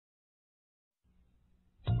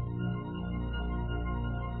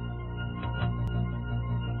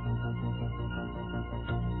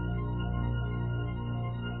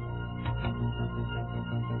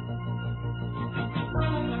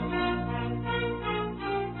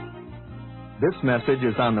This message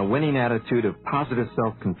is on the winning attitude of positive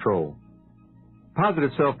self-control.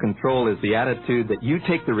 Positive self-control is the attitude that you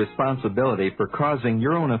take the responsibility for causing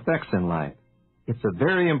your own effects in life. It's a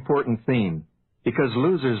very important theme because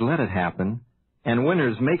losers let it happen and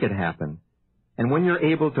winners make it happen. And when you're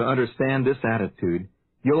able to understand this attitude,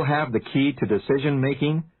 you'll have the key to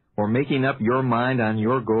decision-making or making up your mind on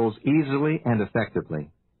your goals easily and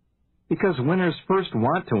effectively. Because winners first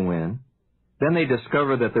want to win, then they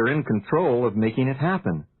discover that they're in control of making it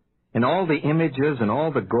happen, and all the images and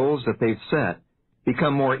all the goals that they've set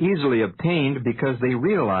become more easily obtained because they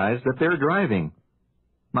realize that they're driving.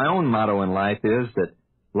 My own motto in life is that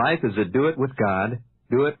life is a do it with God,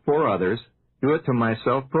 do it for others, do it to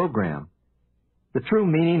myself program. The true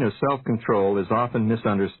meaning of self-control is often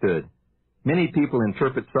misunderstood. Many people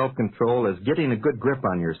interpret self-control as getting a good grip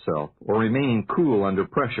on yourself or remaining cool under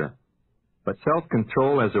pressure. But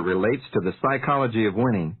self-control as it relates to the psychology of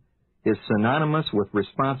winning is synonymous with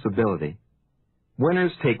responsibility.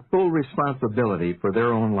 Winners take full responsibility for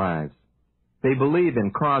their own lives. They believe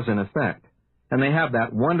in cause and effect, and they have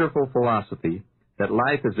that wonderful philosophy that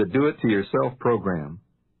life is a do-it-to-yourself program.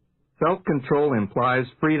 Self-control implies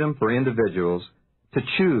freedom for individuals to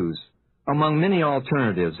choose among many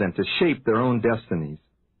alternatives and to shape their own destinies.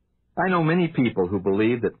 I know many people who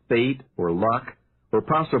believe that fate or luck or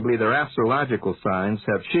possibly their astrological signs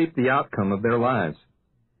have shaped the outcome of their lives.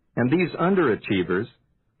 And these underachievers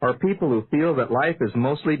are people who feel that life is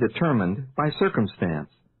mostly determined by circumstance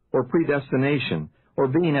or predestination or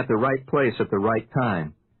being at the right place at the right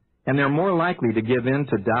time. And they're more likely to give in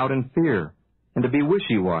to doubt and fear and to be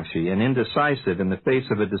wishy-washy and indecisive in the face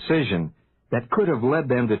of a decision that could have led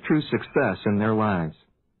them to true success in their lives.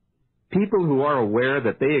 People who are aware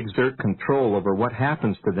that they exert control over what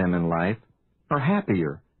happens to them in life are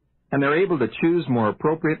happier, and they're able to choose more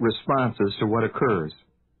appropriate responses to what occurs.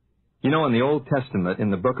 You know, in the Old Testament, in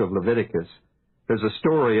the book of Leviticus, there's a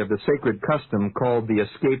story of the sacred custom called the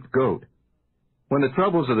escaped goat. When the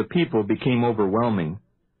troubles of the people became overwhelming,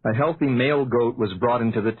 a healthy male goat was brought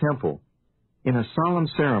into the temple. In a solemn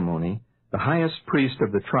ceremony, the highest priest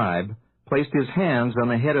of the tribe placed his hands on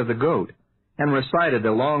the head of the goat and recited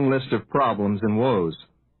a long list of problems and woes.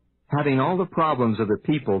 Having all the problems of the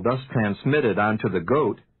people thus transmitted onto the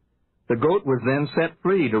goat was then set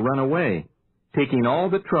free to run away, taking all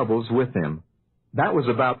the troubles with him. That was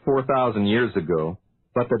about 4,000 years ago,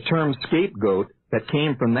 but the term scapegoat that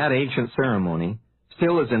came from that ancient ceremony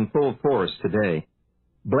still is in full force today.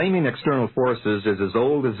 Blaming external forces is as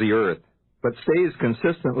old as the earth, but stays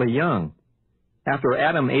consistently young. After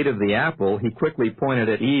Adam ate of the apple, he quickly pointed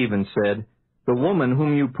at Eve and said, "The woman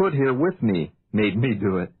whom you put here with me made me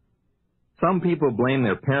do it." Some people blame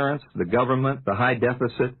their parents, the government, the high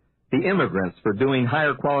deficit, the immigrants for doing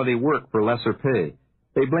higher quality work for lesser pay.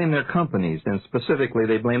 They blame their companies, and specifically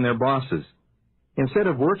they blame their bosses. Instead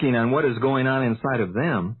of working on what is going on inside of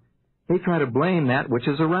them, they try to blame that which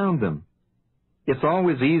is around them. It's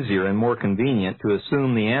always easier and more convenient to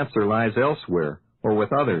assume the answer lies elsewhere or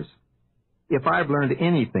with others. If I've learned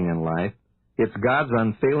anything in life, it's God's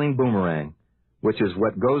unfailing boomerang, which is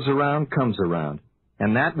what goes around comes around.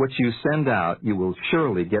 And that which you send out, you will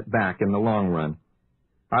surely get back in the long run.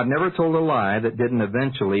 I've never told a lie that didn't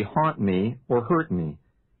eventually haunt me or hurt me,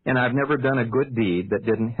 and I've never done a good deed that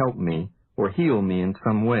didn't help me or heal me in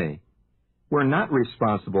some way. We're not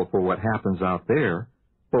responsible for what happens out there,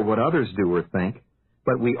 for what others do or think,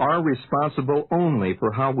 but we are responsible only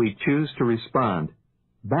for how we choose to respond.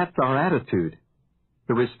 That's our attitude.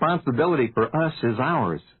 The responsibility for us is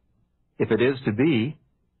ours. If it is to be,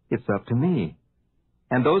 it's up to me.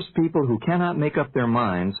 And those people who cannot make up their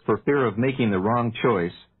minds for fear of making the wrong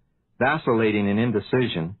choice, vacillating in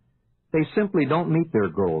indecision, they simply don't meet their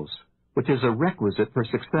goals, which is a requisite for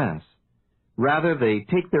success. Rather, they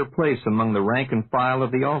take their place among the rank and file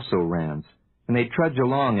of the also-rans, and they trudge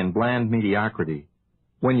along in bland mediocrity.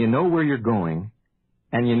 When you know where you're going,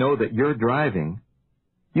 and you know that you're driving,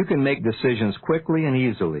 you can make decisions quickly and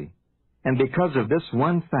easily. And because of this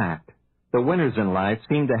one fact, the winners in life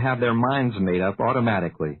seem to have their minds made up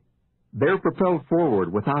automatically. They're propelled forward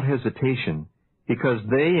without hesitation because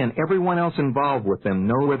they and everyone else involved with them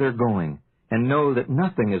know where they're going and know that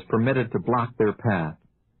nothing is permitted to block their path.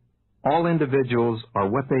 All individuals are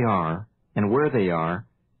what they are and where they are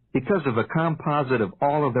because of a composite of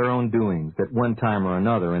all of their own doings at one time or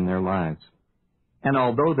another in their lives. And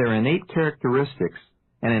although their innate characteristics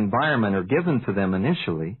and environment are given to them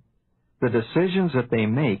initially, the decisions that they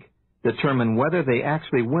make determine whether they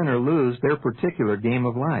actually win or lose their particular game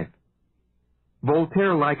of life.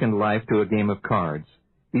 Voltaire likened life to a game of cards.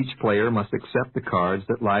 Each player must accept the cards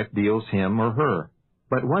that life deals him or her.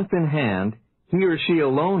 But once in hand, He or she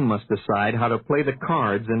alone must decide how to play the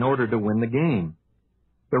cards in order to win the game.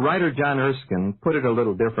 The writer John Erskine put it a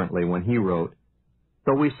little differently when he wrote,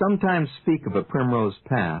 "Though we sometimes speak of a primrose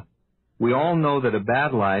path, we all know that a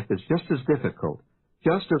bad life is just as difficult,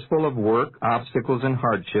 just as full of work, obstacles, and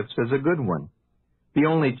hardships as a good one. The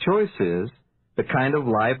only choice is the kind of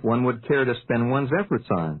life one would care to spend one's efforts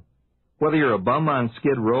on. Whether you're a bum on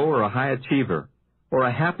Skid Row or a high achiever, or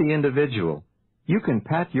a happy individual, you can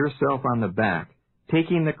pat yourself on the back,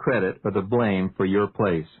 taking the credit or the blame for your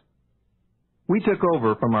place." We took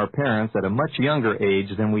over from our parents at a much younger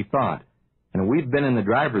age than we thought, and we've been in the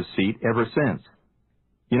driver's seat ever since.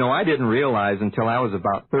 You know, I didn't realize until I was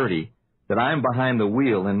about 30 that I'm behind the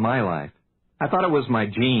wheel in my life. I thought it was my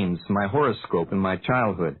genes, my horoscope, and my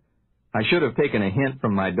childhood. I should have taken a hint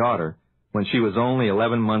from my daughter when she was only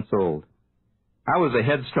 11 months old. I was a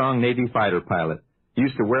headstrong Navy fighter pilot,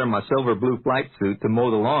 used to wear my silver blue flight suit to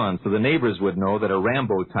mow the lawn so the neighbors would know that a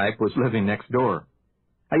Rambo type was living next door.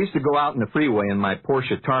 I used to go out in the freeway in my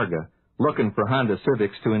Porsche Targa, looking for Honda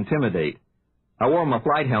Civics to intimidate. I wore my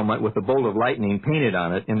flight helmet with a bolt of lightning painted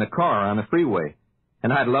on it in the car on the freeway,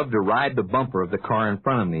 and I'd love to ride the bumper of the car in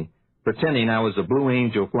front of me, pretending I was a Blue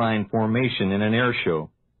Angel flying formation in an air show.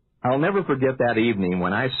 I'll never forget that evening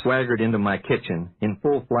when I swaggered into my kitchen in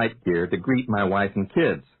full flight gear to greet my wife and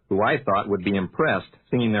kids, who I thought would be impressed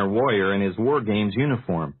seeing their warrior in his War Games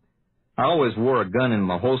uniform. I always wore a gun in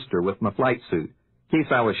my holster with my flight suit, in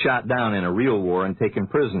case I was shot down in a real war and taken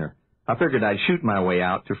prisoner. I figured I'd shoot my way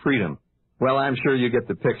out to freedom. Well, I'm sure you get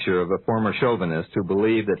the picture of a former chauvinist who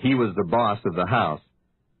believed that he was the boss of the house.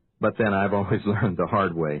 But then I've always learned the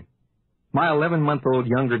hard way. My 11-month-old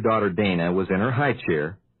younger daughter Dana was in her high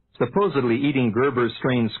chair, supposedly eating Gerber's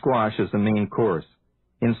strained squash as the main course.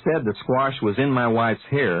 Instead, the squash was in my wife's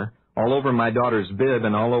hair, all over my daughter's bib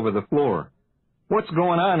and all over the floor. "What's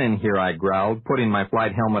going on in here?" I growled, putting my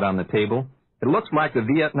flight helmet on the table. "It looks like the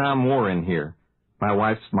Vietnam War in here." My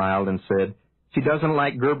wife smiled and said, "She doesn't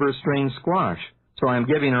like Gerber's strained squash, so I'm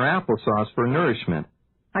giving her applesauce for nourishment."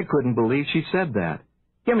 I couldn't believe she said that.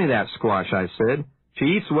 "Give me that squash," I said. "She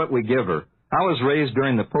eats what we give her. I was raised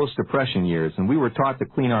during the post-depression years, and we were taught to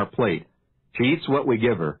clean our plate. She eats what we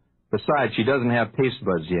give her. Besides, she doesn't have taste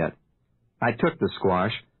buds yet." I took the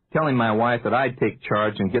squash, telling my wife that I'd take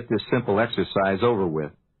charge and get this simple exercise over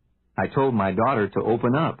with. I told my daughter to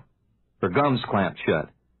open up. Her gums clamped shut.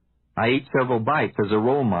 I ate several bites as a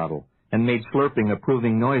role model and made slurping,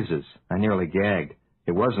 approving noises. I nearly gagged.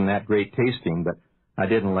 It wasn't that great tasting, but I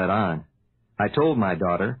didn't let on. I told my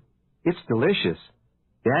daughter, "It's delicious.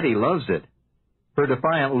 Daddy loves it." Her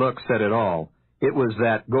defiant look said it all. It was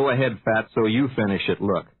that "go ahead, fatso, you finish it"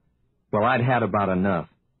 look. Well, I'd had about enough.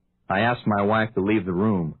 I asked my wife to leave the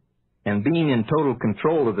room, and being in total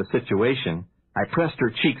control of the situation, I pressed her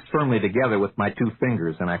cheeks firmly together with my 2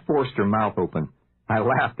 fingers, and I forced her mouth open. I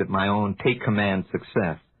laughed at my own take-command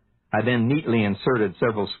success. I then neatly inserted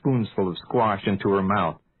several spoonfuls of squash into her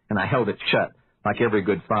mouth, and I held it shut, like every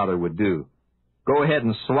good father would do. "Go ahead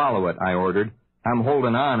and swallow it," I ordered. "I'm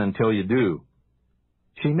holding on until you do."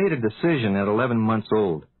 She made a decision at 11 months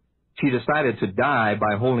old. She decided to die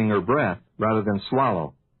by holding her breath rather than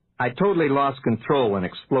swallow. I totally lost control and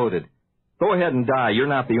exploded. "Go ahead and die. You're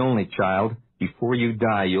not the only child. Before you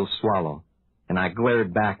die, you'll swallow." And I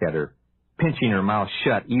glared back at her, pinching her mouth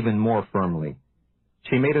shut even more firmly.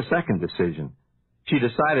 She made a second decision. She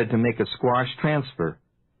decided to make a squash transfer.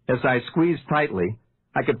 As I squeezed tightly,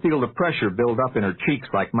 I could feel the pressure build up in her cheeks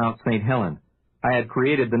like Mount St. Helen. I had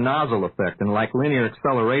created the nozzle effect, and like linear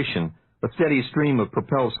acceleration, a steady stream of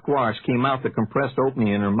propelled squash came out the compressed opening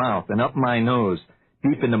in her mouth and up my nose,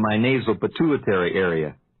 deep into my nasal pituitary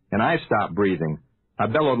area. And I stopped breathing. I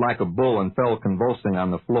bellowed like a bull and fell convulsing on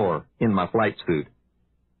the floor, in my flight suit.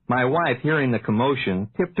 My wife, hearing the commotion,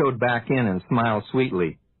 tiptoed back in and smiled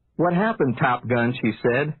sweetly. "What happened, Top Gun?" she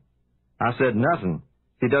said. I said, "Nothing.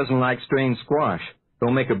 She doesn't like strained squash.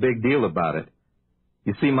 Don't make a big deal about it."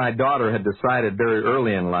 You see, my daughter had decided very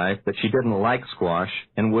early in life that she didn't like squash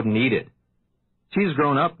and wouldn't eat it. She's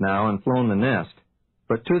grown up now and flown the nest,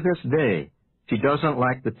 but to this day, she doesn't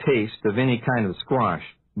like the taste of any kind of squash.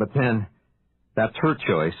 But then, that's her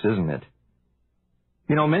choice, isn't it?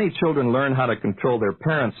 You know, many children learn how to control their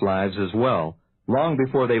parents' lives as well, long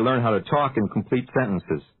before they learn how to talk in complete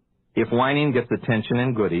sentences. If whining gets attention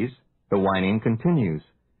and goodies, the whining continues.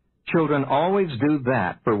 Children always do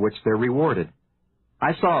that for which they're rewarded.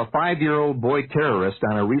 I saw a 5-year-old boy terrorist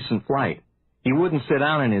on a recent flight. He wouldn't sit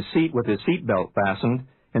down in his seat with his seatbelt fastened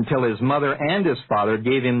until his mother and his father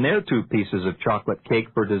gave him their 2 pieces of chocolate cake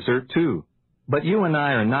for dessert, too. But you and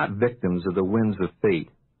I are not victims of the winds of fate.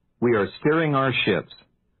 We are steering our ships.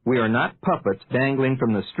 We are not puppets dangling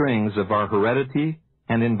from the strings of our heredity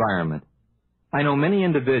and environment. I know many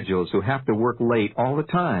individuals who have to work late all the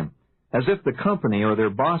time, as if the company or their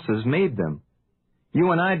bosses made them.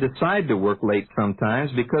 You and I decide to work late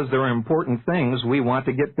sometimes because there are important things we want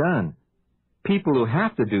to get done. People who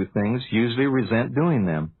have to do things usually resent doing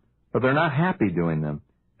them, or they're not happy doing them,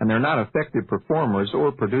 and they're not effective performers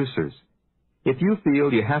or producers. If you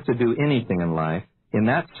feel you have to do anything in life, in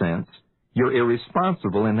that sense, you're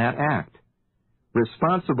irresponsible in that act.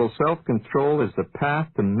 Responsible self-control is the path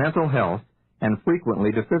to mental health and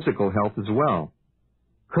frequently to physical health as well.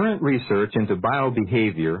 Current research into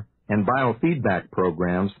biobehavior and biofeedback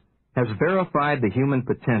programs has verified the human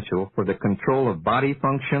potential for the control of body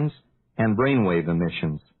functions and brainwave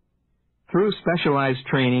emissions. Through specialized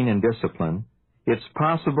training and discipline, it's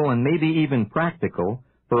possible and maybe even practical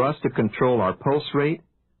for us to control our pulse rate,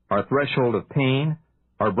 our threshold of pain,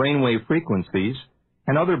 our brainwave frequencies,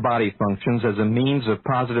 and other body functions as a means of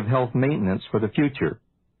positive health maintenance for the future.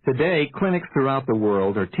 Today, clinics throughout the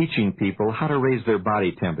world are teaching people how to raise their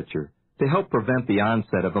body temperature to help prevent the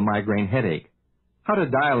onset of a migraine headache, how to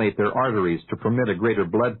dilate their arteries to permit a greater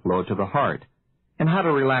blood flow to the heart, and how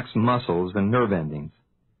to relax muscles and nerve endings.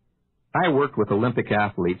 I worked with Olympic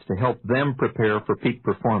athletes to help them prepare for peak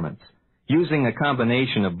performance, using a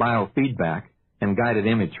combination of biofeedback and guided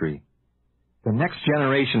imagery. The next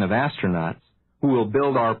generation of astronauts, who will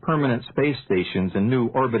build our permanent space stations in new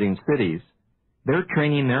orbiting cities, they're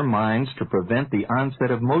training their minds to prevent the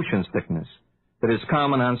onset of motion sickness that is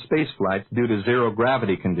common on space flights due to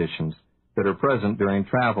zero-gravity conditions that are present during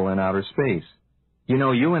travel in outer space. You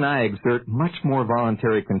know, you and I exert much more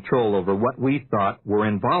voluntary control over what we thought were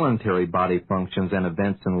involuntary body functions and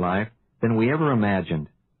events in life than we ever imagined.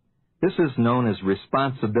 This is known as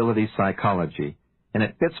responsibility psychology, and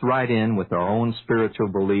it fits right in with our own spiritual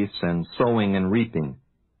beliefs and sowing and reaping.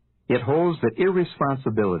 It holds that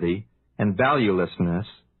irresponsibility and valuelessness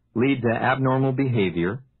lead to abnormal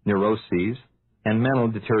behavior, neuroses, and mental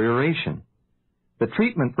deterioration. The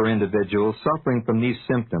treatment for individuals suffering from these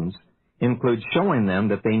symptoms includes showing them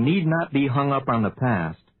that they need not be hung up on the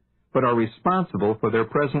past, but are responsible for their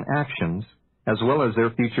present actions as well as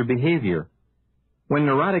their future behavior. When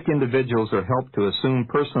neurotic individuals are helped to assume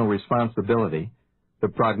personal responsibility, the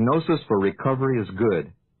prognosis for recovery is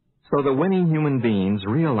good. So the winning human beings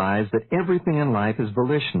realize that everything in life is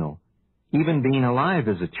volitional. Even being alive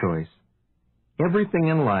is a choice. Everything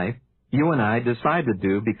in life you and I decide to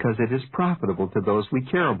do because it is profitable to those we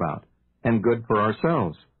care about and good for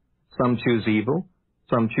ourselves. Some choose evil,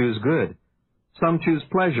 some choose good. Some choose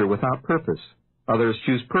pleasure without purpose. Others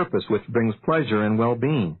choose purpose which brings pleasure and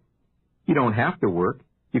well-being. You don't have to work.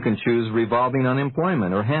 You can choose revolving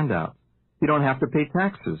unemployment or handouts. You don't have to pay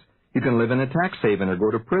taxes. You can live in a tax haven or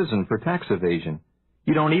go to prison for tax evasion.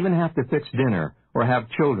 You don't even have to fix dinner or have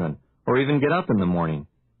children or even get up in the morning.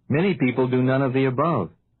 Many people do none of the above.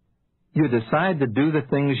 You decide to do the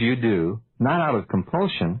things you do, not out of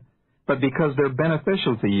compulsion, but because they're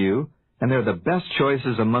beneficial to you and they're the best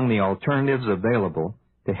choices among the alternatives available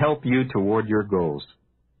to help you toward your goals.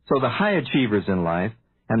 So the high achievers in life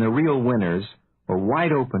and the real winners are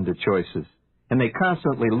wide open to choices, and they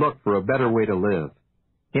constantly look for a better way to live.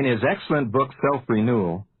 In his excellent book,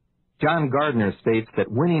 Self-Renewal, John Gardner states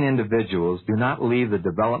that winning individuals do not leave the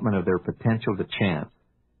development of their potential to chance.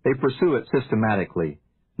 They pursue it systematically,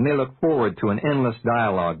 and they look forward to an endless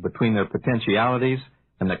dialogue between their potentialities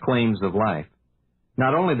and the claims of life.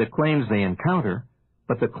 Not only the claims they encounter,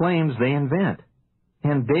 but the claims they invent.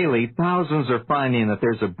 And daily, thousands are finding that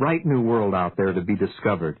there's a bright new world out there to be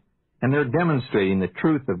discovered, and they're demonstrating the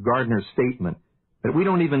truth of Gardner's statement that we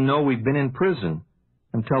don't even know we've been in prison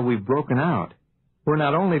until we've broken out. We're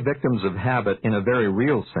not only victims of habit in a very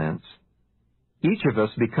real sense. Each of us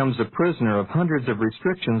becomes a prisoner of hundreds of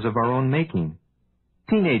restrictions of our own making.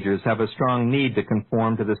 Teenagers have a strong need to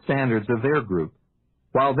conform to the standards of their group.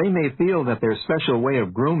 While they may feel that their special way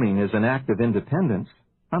of grooming is an act of independence,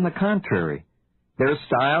 on the contrary, their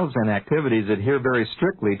styles and activities adhere very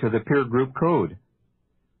strictly to the peer group code.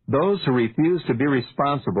 Those who refuse to be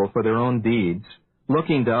responsible for their own deeds,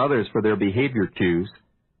 looking to others for their behavior cues,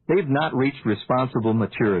 they've not reached responsible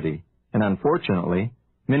maturity, and unfortunately,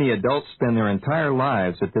 many adults spend their entire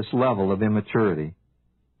lives at this level of immaturity.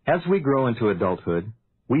 As we grow into adulthood,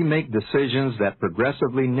 we make decisions that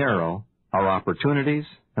progressively narrow our opportunities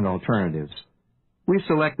and alternatives. We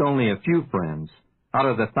select only a few friends out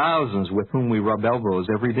of the thousands with whom we rub elbows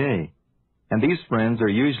every day, and these friends are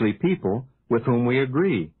usually people with whom we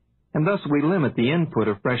agree, and thus we limit the input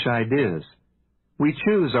of fresh ideas. We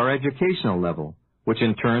choose our educational level, which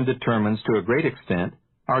in turn determines to a great extent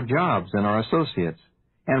our jobs and our associates,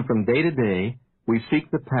 And from day to day, we seek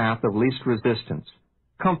the path of least resistance,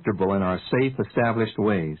 comfortable in our safe, established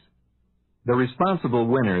ways. The responsible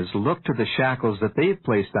winners look to the shackles that they've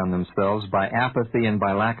placed on themselves by apathy and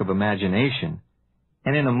by lack of imagination,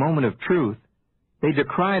 and in a moment of truth, they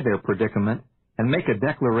decry their predicament and make a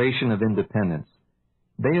declaration of independence.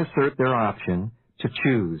 They assert their option to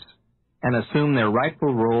choose and assume their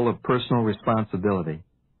rightful role of personal responsibility.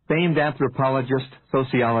 Famed anthropologist,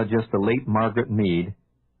 sociologist, the late Margaret Mead,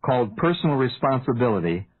 called personal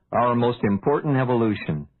responsibility our most important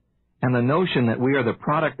evolution, and the notion that we are the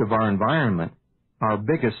product of our environment our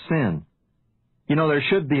biggest sin. You know, there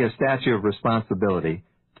should be a statue of responsibility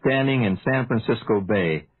standing in San Francisco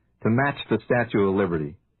Bay to match the Statue of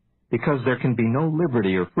Liberty, because there can be no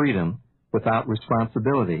liberty or freedom without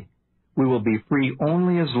responsibility. We will be free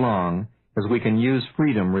only as long as we can use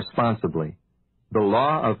freedom responsibly. The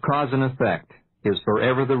law of cause and effect is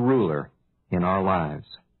forever the ruler in our lives.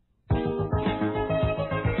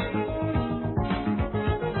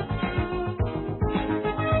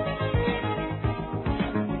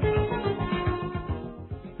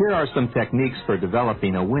 Here are some techniques for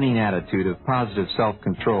developing a winning attitude of positive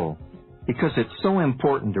self-control, because it's so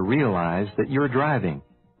important to realize that you're driving.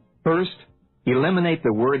 First, eliminate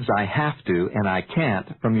the words I have to and I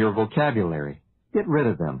can't from your vocabulary. Get rid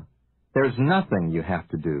of them. There's nothing you have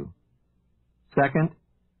to do. Second,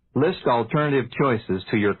 list alternative choices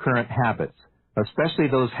to your current habits, especially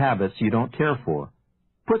those habits you don't care for.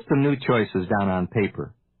 Put some new choices down on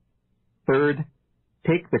paper. Third,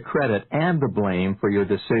 take the credit and the blame for your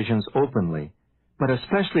decisions openly, but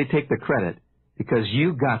especially take the credit because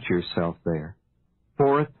you got yourself there.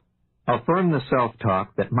 Fourth, affirm the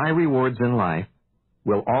self-talk that my rewards in life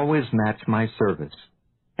will always match my service.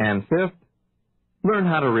 And fifth, learn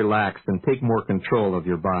how to relax and take more control of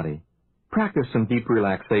your body. Practice some deep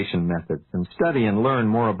relaxation methods and study and learn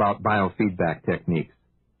more about biofeedback techniques.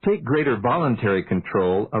 Take greater voluntary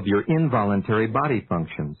control of your involuntary body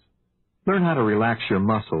functions. Learn how to relax your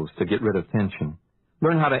muscles to get rid of tension.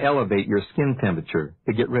 Learn how to elevate your skin temperature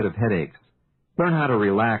to get rid of headaches. Learn how to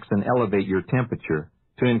relax and elevate your temperature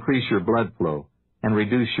to increase your blood flow and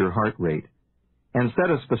reduce your heart rate. And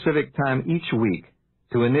set a specific time each week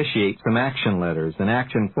to initiate some action letters and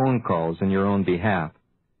action phone calls in your own behalf.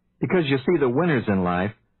 Because you see, the winners in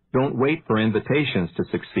life don't wait for invitations to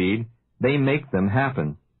succeed. They make them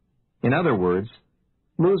happen. In other words,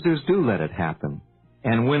 losers do let it happen,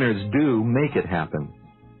 and winners do make it happen.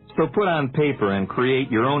 So put on paper and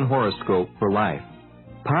create your own horoscope for life.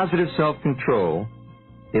 Positive self-control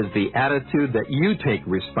is the attitude that you take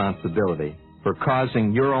responsibility for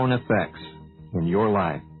causing your own effects in your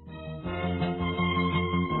life.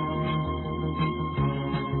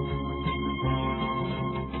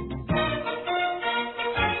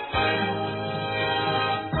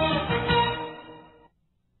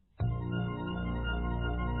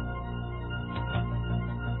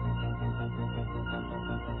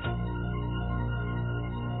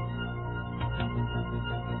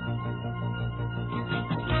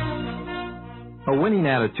 A winning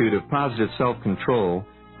attitude of positive self-control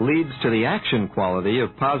leads to the action quality of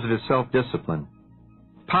positive self-discipline.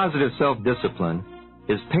 Positive self-discipline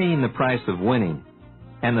is paying the price of winning,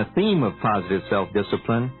 and the theme of positive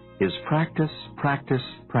self-discipline is practice, practice,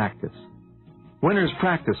 practice. Winners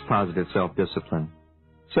practice positive self-discipline.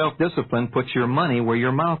 Self-discipline puts your money where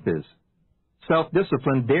your mouth is.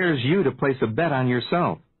 Self-discipline dares you to place a bet on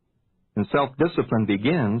yourself. And self-discipline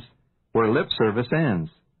begins where lip service ends.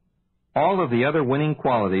 All of the other winning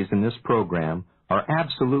qualities in this program are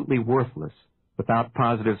absolutely worthless without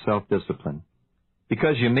positive self-discipline.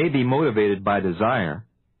 Because you may be motivated by desire,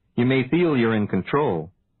 you may feel you're in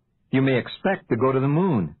control, you may expect to go to the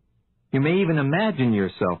moon, you may even imagine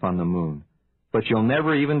yourself on the moon, but you'll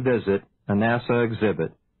never even visit a NASA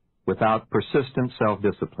exhibit without persistent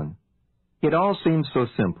self-discipline. It all seems so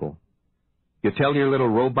simple. You tell your little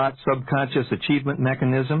robot subconscious achievement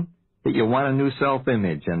mechanism that you want a new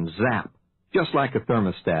self-image, and zap, just like a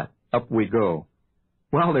thermostat, up we go.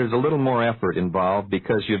 Well, there's a little more effort involved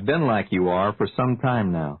because you've been like you are for some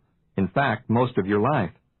time now. In fact, most of your life.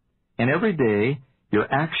 And every day,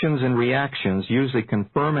 your actions and reactions usually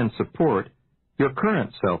confirm and support your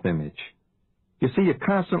current self-image. You see, you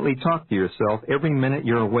constantly talk to yourself every minute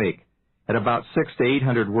you're awake, at about 600 to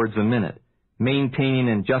 800 words a minute, maintaining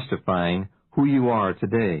and justifying who you are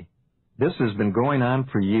today. This has been going on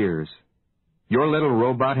for years. Your little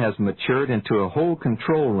robot has matured into a whole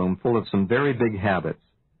control room full of some very big habits.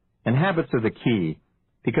 And habits are the key,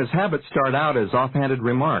 because habits start out as offhanded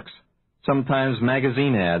remarks, sometimes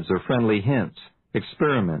magazine ads or friendly hints,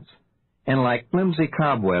 experiments, and like flimsy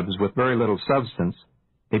cobwebs with very little substance,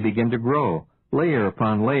 They begin to grow, layer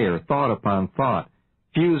upon layer, thought upon thought,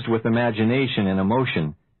 fused with imagination and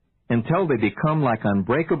emotion, until they become like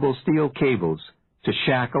unbreakable steel cables to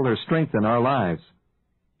shackle or strengthen our lives.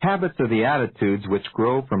 Habits are the attitudes which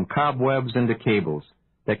grow from cobwebs into cables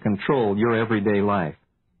that control your everyday life.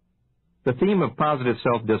 The theme of positive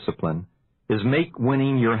self-discipline is make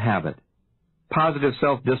winning your habit. Positive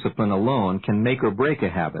self-discipline alone can make or break a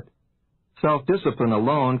habit. Self-discipline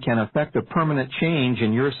alone can affect a permanent change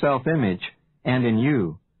in your self-image and in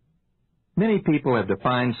you. Many people have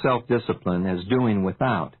defined self-discipline as doing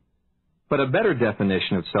without. But a better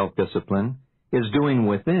definition of self-discipline is doing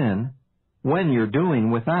within when you're doing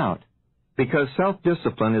without. Because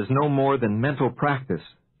self-discipline is no more than mental practice,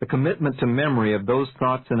 the commitment to memory of those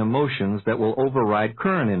thoughts and emotions that will override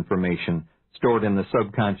current information stored in the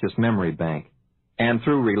subconscious memory bank. And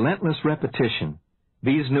through relentless repetition,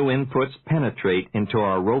 these new inputs penetrate into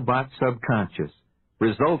our robot subconscious,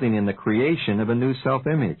 resulting in the creation of a new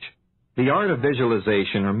self-image. The art of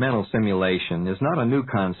visualization or mental simulation is not a new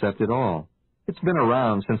concept at all. It's been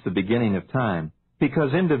around since the beginning of time,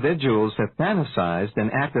 because individuals have fantasized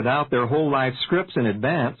and acted out their whole life scripts in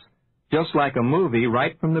advance, just like a movie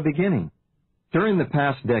right from the beginning. During the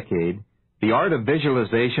past decade, the art of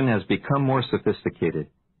visualization has become more sophisticated.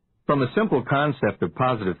 From a simple concept of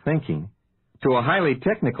positive thinking to a highly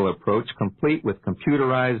technical approach complete with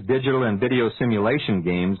computerized digital and video simulation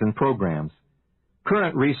games and programs.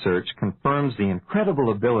 Current research confirms the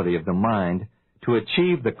incredible ability of the mind to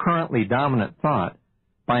achieve the currently dominant thought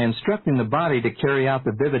by instructing the body to carry out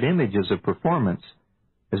the vivid images of performance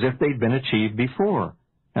as if they'd been achieved before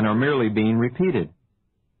and are merely being repeated.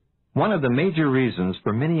 One of the major reasons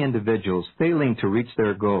for many individuals failing to reach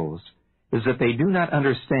their goals is that they do not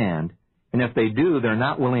understand, and if they do, they're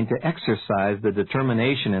not willing to exercise the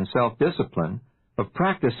determination and self-discipline of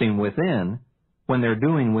practicing within when they're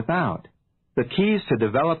doing without. The keys to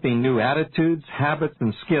developing new attitudes, habits,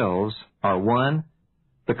 and skills are 1.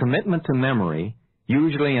 The commitment to memory,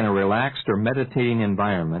 usually in a relaxed or meditating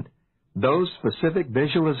environment, those specific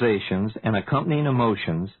visualizations and accompanying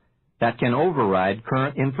emotions that can override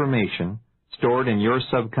current information stored in your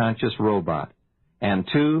subconscious robot. And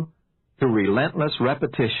 2, through relentless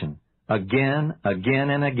repetition, again,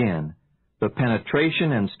 and again, the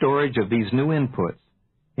penetration and storage of these new inputs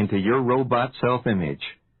into your robot self-image,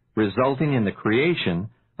 resulting in the creation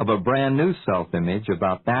of a brand new self-image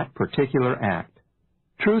about that particular act.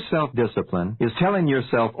 True self-discipline is telling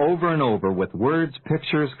yourself over and over with words,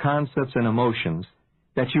 pictures, concepts, and emotions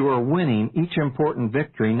that you are winning each important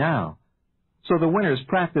victory now. So the winners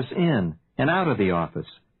practice in and out of the office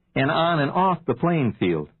and on and off the playing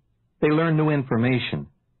field. They learn new information,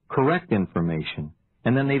 correct information,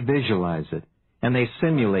 and then they visualize it, and they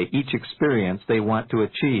simulate each experience they want to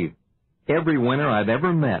achieve. Every winner I've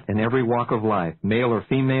ever met in every walk of life, male or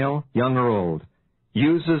female, young or old,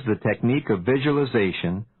 uses the technique of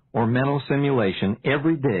visualization or mental simulation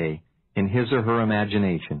every day in his or her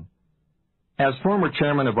imagination. As former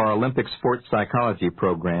chairman of our Olympic sports psychology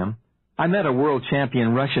program, I met a world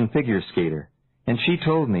champion Russian figure skater, and she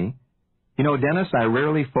told me, "You know, Dennis, I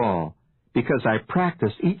rarely fall because I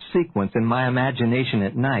practice each sequence in my imagination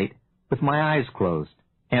at night with my eyes closed,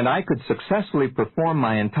 and I could successfully perform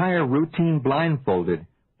my entire routine blindfolded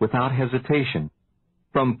without hesitation."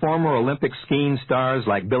 From former Olympic skiing stars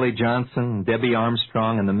like Billy Johnson, Debbie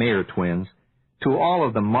Armstrong, and the Mayer twins, to all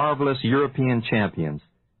of the marvelous European champions,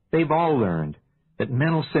 they've all learned that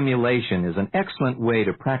mental simulation is an excellent way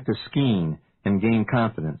to practice skiing and gain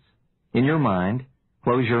confidence. In your mind,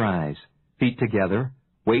 close your eyes, feet together,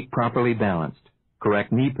 weight properly balanced,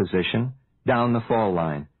 correct knee position, down the fall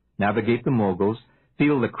line, navigate the moguls,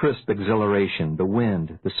 feel the crisp exhilaration, the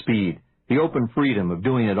wind, the speed, the open freedom of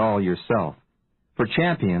doing it all yourself. For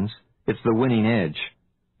champions, it's the winning edge.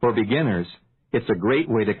 For beginners, it's a great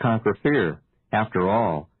way to conquer fear. After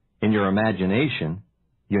all, in your imagination,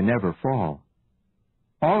 you never fall.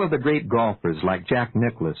 All of the great golfers like Jack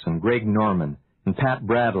Nicklaus and Greg Norman and Pat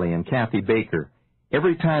Bradley and Kathy Baker,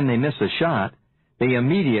 every time they miss a shot, they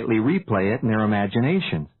immediately replay it in their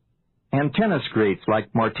imaginations. And tennis greats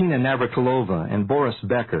like Martina Navratilova and Boris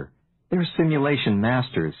Becker, they're simulation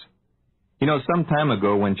masters. You know, some time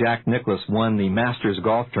ago when Jack Nicklaus won the Masters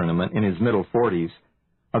golf tournament in his middle 40s,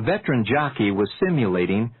 a veteran jockey was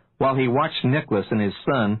simulating while he watched Nicklaus and his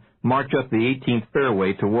son march up the 18th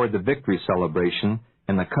fairway toward the victory celebration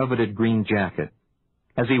in the coveted green jacket.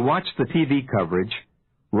 As he watched the TV coverage,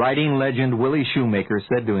 riding legend Willie Shoemaker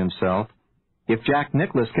said to himself, "If Jack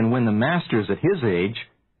Nicklaus can win the Masters at his age,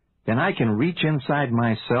 then I can reach inside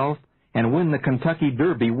myself and win the Kentucky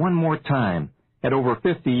Derby one more time at over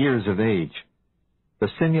 50 years of age." the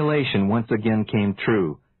simulation once again came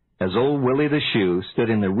true as old Willie the Shoe stood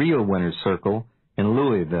in the real winner's circle in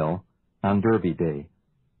Louisville on Derby Day.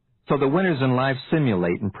 So the winners in life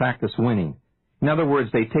simulate and practice winning. In other words,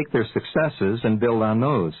 they take their successes and build on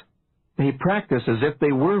those. They practice as if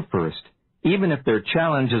they were first, even if their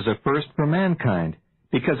challenge is a first for mankind,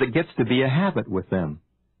 because it gets to be a habit with them.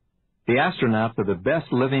 The astronauts are the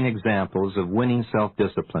best living examples of winning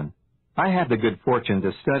self-discipline. I had the good fortune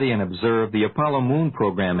to study and observe the Apollo Moon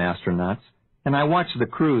Program astronauts, and I watched the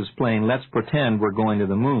crews playing Let's Pretend We're Going to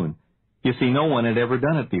the Moon. You see, no one had ever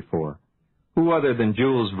done it before. Who other than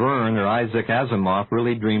Jules Verne or Isaac Asimov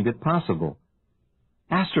really dreamed it possible?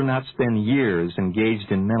 Astronauts spend years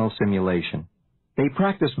engaged in mental simulation. They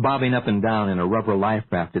practice bobbing up and down in a rubber life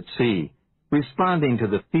raft at sea, responding to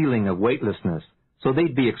the feeling of weightlessness so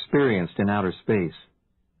they'd be experienced in outer space.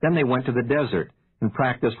 Then they went to the desert and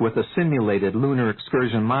practiced with a simulated lunar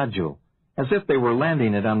excursion module, as if they were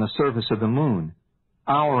landing it on the surface of the moon.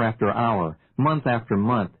 Hour after hour, month after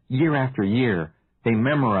month, year after year, they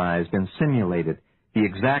memorized and simulated the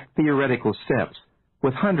exact theoretical steps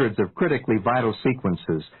with hundreds of critically vital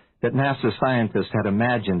sequences that NASA scientists had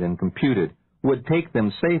imagined and computed would take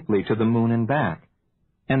them safely to the moon and back.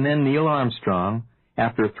 And then Neil Armstrong,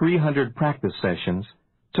 after 300 practice sessions,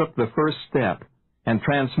 took the first step and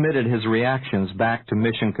transmitted his reactions back to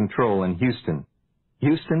Mission Control in Houston.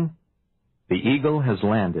 Houston, the Eagle has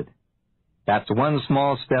landed. That's one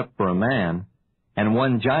small step for a man and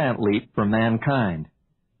one giant leap for mankind.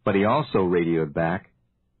 But he also radioed back,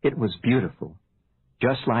 it was beautiful,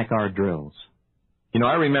 just like our drills. You know,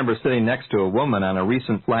 I remember sitting next to a woman on a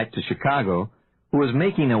recent flight to Chicago who was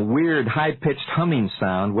making a weird, high-pitched humming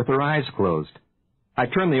sound with her eyes closed. I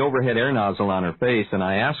turned the overhead air nozzle on her face, and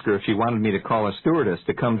I asked her if she wanted me to call a stewardess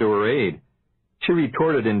to come to her aid. She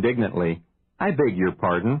retorted indignantly, "I beg your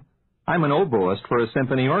pardon. I'm an oboist for a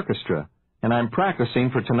symphony orchestra, and I'm practicing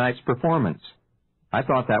for tonight's performance." I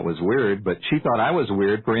thought that was weird, but she thought I was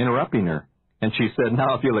weird for interrupting her, and she said,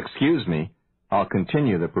 "Now, if you'll excuse me, I'll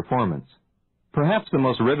continue the performance." Perhaps the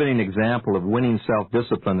most riveting example of winning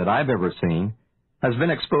self-discipline that I've ever seen has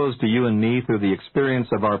been exposed to you and me through the experience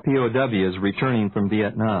of our POWs returning from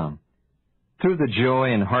Vietnam. Through the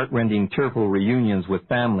joy and heart-rending tearful reunions with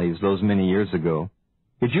families those many years ago,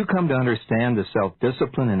 did you come to understand the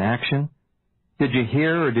self-discipline in action? Did you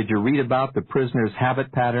hear or did you read about the prisoners'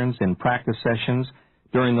 habit patterns in practice sessions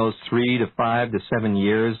during those 3 to 5 to 7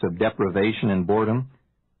 years of deprivation and boredom?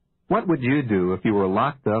 What would you do if you were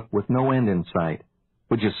locked up with no end in sight?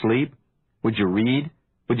 Would you sleep? Would you read?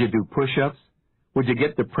 Would you do push-ups? Would you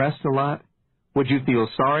get depressed a lot? Would you feel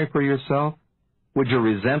sorry for yourself? Would you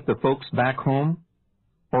resent the folks back home?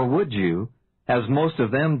 Or would you, as most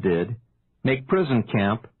of them did, make prison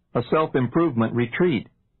camp a self-improvement retreat?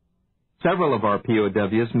 Several of our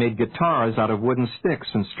POWs made guitars out of wooden sticks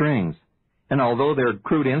and strings, and although their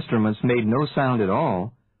crude instruments made no sound at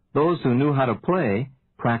all, those who knew how to play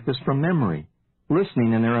practiced from memory,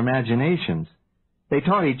 listening in their imaginations. They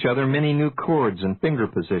taught each other many new chords and finger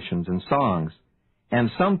positions and songs,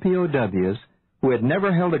 and some POWs who had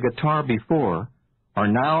never held a guitar before are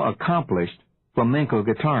now accomplished flamenco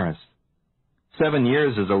guitarists. 7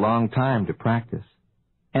 years is a long time to practice.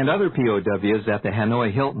 And other POWs at the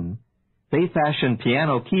Hanoi Hilton, they fashioned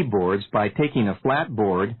piano keyboards by taking a flat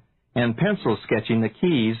board and pencil sketching the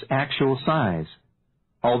keys' actual size.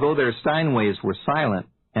 Although their Steinways were silent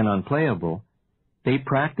and unplayable, they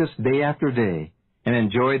practiced day after day and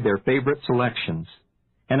enjoyed their favorite selections.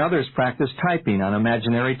 And others practiced typing on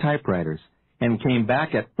imaginary typewriters and came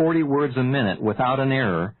back at 40 words a minute without an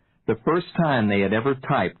error the first time they had ever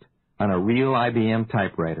typed on a real IBM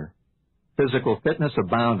typewriter. Physical fitness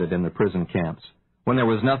abounded in the prison camps. When there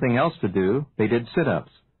was nothing else to do, they did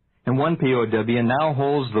sit-ups. And one POW now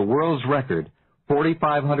holds the world's record,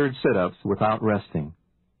 4,500 sit-ups without resting.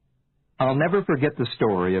 I'll never forget the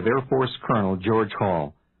story of Air Force Colonel George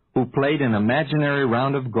Hall, who played an imaginary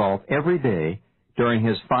round of golf every day during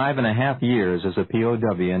his 5.5 years as a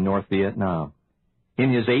POW in North Vietnam.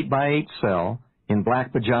 In his 8x8 cell, in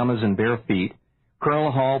black pajamas and bare feet,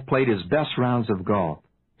 Colonel Hall played his best rounds of golf.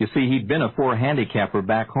 You see, he'd been a 4 handicapper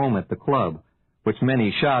back home at the club, which meant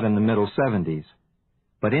he shot in the middle 70s.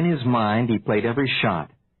 But in his mind, he played every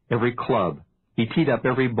shot, every club. He teed up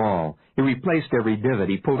every ball. He replaced every divot.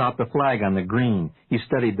 He pulled out the flag on the green. He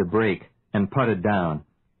studied the break and putted down.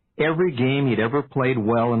 Every game he'd ever played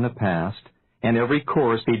well in the past, and every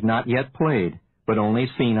course he'd not yet played, but only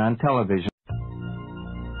seen on television.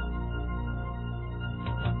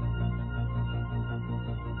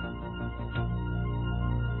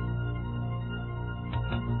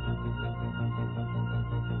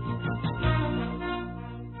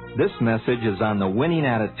 This message is on the winning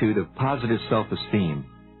attitude of positive self-esteem,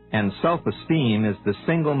 and self-esteem is the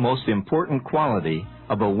single most important quality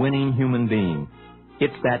of a winning human being.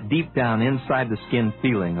 It's that deep down inside the skin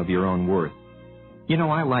feeling of your own worth. You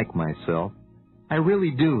know, I like myself. I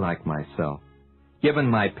really do like myself. Given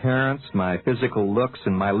my parents, my physical looks,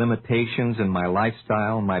 and my limitations, and my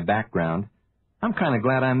lifestyle, and my background, I'm kind of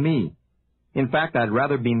glad I'm me. In fact, I'd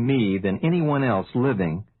rather be me than anyone else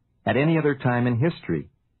living at any other time in history.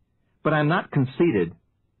 But I'm not conceited.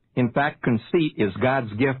 In fact, conceit is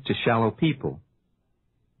God's gift to shallow people.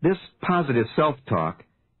 This positive self-talk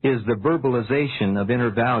is the verbalization of inner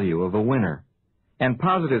value of a winner. And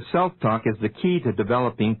positive self-talk is the key to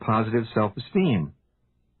developing positive self-esteem.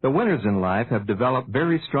 The winners in life have developed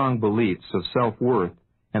very strong beliefs of self-worth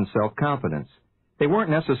and self-confidence. They weren't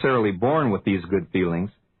necessarily born with these good feelings,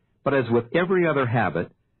 but as with every other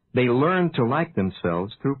habit, they learn to like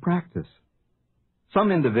themselves through practice. Some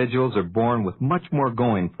individuals are born with much more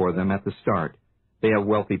going for them at the start. They have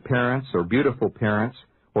wealthy parents or beautiful parents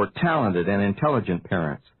or talented and intelligent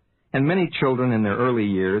parents. And many children in their early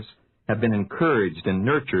years have been encouraged and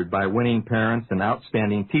nurtured by winning parents and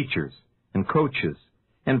outstanding teachers and coaches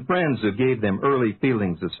and friends who gave them early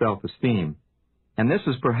feelings of self-esteem. And this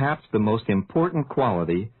is perhaps the most important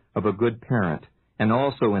quality of a good parent and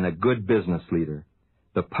also in a good business leader,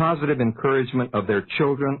 the positive encouragement of their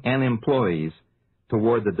children and employees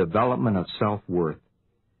toward the development of self-worth.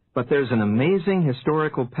 But there's an amazing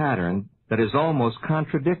historical pattern that is almost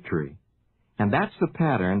contradictory, and that's the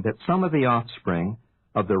pattern that some of the offspring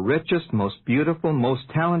of the richest, most beautiful, most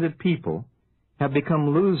talented people have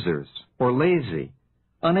become losers or lazy,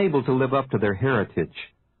 unable to live up to their heritage,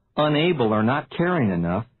 unable or not caring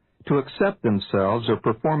enough to accept themselves or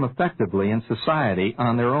perform effectively in society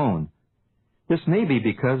on their own. This may be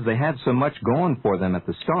because they had so much going for them at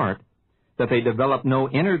the start that they developed no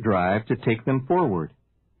inner drive to take them forward.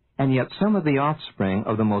 And yet some of the offspring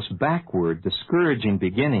of the most backward, discouraging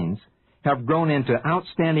beginnings have grown into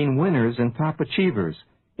outstanding winners and top achievers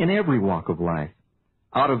in every walk of life.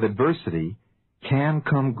 Out of adversity can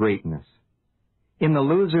come greatness. In the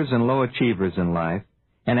losers and low achievers in life,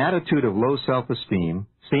 an attitude of low self-esteem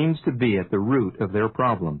seems to be at the root of their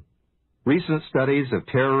problem. Recent studies of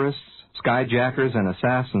terrorists, skyjackers, and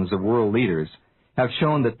assassins of world leaders have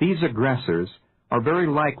shown that these aggressors are very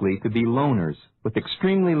likely to be loners with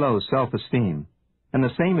extremely low self-esteem, and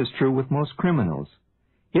the same is true with most criminals.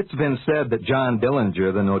 It's been said that John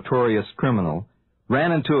Dillinger, the notorious criminal,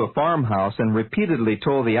 ran into a farmhouse and repeatedly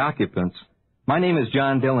told the occupants, "My name is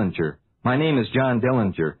John Dillinger. My name is John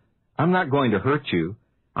Dillinger. I'm not going to hurt you.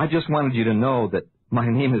 I just wanted you to know that my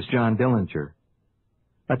name is John Dillinger."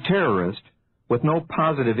 A terrorist with no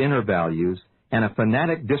positive inner values and a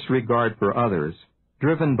fanatic disregard for others,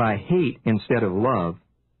 driven by hate instead of love,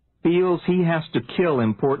 feels he has to kill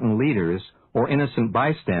important leaders or innocent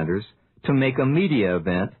bystanders to make a media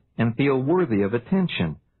event and feel worthy of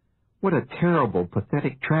attention. What a terrible,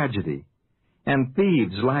 pathetic tragedy. And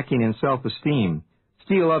thieves lacking in self-esteem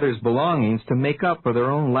steal others' belongings to make up for their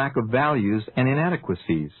own lack of values and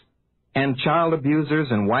inadequacies. And child abusers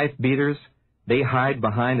and wife beaters, they hide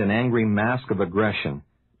behind an angry mask of aggression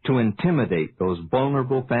to intimidate those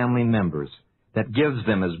vulnerable family members that gives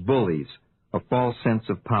them as bullies a false sense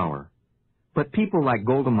of power. But people like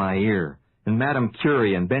Golda Meir and Madame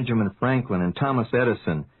Curie and Benjamin Franklin and Thomas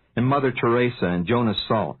Edison and Mother Teresa and Jonas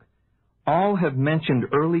Salk all have mentioned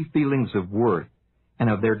early feelings of worth and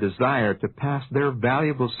of their desire to pass their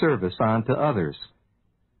valuable service on to others.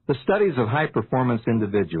 The studies of high-performance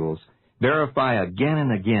individuals verify again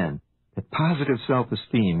and again that positive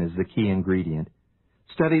self-esteem is the key ingredient.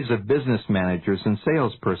 Studies of business managers and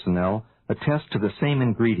sales personnel attest to the same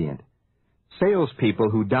ingredient. Salespeople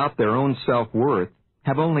who doubt their own self-worth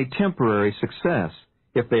have only temporary success,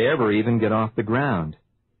 if they ever even get off the ground.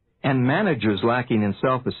 And managers lacking in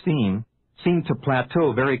self-esteem seem to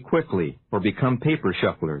plateau very quickly or become paper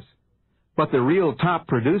shufflers. But the real top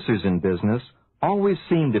producers in business always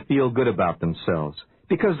seem to feel good about themselves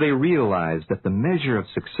because they realize that the measure of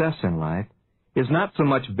success in life is not so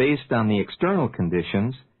much based on the external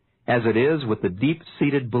conditions as it is with the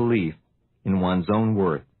deep-seated belief in one's own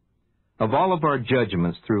worth. Of all of our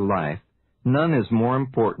judgments through life, none is more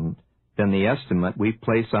important than the estimate we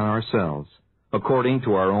place on ourselves, according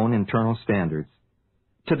to our own internal standards.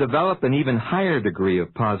 To develop an even higher degree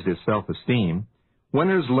of positive self-esteem,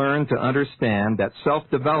 winners learn to understand that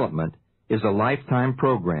self-development is a lifetime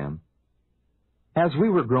program. As we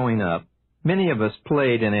were growing up, many of us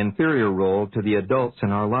played an inferior role to the adults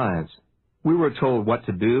in our lives. We were told what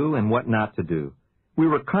to do and what not to do. We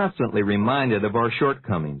were constantly reminded of our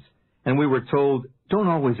shortcomings, and we were told, don't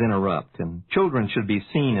always interrupt, and children should be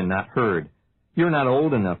seen and not heard. You're not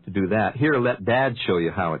old enough to do that. Here, let Dad show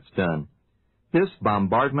you how it's done. This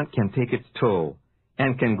bombardment can take its toll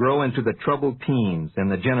and can grow into the troubled teens and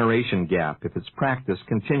the generation gap if it's practiced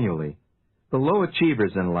continually. The low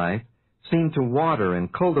achievers in life seem to water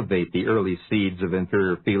and cultivate the early seeds of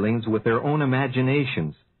inferior feelings with their own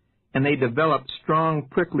imaginations, and they develop strong,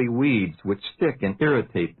 prickly weeds which stick and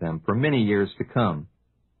irritate them for many years to come.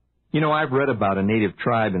 You know, I've read about a native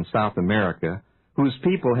tribe in South America whose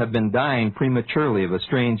people have been dying prematurely of a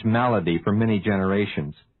strange malady for many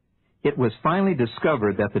generations. It was finally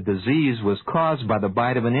discovered that the disease was caused by the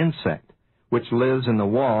bite of an insect, which lives in the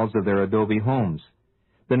walls of their adobe homes.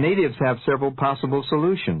 The natives have several possible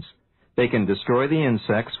solutions. They can destroy the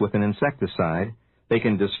insects with an insecticide. They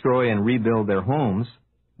can destroy and rebuild their homes.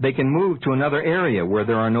 They can move to another area where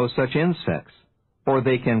there are no such insects. Or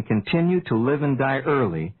they can continue to live and die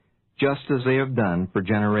early, just as they have done for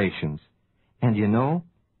generations. And you know,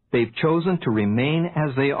 they've chosen to remain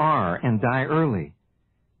as they are and die early.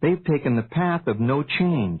 They've taken the path of no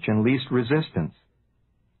change and least resistance.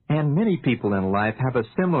 And many people in life have a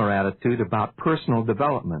similar attitude about personal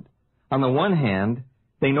development. On the one hand,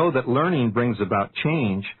 they know that learning brings about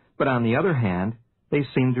change, but on the other hand, they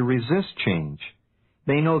seem to resist change.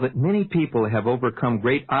 They know that many people have overcome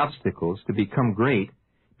great obstacles to become great,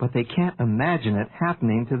 but they can't imagine it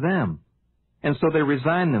happening to them. And so they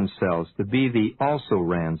resign themselves to be the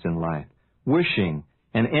also-rans in life, wishing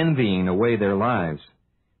and envying away their lives.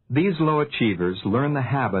 These low achievers learn the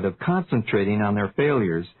habit of concentrating on their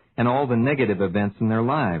failures and all the negative events in their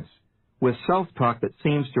lives, with self-talk that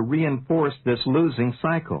seems to reinforce this losing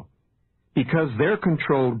cycle. Because they're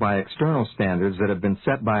controlled by external standards that have been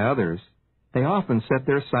set by others, they often set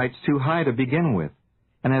their sights too high to begin with,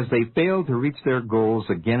 and as they fail to reach their goals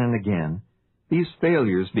again and again, these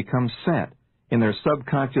failures become set in their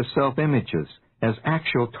subconscious self-images as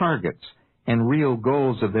actual targets and real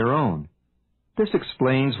goals of their own. This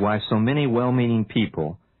explains why so many well-meaning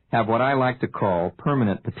people have what I like to call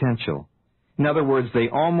permanent potential. In other words, they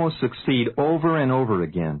almost succeed over and over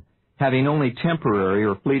again, having only temporary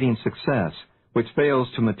or fleeting success, which fails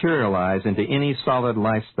to materialize into any solid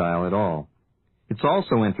lifestyle at all. It's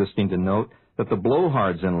also interesting to note that the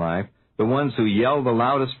blowhards in life, the ones who yell the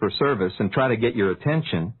loudest for service and try to get your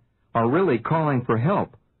attention, are really calling for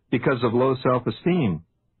help because of low self-esteem.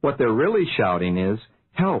 What they're really shouting is,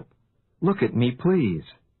 "Help! Look at me, please."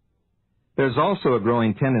 There's also a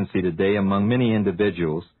growing tendency today among many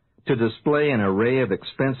individuals to display an array of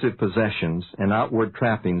expensive possessions and outward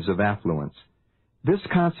trappings of affluence. This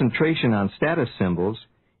concentration on status symbols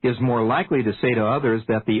is more likely to say to others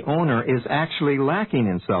that the owner is actually lacking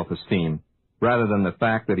in self-esteem, rather than the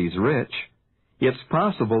fact that he's rich. It's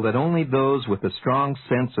possible that only those with a strong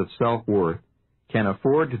sense of self-worth can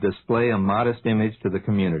afford to display a modest image to the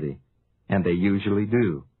community, and they usually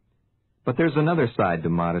do. But there's another side to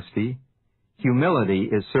modesty. Humility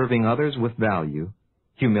is serving others with value.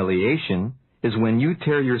 Humiliation is when you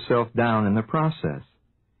tear yourself down in the process.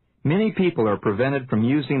 Many people are prevented from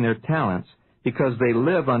using their talents because they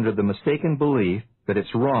live under the mistaken belief that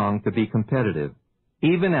it's wrong to be competitive,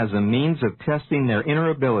 even as a means of testing their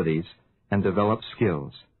inner abilities and develop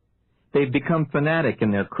skills. They've become fanatic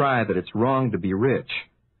in their cry that it's wrong to be rich.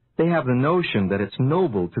 They have the notion that it's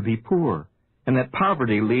noble to be poor, and that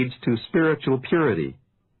poverty leads to spiritual purity.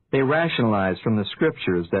 They rationalize from the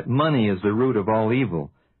scriptures that money is the root of all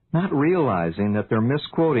evil, not realizing that they're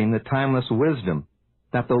misquoting the timeless wisdom,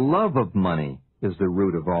 that the love of money is the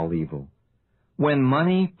root of all evil. When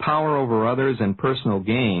money, power over others, and personal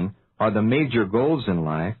gain are the major goals in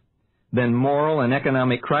life, then moral and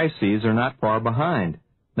economic crises are not far behind,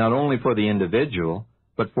 not only for the individual,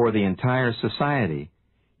 but for the entire society.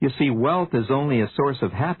 You see, wealth is only a source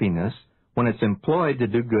of happiness when it's employed to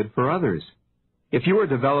do good for others. If you are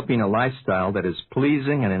developing a lifestyle that is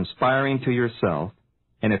pleasing and inspiring to yourself,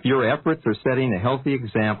 and if your efforts are setting a healthy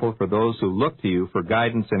example for those who look to you for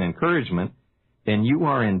guidance and encouragement, then you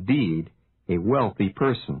are indeed a wealthy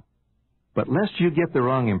person. But lest you get the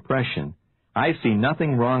wrong impression, I see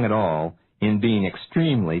nothing wrong at all in being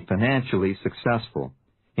extremely financially successful.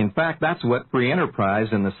 In fact, that's what free enterprise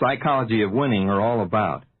and the psychology of winning are all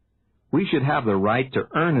about. We should have the right to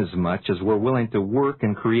earn as much as we're willing to work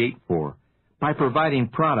and create for, by providing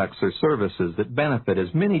products or services that benefit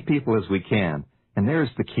as many people as we can. And there's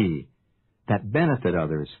the key, that benefit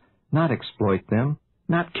others, not exploit them,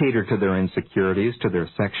 not cater to their insecurities, to their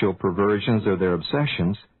sexual perversions or their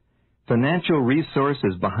obsessions. Financial resource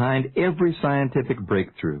is behind every scientific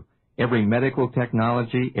breakthrough, every medical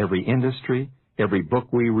technology, every industry, every book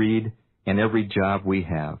we read, and every job we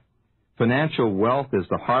have. Financial wealth is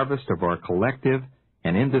the harvest of our collective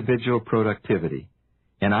and individual productivity,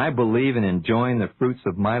 and I believe in enjoying the fruits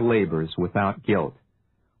of my labors without guilt.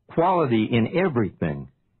 Quality in everything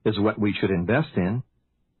is what we should invest in.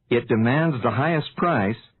 It demands the highest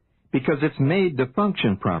price because it's made to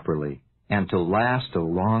function properly and to last a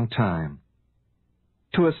long time.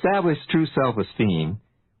 To establish true self-esteem,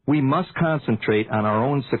 we must concentrate on our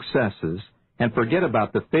own successes and forget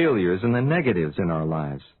about the failures and the negatives in our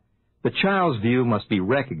lives. The child's view must be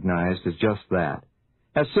recognized as just that,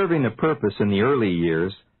 as serving a purpose in the early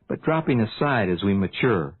years, but dropping aside as we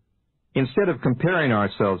mature. Instead of comparing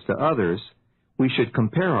ourselves to others, we should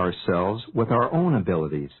compare ourselves with our own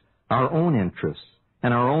abilities, our own interests,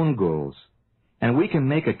 and our own goals. And we can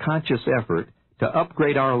make a conscious effort to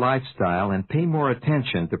upgrade our lifestyle and pay more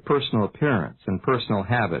attention to personal appearance and personal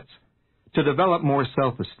habits. To develop more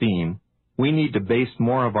self-esteem, we need to base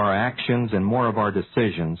more of our actions and more of our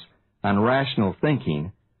decisions on rational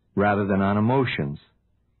thinking rather than on emotions.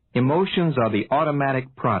 Emotions are the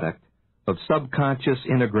automatic product of subconscious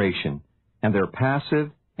integration, and they're passive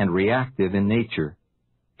and reactive in nature.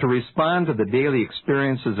 To respond to the daily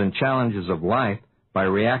experiences and challenges of life by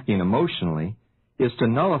reacting emotionally is to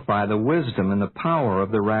nullify the wisdom and the power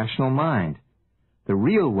of the rational mind. The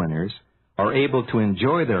real winners are able to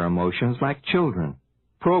enjoy their emotions like children,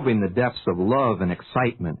 probing the depths of love and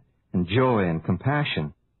excitement and joy and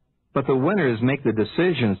compassion. But the winners make the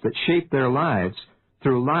decisions that shape their lives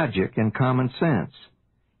through logic and common sense.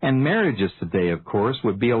 And marriages today, of course,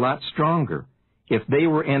 would be a lot stronger if they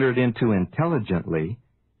were entered into intelligently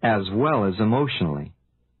as well as emotionally.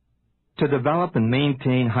 To develop and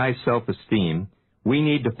maintain high self-esteem, we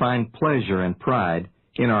need to find pleasure and pride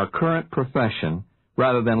in our current profession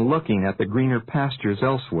rather than looking at the greener pastures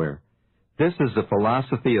elsewhere. This is the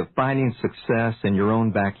philosophy of finding success in your own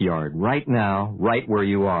backyard, right now, right where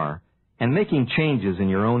you are, and making changes in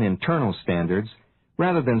your own internal standards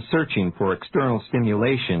rather than searching for external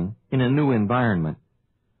stimulation in a new environment.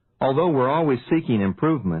 Although we're always seeking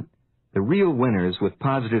improvement, the real winners with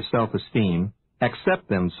positive self-esteem accept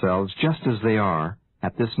themselves just as they are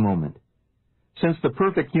at this moment. Since the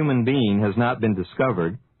perfect human being has not been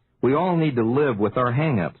discovered, we all need to live with our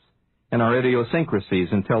hang-ups and our idiosyncrasies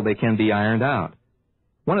until they can be ironed out.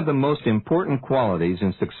 One of the most important qualities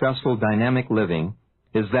in successful dynamic living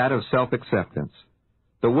is that of self-acceptance,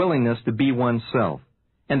 the willingness to be oneself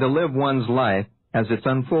and to live one's life as it's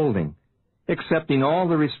unfolding, accepting all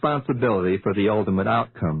the responsibility for the ultimate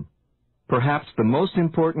outcome. Perhaps the most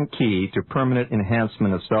important key to permanent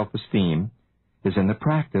enhancement of self-esteem is in the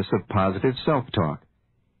practice of positive self-talk.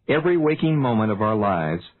 Every waking moment of our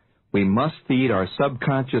lives, we must feed our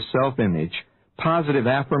subconscious self-image positive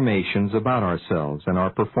affirmations about ourselves and our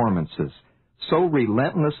performances so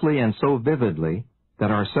relentlessly and so vividly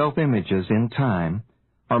that our self-images in time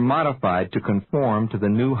are modified to conform to the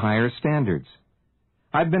new higher standards.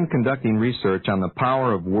 I've been conducting research on the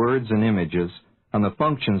power of words and images on the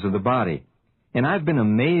functions of the body, and I've been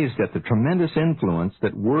amazed at the tremendous influence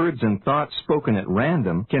that words and thoughts spoken at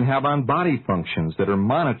random can have on body functions that are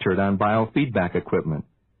monitored on biofeedback equipment.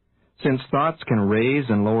 Since thoughts can raise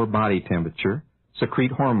and lower body temperature,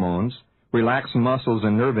 secrete hormones, relax muscles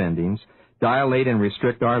and nerve endings, dilate and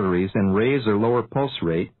restrict arteries, and raise or lower pulse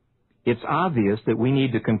rate, it's obvious that we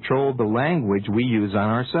need to control the language we use on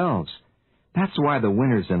ourselves. That's why the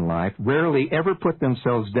winners in life rarely ever put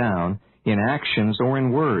themselves down in actions or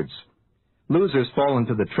in words. Losers fall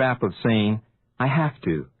into the trap of saying, I have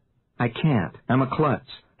to, I can't, I'm a klutz,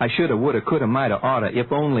 I shoulda, woulda, coulda, mighta, oughta,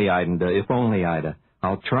 if only I'd, if only I'd,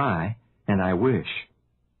 I'll try, and I wish.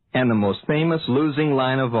 And the most famous losing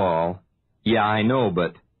line of all, yeah, I know,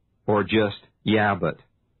 but, or just, yeah, but.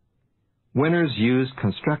 Winners use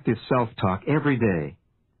constructive self-talk every day.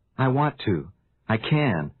 I want to. I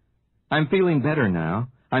can. I'm feeling better now.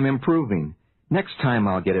 I'm improving. Next time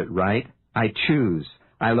I'll get it right. I choose.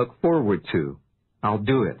 I look forward to. I'll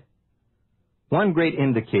do it. One great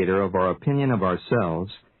indicator of our opinion of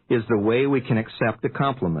ourselves is the way we can accept a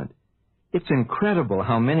compliment. It's incredible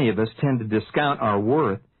how many of us tend to discount our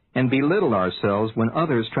worth and belittle ourselves when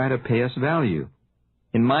others try to pay us value.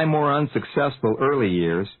 In my more unsuccessful early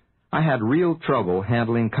years, I had real trouble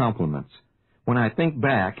handling compliments. When I think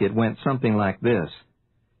back, it went something like this.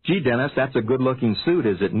 Gee, Dennis, that's a good-looking suit.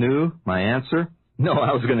 Is it new? My answer? No,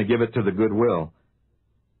 I was going to give it to the Goodwill.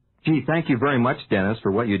 Gee, thank you very much, Dennis,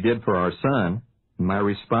 for what you did for our son. My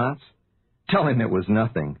response? Tell him it was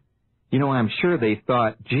nothing. You know, I'm sure they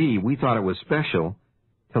thought, gee, we thought it was special,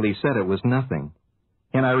 till he said it was nothing.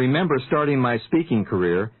 And I remember starting my speaking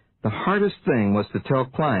career, the hardest thing was to tell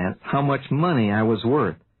clients how much money I was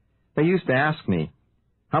worth. They used to ask me,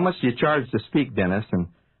 "How much do you charge to speak, Dennis?" And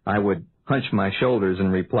I would hunch my shoulders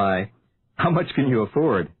and reply, "How much can you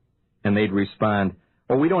afford?" And they'd respond,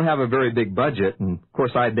 "Well, we don't have a very big budget." And of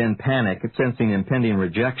course I'd then panic, sensing impending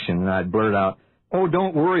rejection, and I'd blurt out, "Oh,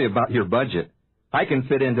 don't worry about your budget. I can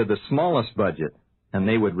fit into the smallest budget." And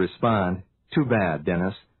they would respond, "Too bad,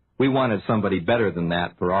 Dennis. We wanted somebody better than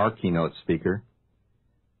that for our keynote speaker."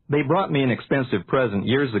 They brought me an expensive present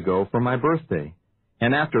years ago for my birthday,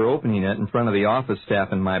 and after opening it in front of the office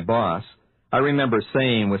staff and my boss, I remember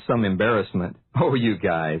saying with some embarrassment, "Oh, you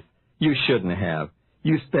guys, you shouldn't have.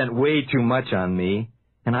 You spent way too much on me."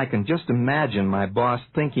 And I can just imagine my boss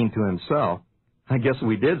thinking to himself, "I guess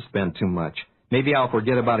we did spend too much. Maybe I'll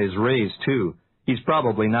forget about his raise, too. He's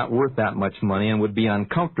probably not worth that much money and would be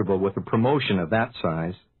uncomfortable with a promotion of that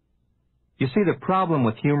size." You see, the problem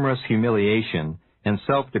with humorous humiliation and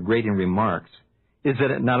self-degrading remarks is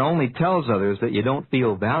that it not only tells others that you don't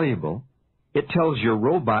feel valuable, it tells your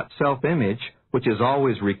robot self-image, which is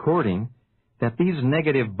always recording, that these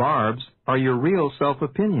negative barbs are your real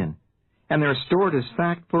self-opinion, and they're stored as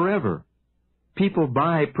fact forever. People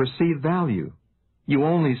buy perceived value. You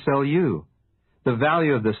only sell you. The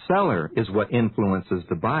value of the seller is what influences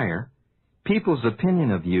the buyer. People's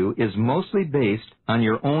opinion of you is mostly based on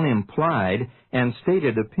your own implied and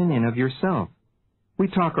stated opinion of yourself. We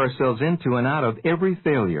talk ourselves into and out of every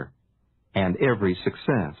failure and every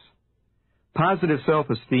success. Positive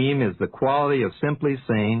self-esteem is the quality of simply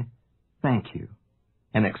saying, "Thank you,"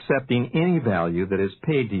 and accepting any value that is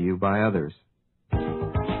paid to you by others.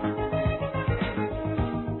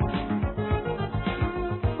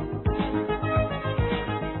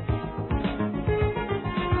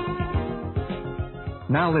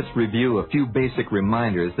 Now let's review a few basic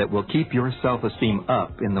reminders that will keep your self-esteem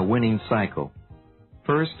up in the winning cycle.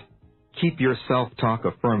 First, keep your self-talk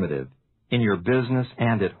affirmative in your business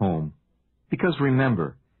and at home. Because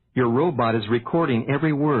remember, your robot is recording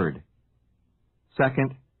every word.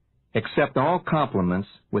 Second, accept all compliments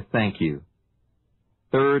with thank you.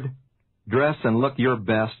 Third, dress and look your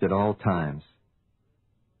best at all times.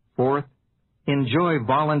 Fourth, enjoy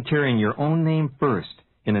volunteering your own name first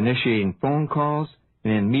in initiating phone calls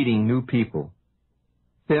and in meeting new people.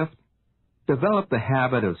 Fifth, develop the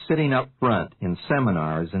habit of sitting up front in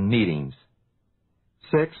seminars and meetings.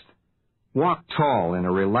 Sixth, walk tall in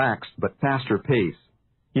a relaxed but faster pace.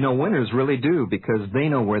 You know, winners really do because they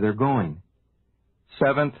know where they're going.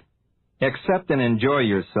 Seventh, accept and enjoy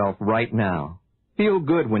yourself right now. Feel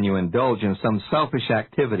good when you indulge in some selfish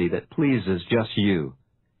activity that pleases just you.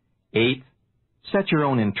 Eighth, set your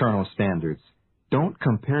own internal standards. Don't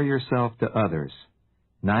compare yourself to others.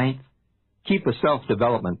 Ninth, keep a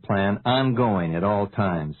self-development plan ongoing at all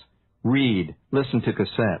times. Read, listen to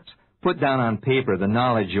cassettes, put down on paper the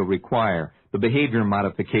knowledge you'll require, the behavior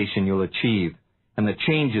modification you'll achieve, and the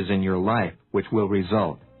changes in your life which will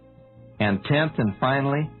result. And 10th and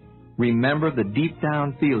finally, remember the deep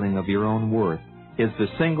down feeling of your own worth is the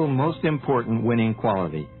single most important winning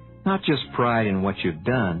quality. Not just pride in what you've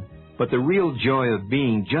done, but the real joy of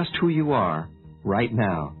being just who you are right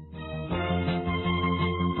now.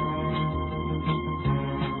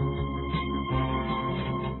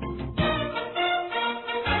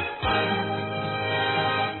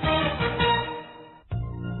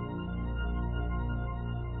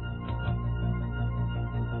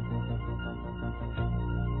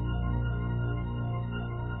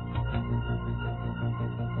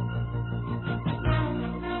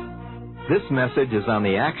 This message is on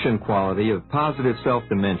the action quality of positive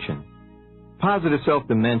self-dimension. Positive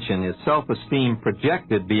self-dimension is self-esteem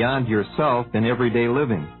projected beyond yourself in everyday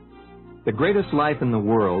living. The greatest life in the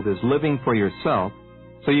world is living for yourself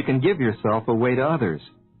so you can give yourself away to others.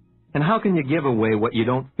 And how can you give away what you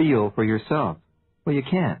don't feel for yourself? Well, you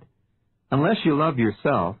can't. Unless you love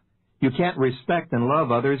yourself, you can't respect and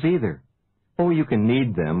love others either. Oh, you can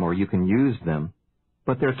need them or you can use them,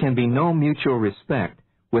 but there can be no mutual respect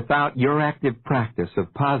without your active practice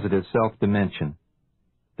of positive self-dimension.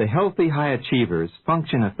 The healthy high achievers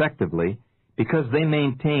function effectively because they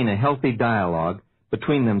maintain a healthy dialogue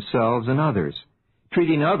between themselves and others,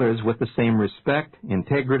 treating others with the same respect,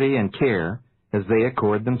 integrity, and care as they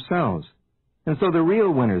accord themselves. And so the real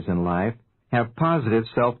winners in life have positive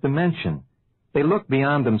self-dimension. They look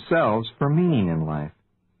beyond themselves for meaning in life.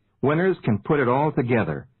 Winners can put it all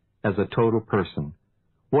together as a total person.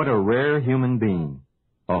 What a rare human being.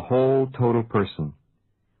 A whole total person.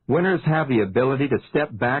 Winners have the ability to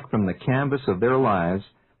step back from the canvas of their lives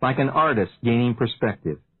like an artist gaining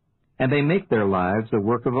perspective, and they make their lives a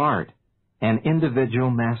work of art, an individual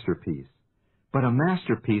masterpiece, but a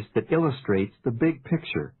masterpiece that illustrates the big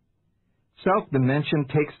picture. Self-dimension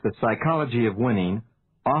takes the psychology of winning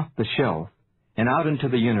off the shelf, and out into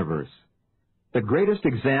the universe. The greatest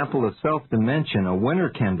example of self-dimension a winner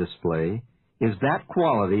can display is that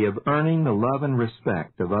quality of earning the love and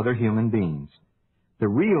respect of other human beings. The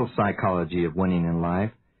real psychology of winning in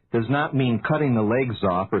life does not mean cutting the legs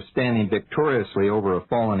off or standing victoriously over a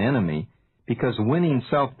fallen enemy, because winning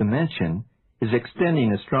self-dimension is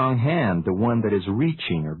extending a strong hand to one that is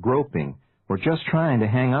reaching or groping or just trying to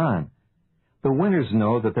hang on. The winners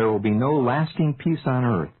know that there will be no lasting peace on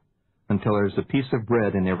earth until there's a piece of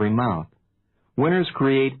bread in every mouth. Winners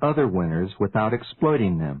create other winners without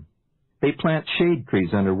exploiting them. They plant shade trees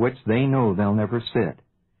under which they know they'll never sit.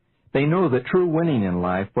 They know that true winning in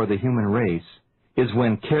life for the human race is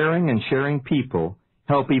when caring and sharing people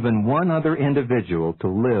help even one other individual to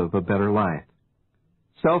live a better life.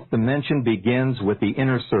 Self-dimension begins with the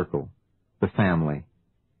inner circle, the family.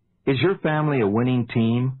 Is your family a winning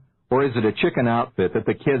team, or is it a chicken outfit that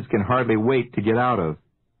the kids can hardly wait to get out of?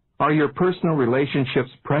 Are your personal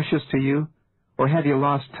relationships precious to you, or have you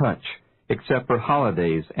lost touch, except for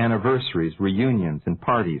holidays, anniversaries, reunions, and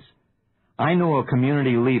parties? I know a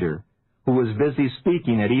community leader who was busy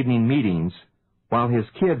speaking at evening meetings while his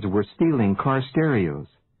kids were stealing car stereos.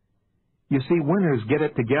 You see, winners get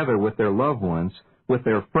it together with their loved ones, with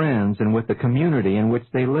their friends, and with the community in which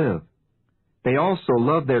they live. They also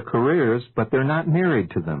love their careers, but they're not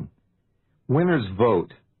married to them. Winners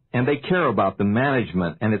vote, and they care about the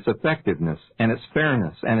management and its effectiveness and its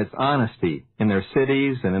fairness and its honesty in their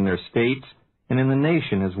cities and in their states and in the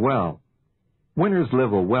nation as well. Winners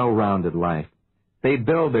live a well-rounded life. They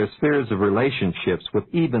build their spheres of relationships with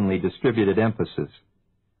evenly distributed emphasis.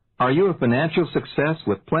 Are you a financial success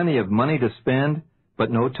with plenty of money to spend,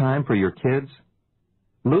 but no time for your kids?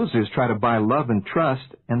 Losers try to buy love and trust,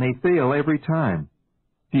 and they fail every time.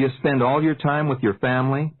 Do you spend all your time with your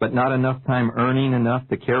family, but not enough time earning enough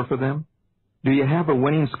to care for them? Do you have a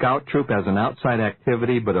winning scout troop as an outside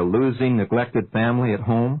activity, but a losing, neglected family at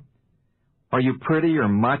home? Are you pretty or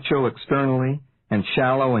macho externally, and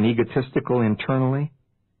shallow and egotistical internally?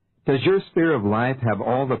 Does your sphere of life have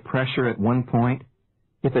all the pressure at one point?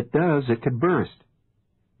 If it does, it could burst.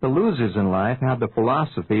 The losers in life have the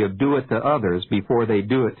philosophy of do it to others before they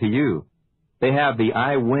do it to you. They have the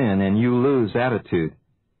I win and you lose attitude.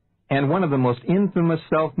 And one of the most infamous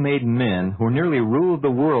self-made men who nearly ruled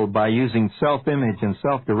the world by using self-image and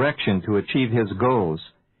self-direction to achieve his goals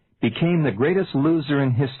became the greatest loser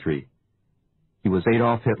in history. He was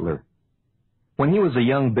Adolf Hitler. When he was a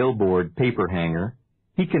young billboard paper hanger,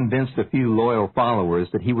 he convinced a few loyal followers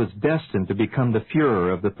that he was destined to become the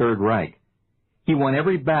Führer of the Third Reich. He won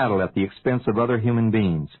every battle at the expense of other human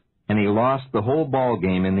beings, and he lost the whole ball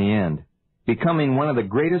game in the end, becoming one of the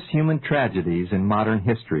greatest human tragedies in modern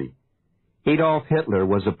history. Adolf Hitler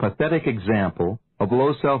was a pathetic example of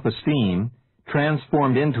low self-esteem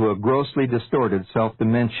transformed into a grossly distorted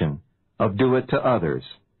self-dimension of do it to others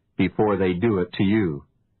before they do it to you.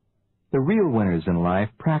 The real winners in life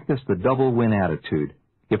practice the double win attitude.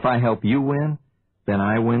 If I help you win, then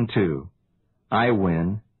I win too. I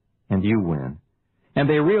win, and you win. And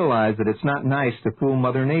they realize that it's not nice to fool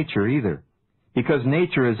Mother Nature either, because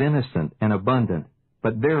nature is innocent and abundant,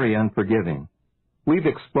 but very unforgiving. We've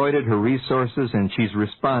exploited her resources, and she's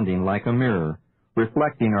responding like a mirror,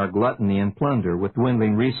 reflecting our gluttony and plunder with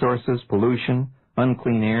dwindling resources, pollution,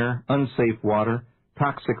 unclean air, unsafe water,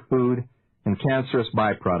 toxic food, and cancerous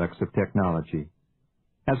byproducts of technology.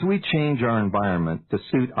 As we change our environment to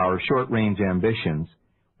suit our short-range ambitions,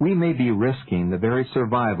 we may be risking the very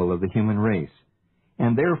survival of the human race.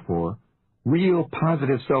 And therefore, real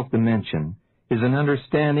positive self-dimension is an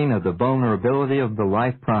understanding of the vulnerability of the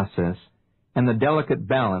life process and the delicate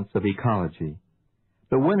balance of ecology.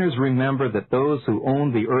 The winners remember that those who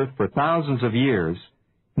owned the earth for thousands of years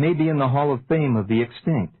may be in the Hall of Fame of the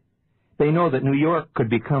extinct. They know that New York could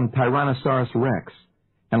become Tyrannosaurus Rex,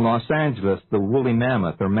 and Los Angeles the woolly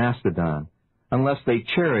mammoth or mastodon, unless they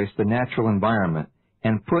cherish the natural environment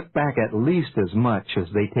and put back at least as much as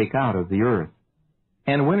they take out of the earth.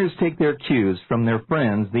 And winners take their cues from their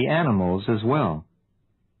friends, the animals, as well.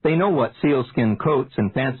 They know what sealskin coats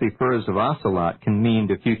and fancy furs of ocelot can mean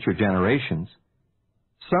to future generations.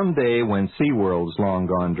 Someday, when SeaWorld's long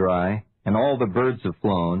gone dry, and all the birds have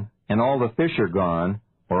flown, and all the fish are gone,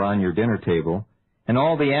 or on your dinner table, and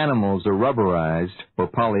all the animals are rubberized, or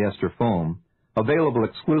polyester foam, available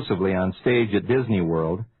exclusively on stage at Disney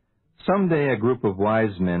World, someday a group of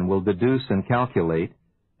wise men will deduce and calculate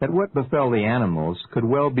that what befell the animals could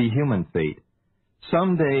well be human fate.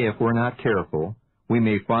 Someday, if we're not careful, we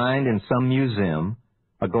may find in some museum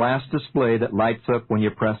a glass display that lights up when you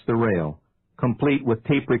press the rail, complete with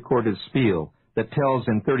tape-recorded spiel that tells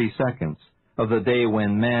in 30 seconds of the day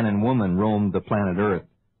when man and woman roamed the planet Earth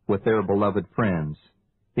with their beloved friends,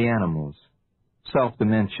 the animals.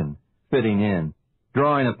 Self-dimension, fitting in,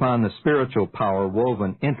 drawing upon the spiritual power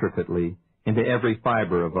woven intricately into every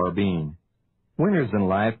fiber of our being. Winners in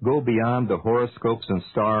life go beyond the horoscopes and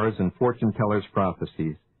stars and fortune tellers'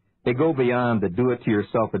 prophecies. They go beyond the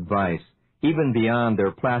do-it-to-yourself advice, even beyond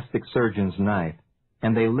their plastic surgeon's knife,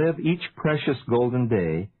 and they live each precious golden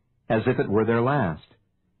day as if it were their last.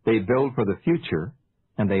 They build for the future,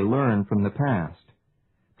 and they learn from the past.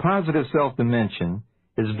 Positive self-dimension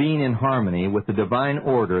is being in harmony with the divine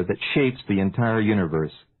order that shapes the entire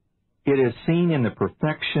universe. It is seen in the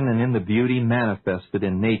perfection and in the beauty manifested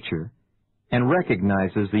in nature, and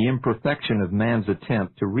recognizes the imperfection of man's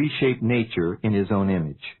attempt to reshape nature in his own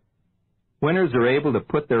image. Winners are able to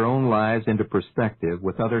put their own lives into perspective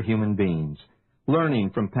with other human beings, learning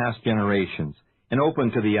from past generations, and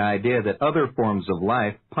open to the idea that other forms of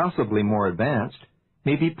life, possibly more advanced,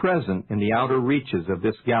 may be present in the outer reaches of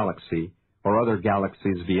this galaxy or other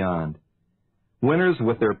galaxies beyond. Winners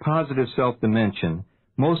with their positive self-dimension,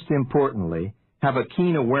 most importantly, have a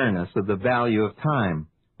keen awareness of the value of time,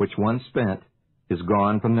 which once spent is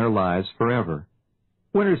gone from their lives forever.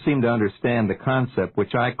 Winners seem to understand the concept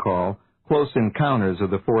which I call close encounters of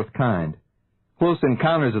the fourth kind. Close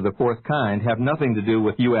encounters of the fourth kind have nothing to do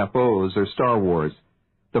with UFOs or Star Wars.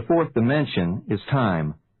 The fourth dimension is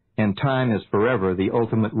time, and time is forever the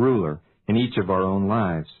ultimate ruler in each of our own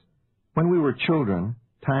lives. When we were children,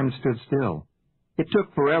 time stood still. It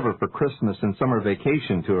took forever for Christmas and summer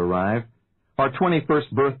vacation to arrive. Our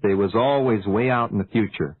 21st birthday was always way out in the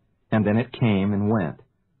future, and then it came and went.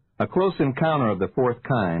 A close encounter of the fourth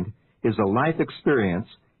kind is a life experience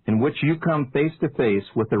in which you come face to face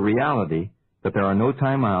with the reality that there are no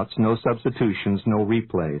timeouts, no substitutions, no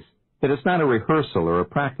replays, that it's not a rehearsal or a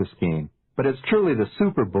practice game, but it's truly the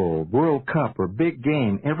Super Bowl, World Cup, or big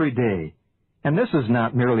game every day. And this is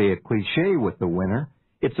not merely a cliche with the winner.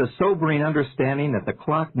 It's a sobering understanding that the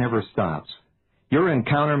clock never stops. Your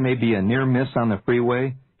encounter may be a near miss on the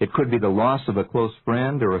freeway. It could be the loss of a close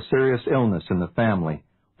friend or a serious illness in the family,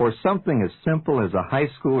 or something as simple as a high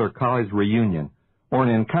school or college reunion, or an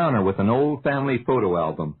encounter with an old family photo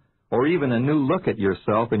album, or even a new look at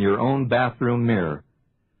yourself in your own bathroom mirror.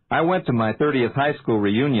 I went to my 30th high school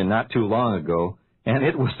reunion not too long ago, and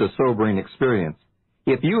it was a sobering experience.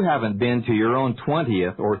 If you haven't been to your own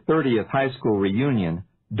 20th or 30th high school reunion,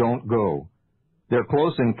 don't go. They're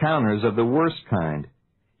close encounters of the worst kind.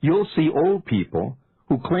 You'll see old people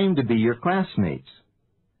who claim to be your classmates.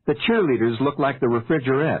 The cheerleaders look like the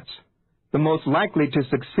refrigerettes. The most likely to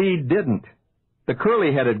succeed didn't. The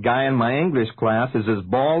curly-headed guy in my English class is as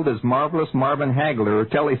bald as Marvelous Marvin Hagler or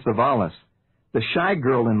Telly Savalas. The shy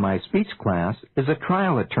girl in my speech class is a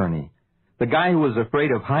trial attorney. The guy who was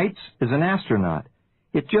afraid of heights is an astronaut.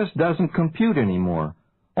 It just doesn't compute anymore.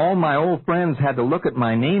 All my old friends had to look at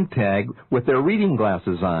my name tag with their reading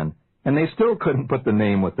glasses on, and they still couldn't put the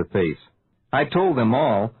name with the face. I told them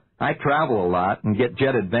all I travel a lot and get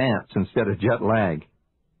jet advance instead of jet lag.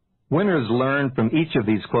 Winners learn from each of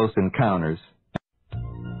these close encounters.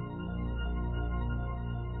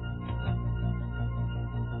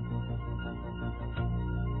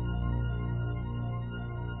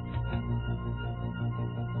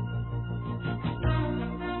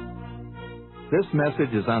 This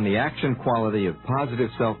message is on the action quality of positive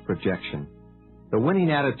self-projection. The winning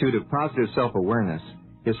attitude of positive self-awareness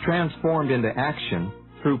is transformed into action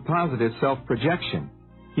through positive self-projection.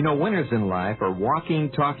 You know, winners in life are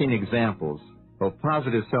walking, talking examples of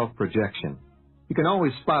positive self-projection. You can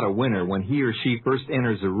always spot a winner when he or she first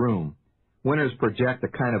enters a room. Winners project a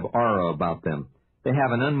kind of aura about them. They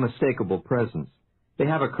have an unmistakable presence. They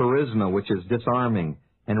have a charisma which is disarming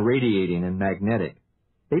and radiating and magnetic.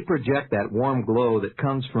 They project that warm glow that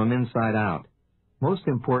comes from inside out. Most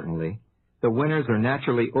importantly, the winners are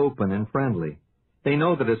naturally open and friendly. They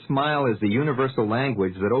know that a smile is the universal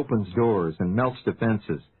language that opens doors and melts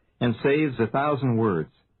defenses and saves 1,000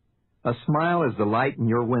 words. A smile is the light in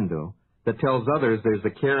your window that tells others there's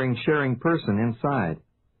a caring, sharing person inside.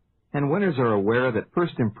 And winners are aware that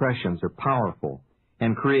first impressions are powerful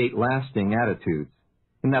and create lasting attitudes,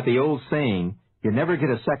 and that the old saying, "You never get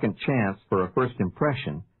a second chance for a first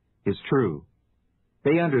impression," is true.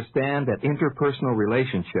 They understand that interpersonal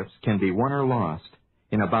relationships can be won or lost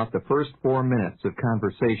in about the first 4 minutes of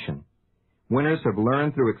conversation. Winners have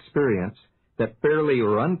learned through experience that fairly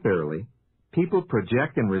or unfairly, people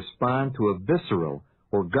project and respond to a visceral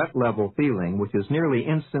or gut-level feeling which is nearly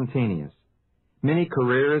instantaneous. Many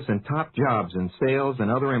careers and top jobs in sales and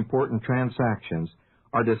other important transactions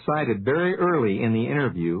are decided very early in the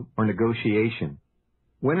interview or negotiation.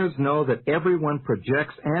 Winners know that everyone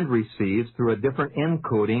projects and receives through a different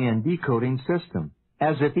encoding and decoding system,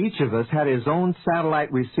 as if each of us had his own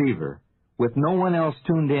satellite receiver, with no one else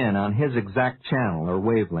tuned in on his exact channel or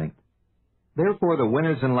wavelength. Therefore, the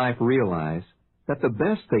winners in life realize that the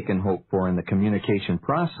best they can hope for in the communication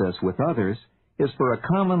process with others is for a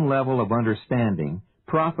common level of understanding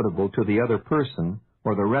profitable to the other person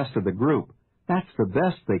or the rest of the group. That's the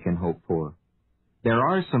best they can hope for. There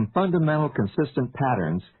are some fundamental consistent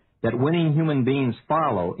patterns that winning human beings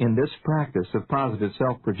follow in this practice of positive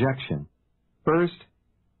self-projection. First,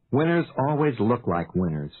 winners always look like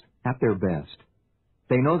winners, at their best.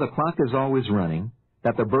 They know the clock is always running,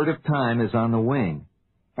 that the bird of time is on the wing,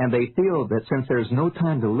 and they feel that since there's no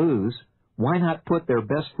time to lose, why not put their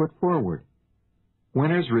best foot forward?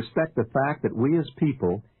 Winners respect the fact that we as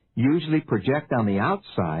people usually project on the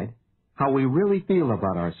outside how we really feel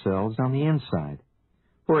about ourselves on the inside.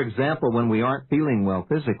 For example, when we aren't feeling well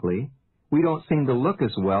physically, we don't seem to look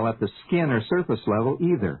as well at the skin or surface level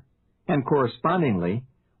either. And correspondingly,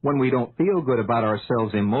 when we don't feel good about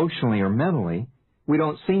ourselves emotionally or mentally, we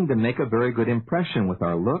don't seem to make a very good impression with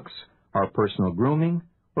our looks, our personal grooming,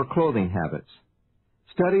 or clothing habits.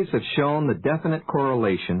 Studies have shown the definite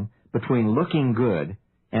correlation between looking good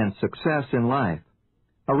and success in life.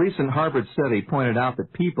 A recent Harvard study pointed out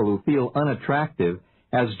that people who feel unattractive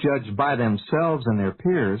as judged by themselves and their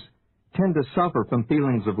peers tend to suffer from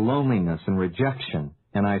feelings of loneliness and rejection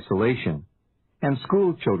and isolation. And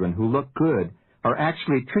school children who look good are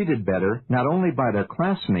actually treated better not only by their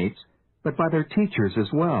classmates, but by their teachers as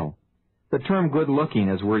well. The term good-looking,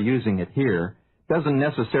 as we're using it here, doesn't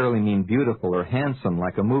necessarily mean beautiful or handsome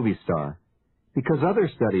like a movie star, because other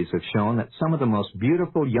studies have shown that some of the most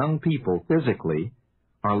beautiful young people physically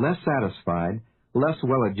are less satisfied, less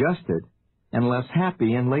well-adjusted, and less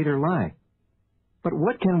happy in later life. But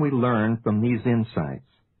what can we learn from these insights?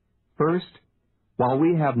 First, while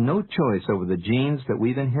we have no choice over the genes that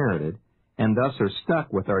we've inherited, and thus are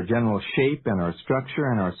stuck with our general shape and our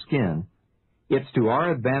structure and our skin, it's to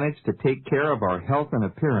our advantage to take care of our health and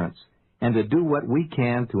appearance and to do what we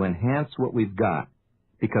can to enhance what we've got,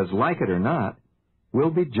 because like it or not,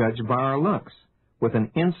 we'll be judged by our looks with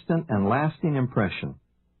an instant and lasting impression.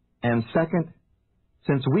 And second,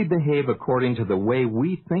 since we behave according to the way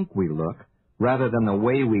we think we look, rather than the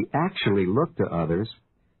way we actually look to others,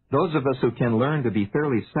 those of us who can learn to be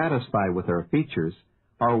fairly satisfied with our features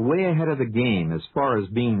are way ahead of the game as far as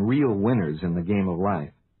being real winners in the game of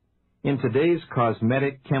life. In today's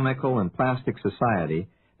cosmetic, chemical, and plastic society,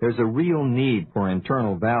 there's a real need for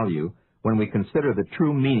internal value when we consider the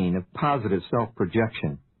true meaning of positive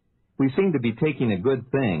self-projection. We seem to be taking a good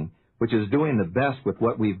thing, which is doing the best with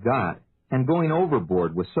what we've got, and going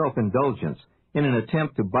overboard with self-indulgence in an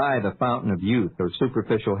attempt to buy the fountain of youth or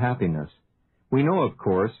superficial happiness. We know, of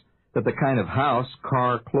course, that the kind of house,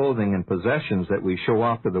 car, clothing, and possessions that we show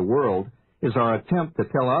off to the world is our attempt to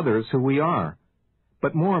tell others who we are.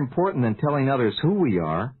 But more important than telling others who we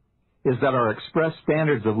are is that our expressed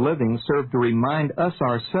standards of living serve to remind us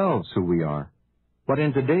ourselves who we are. But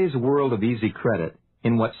in today's world of easy credit,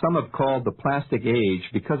 in what some have called the plastic age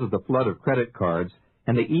because of the flood of credit cards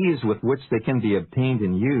and the ease with which they can be obtained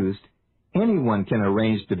and used, anyone can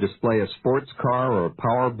arrange to display a sports car or a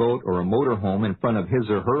powerboat or a motorhome in front of his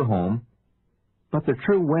or her home. But the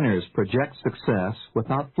true winners project success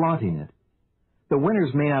without flaunting it. The winners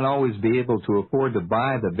may not always be able to afford to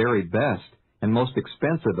buy the very best and most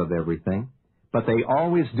expensive of everything, but they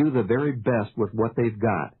always do the very best with what they've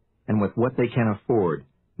got and with what they can afford,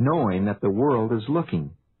 knowing that the world is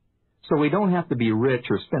looking. So we don't have to be rich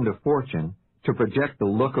or spend a fortune to project the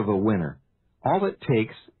look of a winner. All it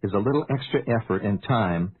takes is a little extra effort and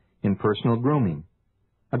time in personal grooming.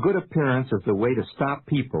 A good appearance is the way to stop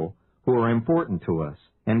people who are important to us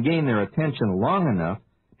and gain their attention long enough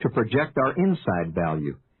to project our inside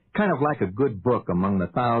value, kind of like a good book among the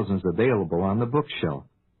thousands available on the bookshelf.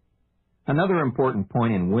 Another important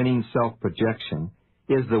point in winning self-projection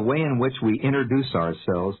is the way in which we introduce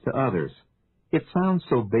ourselves to others. It sounds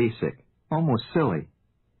so basic, almost silly.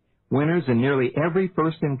 Winners in nearly every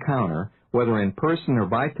first encounter, whether in person or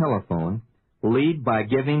by telephone, lead by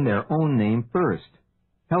giving their own name first.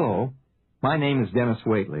 Hello, my name is Denis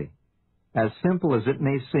Waitley. As simple as it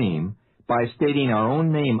may seem, by stating our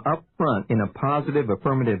own name up front in a positive,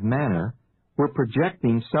 affirmative manner, we're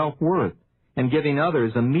projecting self-worth and giving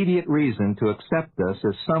others immediate reason to accept us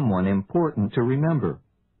as someone important to remember.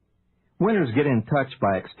 Winners get in touch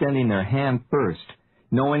by extending their hand first,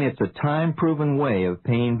 knowing it's a time-proven way of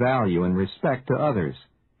paying value and respect to others.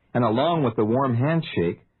 And along with the warm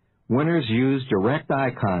handshake, winners use direct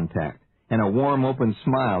eye contact and a warm, open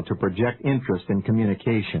smile to project interest in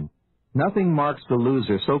communication. Nothing marks the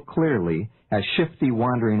loser so clearly as shifty,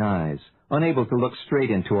 wandering eyes, unable to look straight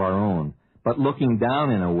into our own, but looking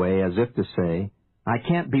down in a way as if to say, I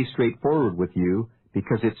can't be straightforward with you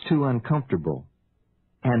because it's too uncomfortable.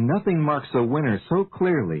 And nothing marks a winner so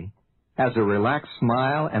clearly as a relaxed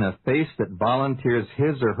smile and a face that volunteers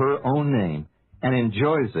his or her own name and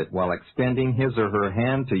enjoys it while extending his or her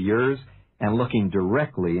hand to yours and looking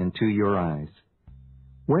directly into your eyes.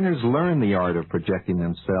 Winners learn the art of projecting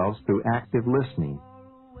themselves through active listening.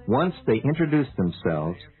 Once they introduce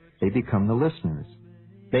themselves, they become the listeners.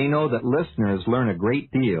 They know that listeners learn a great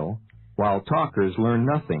deal, while talkers learn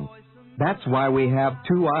nothing. That's why we have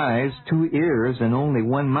 2 eyes, 2 ears, and only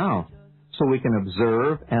 1 mouth, so we can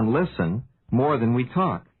observe and listen more than we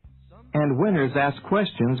talk. And winners ask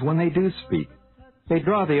questions when they do speak. They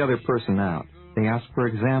draw the other person out. They ask for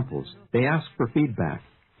examples. They ask for feedback.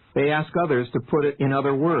 They ask others to put it in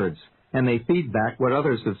other words, and they feedback what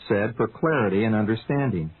others have said for clarity and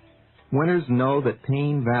understanding. Winners know that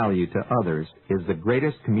paying value to others is the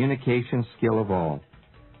greatest communication skill of all.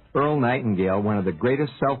 Earl Nightingale, one of the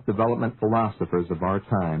greatest self-development philosophers of our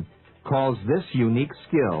time, calls this unique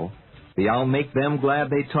skill the I'll make them glad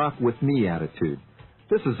they talk with me attitude.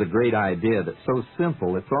 This is a great idea that's so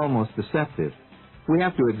simple it's almost deceptive. We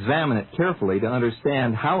have to examine it carefully to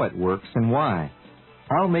understand how it works and why.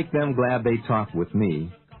 I'll make them glad they talk with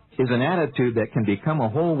me is an attitude that can become a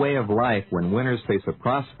whole way of life when winners face a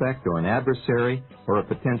prospect or an adversary or a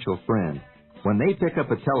potential friend. When they pick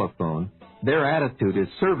up a telephone, their attitude is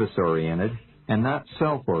service-oriented and not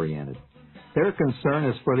self-oriented. Their concern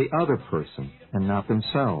is for the other person and not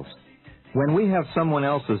themselves. When we have someone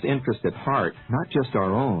else's interest at heart, not just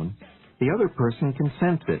our own, the other person can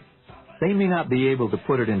sense it. They may not be able to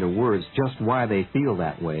put it into words just why they feel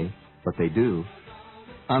that way, but they do.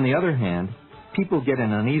 On the other hand, people get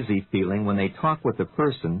an uneasy feeling when they talk with a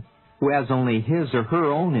person who has only his or her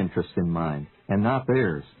own interests in mind and not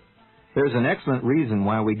theirs. There's an excellent reason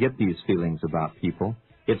why we get these feelings about people.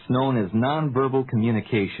 It's known as nonverbal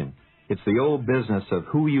communication. It's the old business of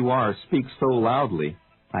who you are speaks so loudly,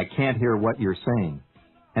 I can't hear what you're saying.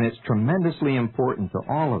 And it's tremendously important to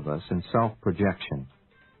all of us in self-projection.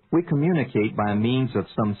 We communicate by means of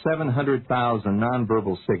some 700,000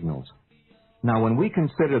 nonverbal signals. Now, when we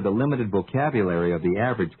consider the limited vocabulary of the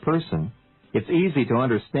average person, it's easy to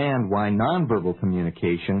understand why nonverbal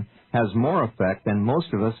communication has more effect than most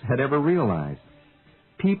of us had ever realized.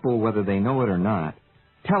 People, whether they know it or not,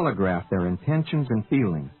 telegraph their intentions and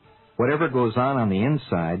feelings. Whatever goes on the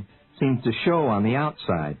inside seems to show on the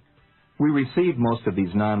outside. We receive most of these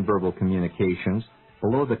nonverbal communications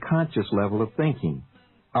below the conscious level of thinking.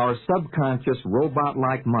 Our subconscious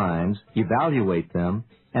robot-like minds evaluate them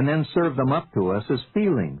and then serve them up to us as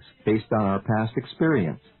feelings based on our past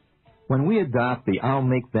experience. When we adopt the I'll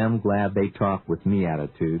make them glad they talk with me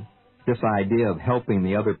attitude, this idea of helping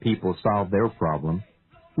the other people solve their problem,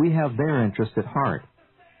 we have their interest at heart.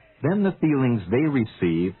 Then the feelings they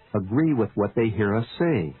receive agree with what they hear us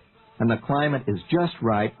say, and the climate is just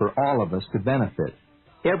right for all of us to benefit.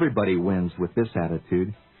 Everybody wins with this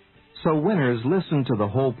attitude. So winners listen to the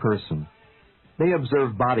whole person. They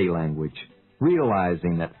observe body language,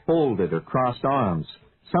 realizing that folded or crossed arms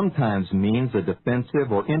sometimes means a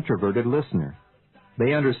defensive or introverted listener.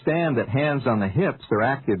 They understand that hands on the hips or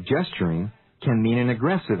active gesturing can mean an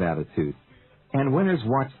aggressive attitude. And winners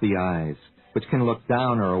watch the eyes, which can look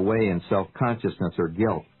down or away in self-consciousness or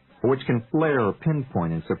guilt, or which can flare or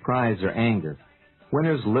pinpoint in surprise or anger.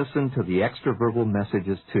 Winners listen to the extraverbal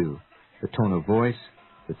messages too, the tone of voice,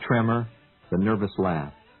 the tremor, the nervous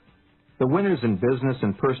laugh. The winners in business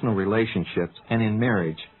and personal relationships and in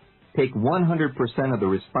marriage take 100% of the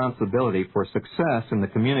responsibility for success in the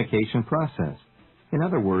communication process. In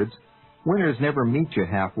other words, winners never meet you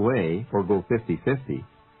halfway or go 50-50.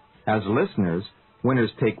 As listeners,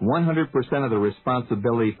 winners take 100% of the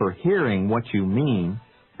responsibility for hearing what you mean,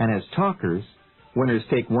 and as talkers, winners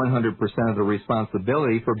take 100% of the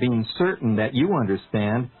responsibility for being certain that you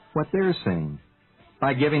understand what they're saying.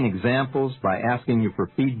 By giving examples, by asking you for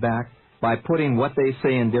feedback, by putting what they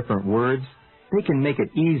say in different words, they can make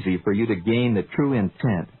it easy for you to gain the true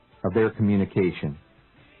intent of their communication.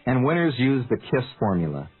 And winners use the KISS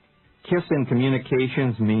formula. KISS in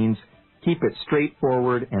communications means keep it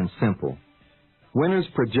straightforward and simple. Winners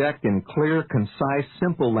project in clear, concise,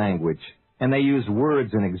 simple language, and they use words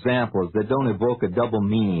and examples that don't evoke a double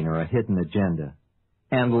meaning or a hidden agenda.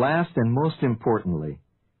 And last and most importantly,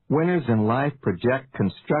 winners in life project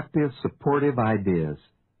constructive, supportive ideas.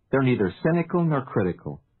 They're neither cynical nor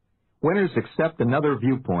critical. Winners accept another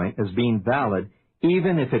viewpoint as being valid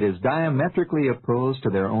even if it is diametrically opposed to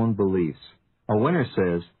their own beliefs. A winner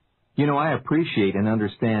says, "You know, I appreciate and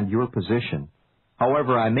understand your position.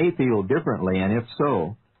 However, I may feel differently, and if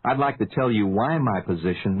so, I'd like to tell you why my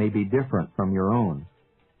position may be different from your own."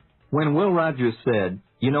 When Will Rogers said,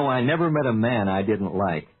 "You know, I never met a man I didn't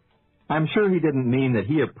like," I'm sure he didn't mean that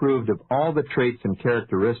he approved of all the traits and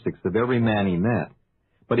characteristics of every man he met,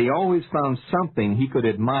 but he always found something he could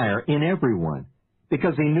admire in everyone,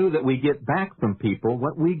 because he knew that we get back from people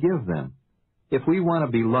what we give them. If we want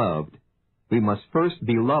to be loved, we must first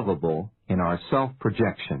be lovable in our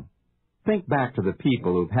self-projection. Think back to the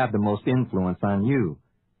people who've had the most influence on you.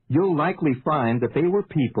 You'll likely find that they were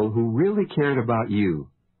people who really cared about you,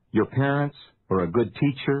 your parents, or a good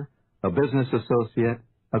teacher, a business associate,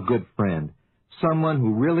 a good friend, someone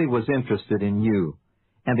who really was interested in you.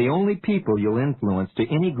 And the only people you'll influence to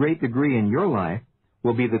any great degree in your life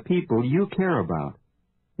will be the people you care about.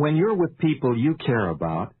 When you're with people you care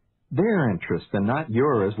about, their interests and not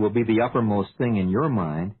yours will be the uppermost thing in your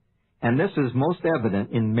mind, and this is most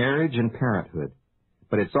evident in marriage and parenthood.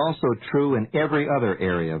 But it's also true in every other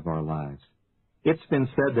area of our lives. It's been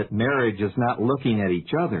said that marriage is not looking at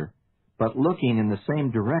each other, but looking in the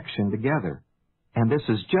same direction together. And this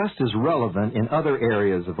is just as relevant in other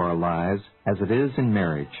areas of our lives as it is in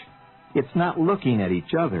marriage. It's not looking at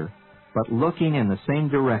each other, but looking in the same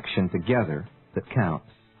direction together that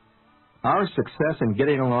counts. Our success in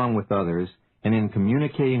getting along with others and in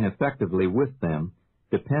communicating effectively with them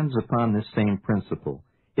depends upon this same principle.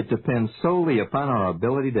 It depends solely upon our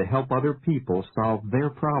ability to help other people solve their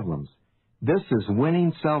problems. This is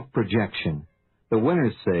winning self-projection. The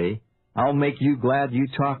winners say, "I'll make you glad you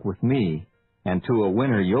talk with me," and to a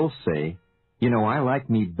winner you'll say, "You know, I like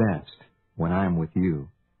me best when I'm with you."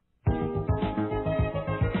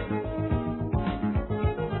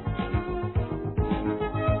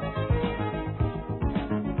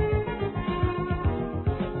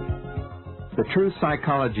 The true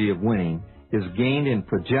psychology of winning is gained in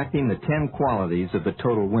projecting the 10 qualities of the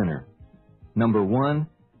total winner. Number 1,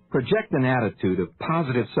 project an attitude of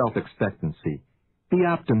positive self-expectancy. Be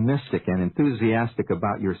optimistic and enthusiastic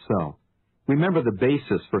about yourself. Remember the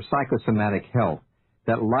basis for psychosomatic health,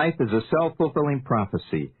 that life is a self-fulfilling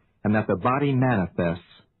prophecy, and that the body manifests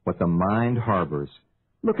what the mind harbors.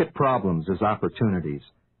 Look at problems as opportunities.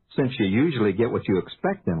 Since you usually get what you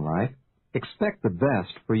expect in life, expect the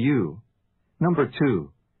best for you. Number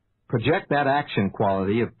 2, project that action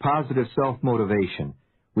quality of positive self-motivation.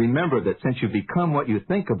 Remember that since you become what you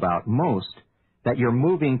think about most, that you're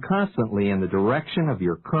moving constantly in the direction of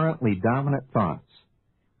your currently dominant thoughts.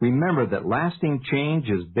 Remember that lasting change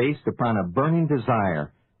is based upon a burning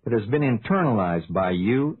desire that has been internalized by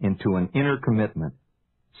you into an inner commitment.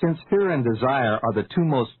 Since fear and desire are the two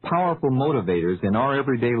most powerful motivators in our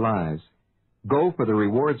everyday lives, go for the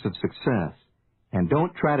rewards of success, and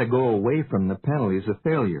don't try to go away from the penalties of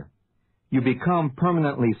failure. You become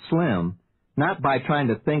permanently slim, not by trying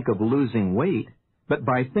to think of losing weight, but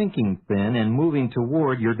by thinking thin and moving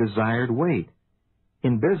toward your desired weight.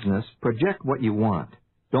 In business, project what you want.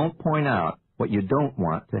 Don't point out what you don't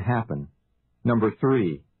want to happen. Number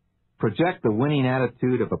 3, project the winning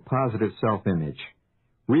attitude of a positive self-image.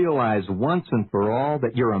 Realize once and for all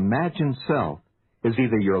that your imagined self is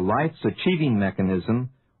either your life's achieving mechanism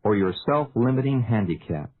or your self-limiting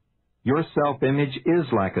handicap. Your self-image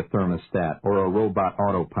is like a thermostat or a robot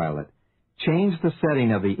autopilot. Change the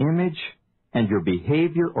setting of the image, and your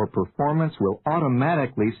behavior or performance will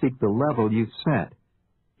automatically seek the level you've set.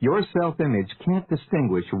 Your self-image can't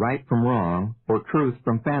distinguish right from wrong or truth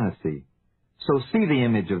from fantasy. So see the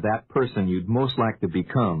image of that person you'd most like to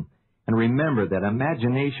become, and remember that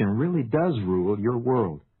imagination really does rule your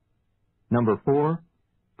world. Number 4,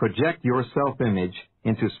 project your self-image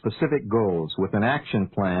into specific goals with an action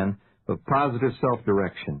plan of positive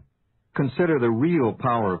self-direction. Consider the real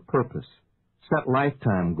power of purpose. Set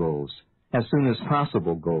lifetime goals, as soon as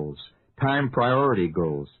possible goals, time priority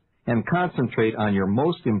goals, and concentrate on your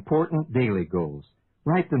most important daily goals.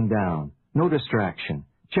 Write them down, no distraction.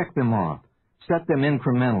 Check them off. Set them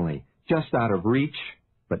incrementally, just out of reach,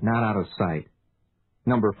 but not out of sight.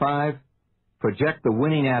 Number 5, project the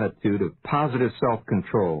winning attitude of positive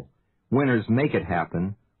self-control. Winners make it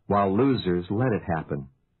happen, while losers let it happen.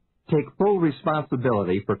 Take full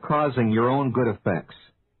responsibility for causing your own good effects.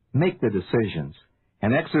 Make the decisions,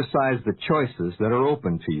 and exercise the choices that are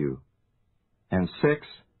open to you. And 6,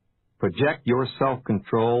 project your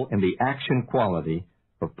self-control in the action quality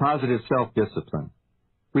of positive self-discipline.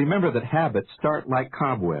 Remember that habits start like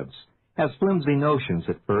cobwebs, as flimsy notions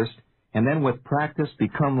at first, and then with practice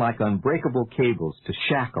become like unbreakable cables to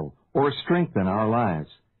shackle or strengthen our lives.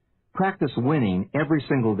 Practice winning every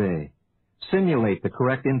single day. Simulate the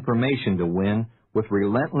correct information to win with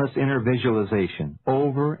relentless inner visualization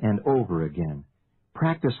over and over again.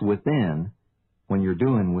 Practice within when you're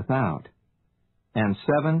doing without. And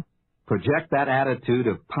 7, project that attitude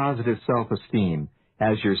of positive self-esteem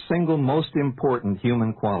as your single most important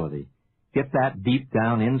human quality. Get that deep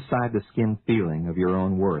down inside the skin feeling of your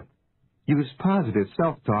own worth. Use positive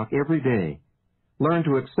self-talk every day. Learn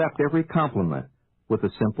to accept every compliment with a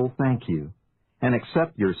simple thank you, and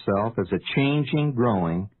accept yourself as a changing,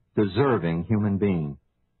 growing, deserving human being.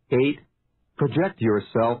 8, project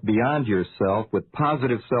yourself beyond yourself with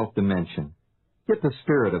positive self-dimension. Get the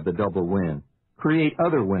spirit of the double win. Create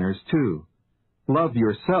other winners too. Love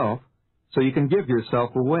yourself so you can give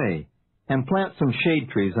yourself away, and plant some shade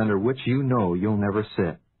trees under which you know you'll never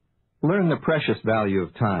sit. Learn the precious value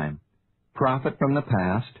of time. Profit from the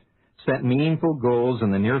past. Set meaningful goals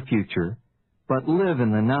in the near future, but live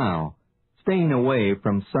in the now, staying away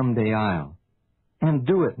from someday I'll. And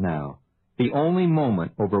do it now, the only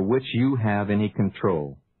moment over which you have any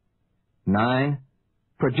control. 9,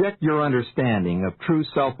 project your understanding of true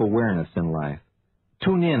self-awareness in life.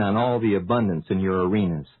 Tune in on all the abundance in your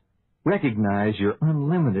arenas. Recognize your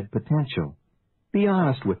unlimited potential. Be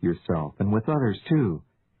honest with yourself and with others too,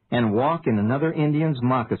 and walk in another Indian's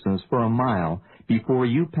moccasins for a mile before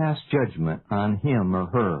you pass judgment on him or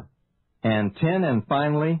her. And 10, and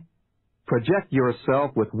finally, project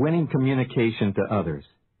yourself with winning communication to others.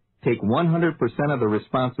 Take 100% of the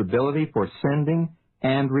responsibility for sending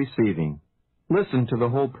and receiving. Listen to the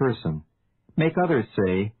whole person. Make others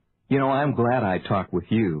say, you know, I'm glad I talk with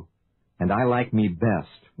you, and I like me best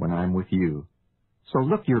when I'm with you. So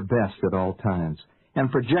look your best at all times,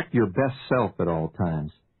 and project your best self at all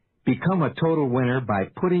times. Become a total winner by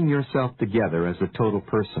putting yourself together as a total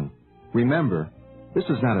person. Remember, this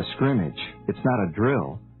is not a scrimmage. It's not a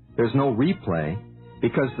drill. There's no replay,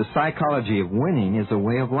 because the psychology of winning is a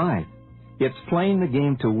way of life. It's playing the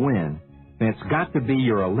game to win, and it's got to be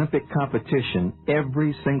your Olympic competition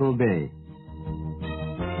every single day.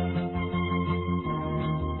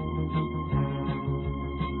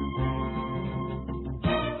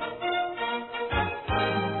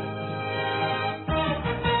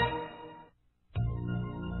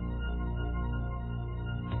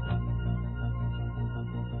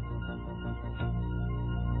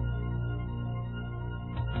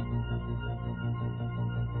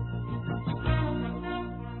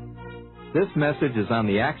 This message is on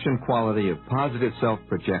the action quality of positive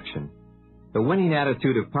self-projection. The winning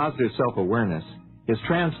attitude of positive self-awareness is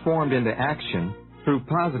transformed into action through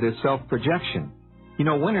positive self-projection. You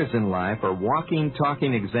know, winners in life are walking,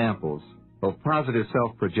 talking examples of positive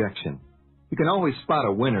self-projection. You can always spot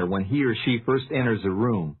a winner when he or she first enters a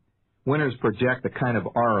room. Winners project a kind of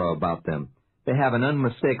aura about them. They have an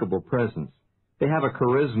unmistakable presence. They have a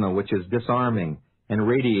charisma which is disarming and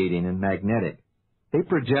radiating and magnetic. They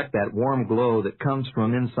project that warm glow that comes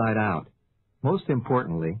from inside out. Most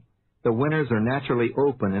importantly, the winners are naturally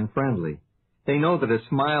open and friendly. They know that a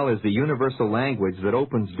smile is the universal language that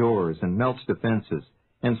opens doors and melts defenses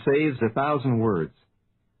and saves 1,000 words.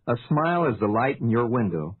 A smile is the light in your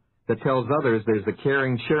window that tells others there's a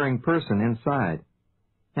caring, sharing person inside.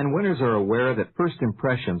 And winners are aware that first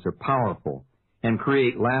impressions are powerful and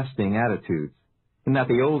create lasting attitudes, and that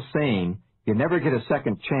the old saying, you never get a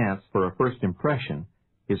second chance for a first impression,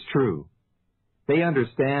 is true. They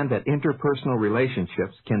understand that interpersonal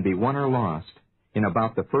relationships can be won or lost in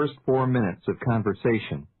about the first 4 minutes of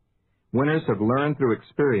conversation. Winners have learned through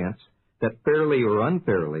experience that fairly or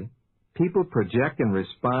unfairly, people project and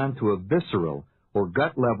respond to a visceral or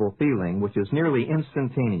gut-level feeling which is nearly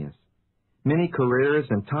instantaneous. Many careers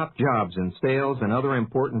and top jobs in sales and other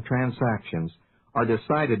important transactions are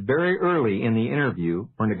decided very early in the interview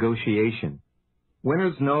or negotiation.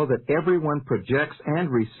 Winners know that everyone projects and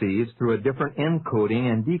receives through a different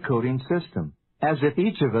encoding and decoding system, as if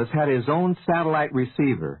each of us had his own satellite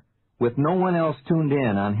receiver, with no one else tuned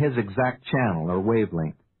in on his exact channel or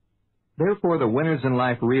wavelength. Therefore, the winners in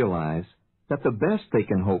life realize that the best they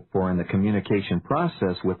can hope for in the communication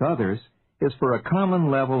process with others is for a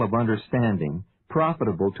common level of understanding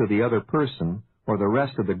profitable to the other person or the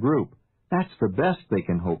rest of the group. That's the best they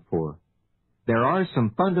can hope for. There are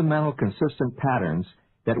some fundamental consistent patterns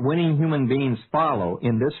that winning human beings follow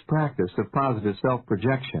in this practice of positive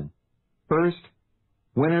self-projection. First,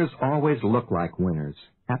 winners always look like winners,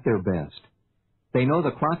 at their best. They know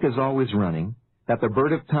the clock is always running, that the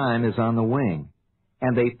bird of time is on the wing,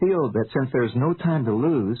 and they feel that since there's no time to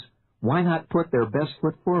lose, why not put their best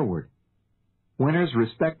foot forward? Winners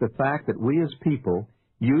respect the fact that we as people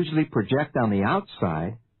usually project on the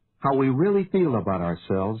outside how we really feel about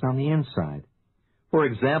ourselves on the inside. For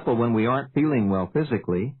example, when we aren't feeling well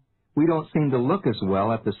physically, we don't seem to look as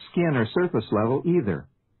well at the skin or surface level either.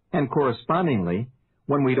 And correspondingly,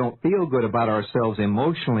 when we don't feel good about ourselves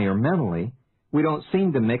emotionally or mentally, we don't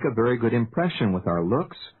seem to make a very good impression with our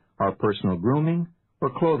looks, our personal grooming, or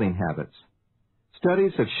clothing habits.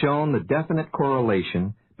 Studies have shown the definite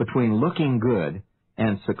correlation between looking good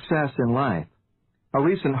and success in life. A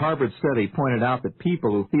recent Harvard study pointed out that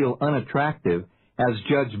people who feel unattractive as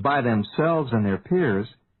judged by themselves and their peers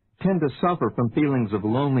tend to suffer from feelings of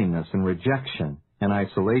loneliness and rejection and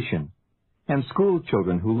isolation. And school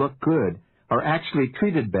children who look good are actually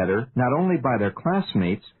treated better not only by their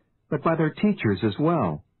classmates, but by their teachers as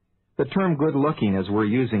well. The term good-looking, as we're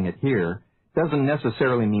using it here, doesn't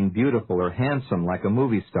necessarily mean beautiful or handsome like a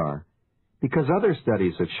movie star, because other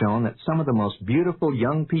studies have shown that some of the most beautiful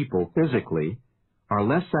young people physically are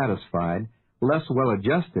less satisfied, less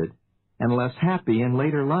well-adjusted, and less happy in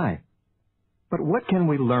later life. But what can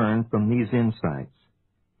we learn from these insights?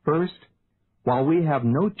 First, while we have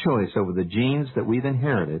no choice over the genes that we've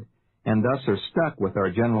inherited, and thus are stuck with our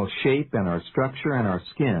general shape and our structure and our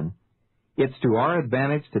skin, it's to our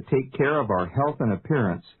advantage to take care of our health and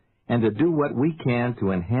appearance and to do what we can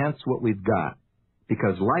to enhance what we've got,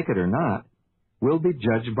 because like it or not, we'll be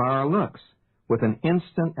judged by our looks with an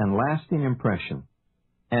instant and lasting impression.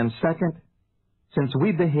 And second, since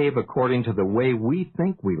we behave according to the way we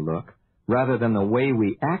think we look, rather than the way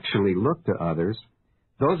we actually look to others,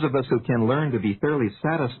 those of us who can learn to be fairly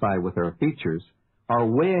satisfied with our features are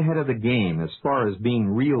way ahead of the game as far as being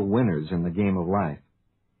real winners in the game of life.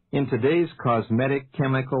 In today's cosmetic,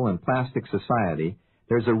 chemical, and plastic society,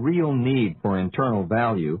 there's a real need for internal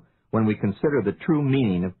value when we consider the true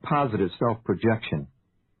meaning of positive self-projection.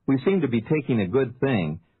 We seem to be taking a good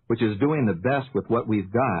thing, which is doing the best with what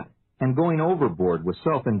we've got, and going overboard with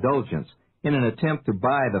self-indulgence in an attempt to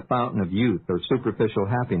buy the fountain of youth or superficial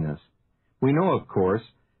happiness. We know, of course,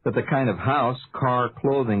 that the kind of house, car,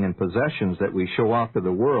 clothing, and possessions that we show off to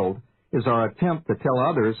the world is our attempt to tell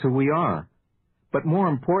others who we are. But more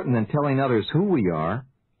important than telling others who we are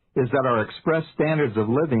is that our expressed standards of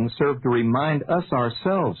living serve to remind us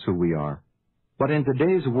ourselves who we are. But in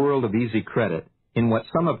today's world of easy credit, in what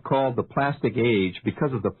some have called the plastic age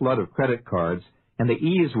because of the flood of credit cards and the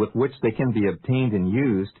ease with which they can be obtained and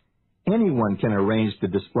used, anyone can arrange to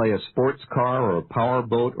display a sports car or a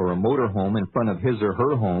powerboat or a motorhome in front of his or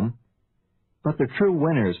her home. But the true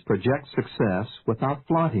winners project success without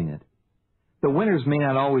flaunting it. The winners may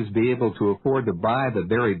not always be able to afford to buy the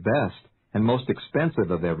very best and most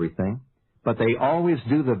expensive of everything, but they always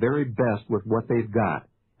do the very best with what they've got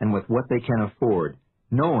and with what they can afford,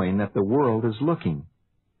 knowing that the world is looking.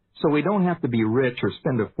 So we don't have to be rich or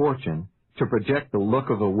spend a fortune to project the look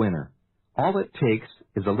of a winner. All it takes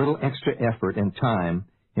is a little extra effort and time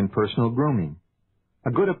in personal grooming.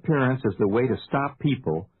 A good appearance is the way to stop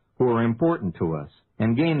people who are important to us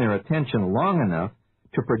and gain their attention long enough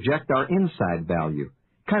to project our inside value,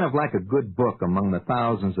 kind of like a good book among the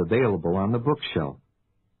thousands available on the bookshelf.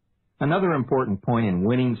 Another important point in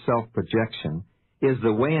winning self-projection is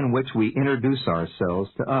the way in which we introduce ourselves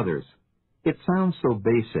to others. It sounds so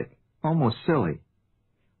basic, almost silly.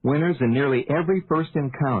 Winners in nearly every first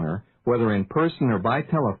encounter, whether in person or by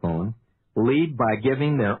telephone, lead by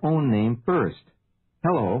giving their own name first.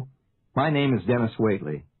 Hello, my name is Denis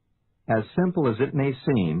Waitley. As simple as it may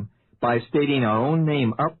seem, by stating our own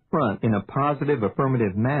name up front in a positive,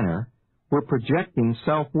 affirmative manner, we're projecting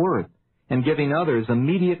self-worth and giving others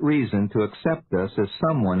immediate reason to accept us as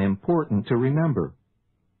someone important to remember.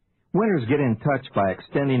 Winners get in touch by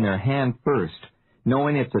extending their hand first,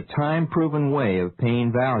 knowing it's a time-proven way of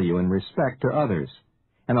paying value and respect to others.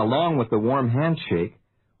 And along with the warm handshake,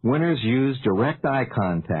 winners use direct eye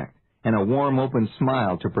contact and a warm, open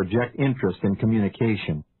smile to project interest in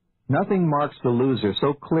communication. Nothing marks the loser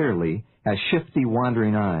so clearly as shifty,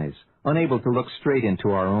 wandering eyes, unable to look straight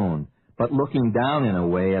into our own, but looking down in a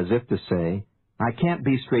way as if to say, I can't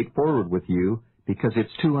be straightforward with you because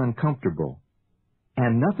it's too uncomfortable.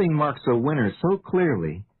 And nothing marks a winner so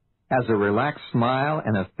clearly as a relaxed smile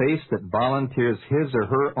and a face that volunteers his or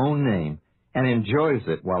her own name and enjoys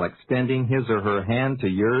it while extending his or her hand to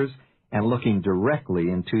yours and looking directly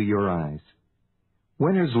into your eyes.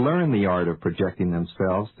 Winners learn the art of projecting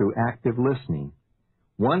themselves through active listening.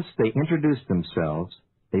 Once they introduce themselves,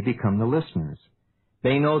 they become the listeners.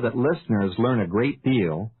 They know that listeners learn a great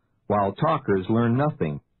deal, while talkers learn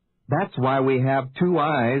nothing. That's why we have 2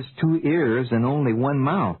 eyes, 2 ears, and only 1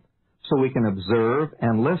 mouth, so we can observe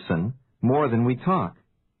and listen more than we talk.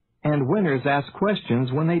 And winners ask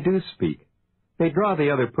questions when they do speak. They draw the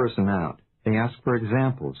other person out, They ask for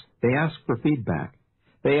examples. They ask for feedback.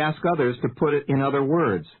 They ask others to put it in other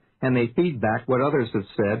words, and they feedback what others have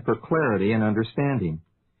said for clarity and understanding.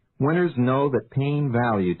 Winners know that paying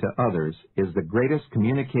value to others is the greatest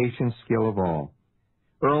communication skill of all.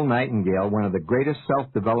 Earl Nightingale, one of the greatest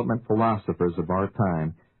self-development philosophers of our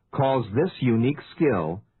time, calls this unique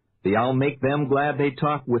skill the "I'll make them glad they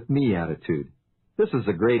talk with me" attitude. This is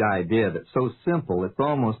a great idea that's so simple it's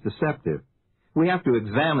almost deceptive. We have to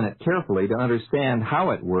examine it carefully to understand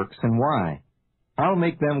how it works and why. "I'll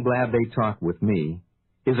make them glad they talk with me"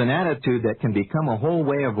 is an attitude that can become a whole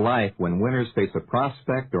way of life when winners face a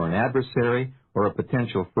prospect or an adversary or a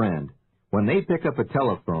potential friend. When they pick up a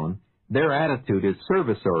telephone, their attitude is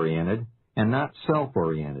service-oriented and not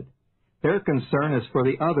self-oriented. Their concern is for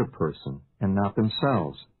the other person and not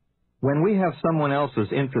themselves. When we have someone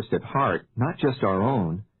else's interest at heart, not just our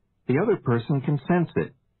own, the other person can sense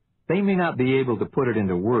it. They may not be able to put it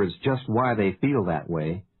into words just why they feel that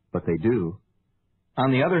way, but they do.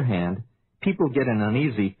 On the other hand, people get an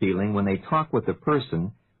uneasy feeling when they talk with a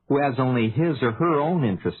person who has only his or her own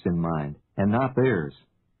interest in mind and not theirs.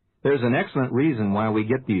 There's an excellent reason why we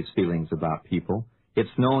get these feelings about people.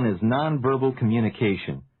 It's known as nonverbal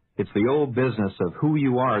communication. It's the old business of who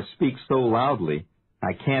you are speaks so loudly,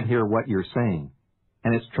 I can't hear what you're saying.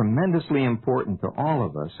 And it's tremendously important to all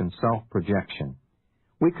of us in self-projection.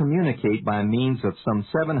 We communicate by means of some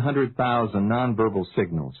 700,000 nonverbal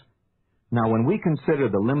signals. Now, when we consider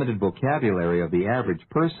the limited vocabulary of the average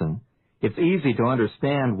person, it's easy to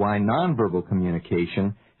understand why nonverbal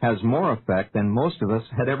communication has more effect than most of us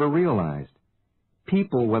had ever realized.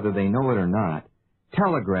 People, whether they know it or not,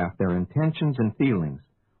 telegraph their intentions and feelings.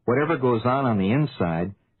 Whatever goes on the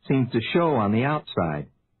inside seems to show on the outside.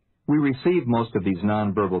 We receive most of these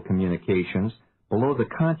nonverbal communications below the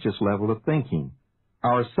conscious level of thinking.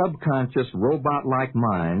 Our subconscious robot-like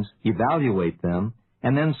minds evaluate them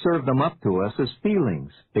and then serve them up to us as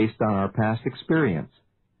feelings based on our past experience.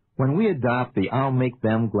 When we adopt the "I'll make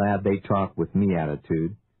them glad they talk with me"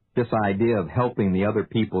 attitude, this idea of helping the other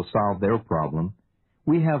people solve their problem,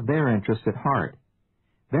 we have their interest at heart.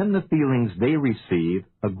 Then the feelings they receive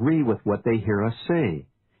agree with what they hear us say,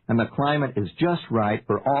 and the climate is just right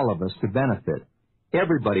for all of us to benefit.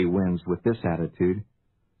 Everybody wins with this attitude.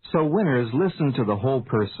 So winners listen to the whole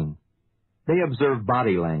person. They observe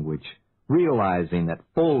body language, realizing that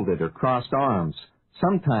folded or crossed arms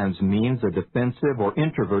sometimes means a defensive or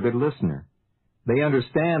introverted listener. They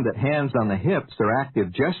understand that hands on the hips or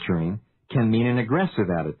active gesturing can mean an aggressive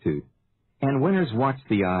attitude. And winners watch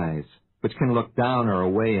the eyes, which can look down or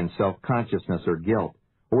away in self-consciousness or guilt,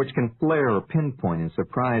 or which can flare or pinpoint in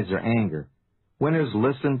surprise or anger. Winners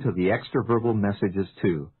listen to the extraverbal messages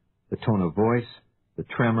too, the tone of voice, the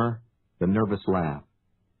tremor, the nervous laugh.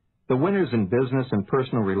 The winners in business and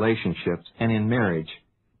personal relationships and in marriage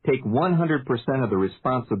take 100% of the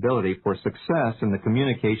responsibility for success in the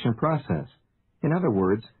communication process. In other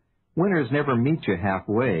words, winners never meet you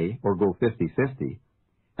halfway or go 50-50.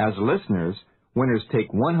 As listeners, winners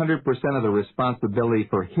take 100% of the responsibility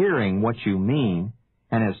for hearing what you mean,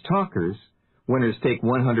 and as talkers, winners take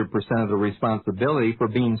 100% of the responsibility for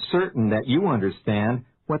being certain that you understand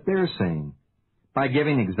what they're saying. By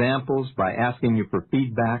giving examples, by asking you for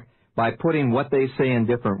feedback, by putting what they say in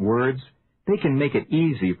different words, they can make it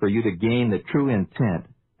easy for you to gain the true intent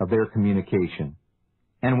of their communication.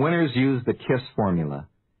 And winners use the KISS formula.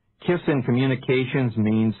 KISS in communications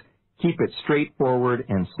means keep it straightforward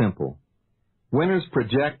and simple. Winners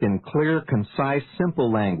project in clear, concise,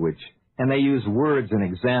 simple language, and they use words and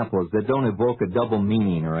examples that don't evoke a double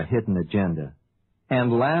meaning or a hidden agenda.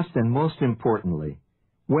 And last and most importantly,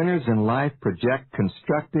 winners in life project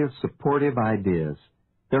constructive, supportive ideas.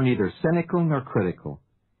 They're neither cynical nor critical.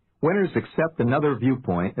 Winners accept another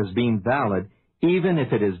viewpoint as being valid even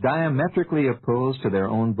if it is diametrically opposed to their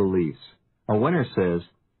own beliefs. A winner says,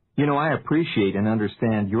 I appreciate and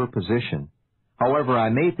understand your position. However, I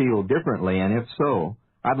may feel differently, and if so,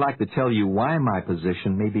 I'd like to tell you why my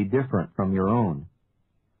position may be different from your own."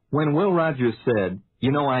 When Will Rogers said,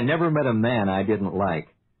 "I never met a man I didn't like,"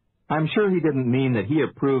 I'm sure he didn't mean that he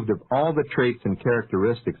approved of all the traits and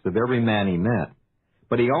characteristics of every man he met,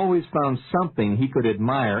 but he always found something he could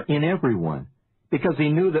admire in everyone, because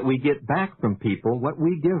he knew that we get back from people what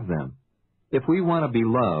we give them. If we want to be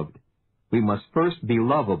loved, we must first be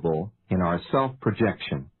lovable in our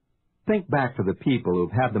self-projection. Think back to the people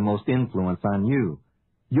who've had the most influence on you.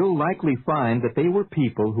 You'll likely find that they were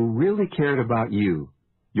people who really cared about you,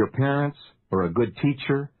 your parents, or a good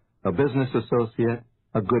teacher, a business associate,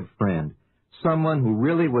 a good friend, someone who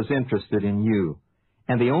really was interested in you.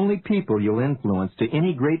 And the only people you'll influence to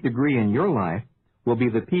any great degree in your life will be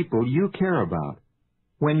the people you care about.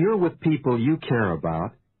 When you're with people you care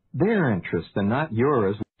about, their interests and not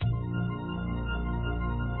yours.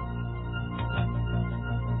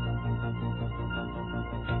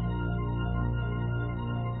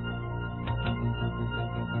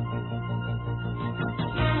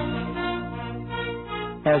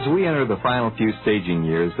 As we enter the final few staging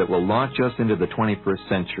years that will launch us into the 21st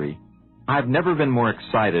century, I've never been more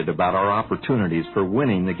excited about our opportunities for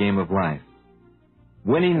winning the game of life.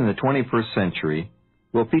 Winning in the 21st century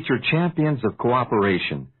will feature champions of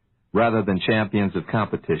cooperation rather than champions of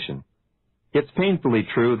competition. It's painfully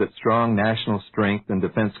true that strong national strength and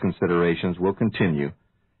defense considerations will continue,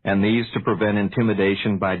 and these to prevent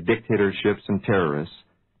intimidation by dictatorships and terrorists,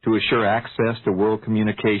 to assure access to world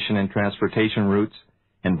communication and transportation routes,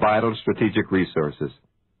 and vital strategic resources.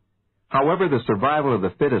 However, the survival of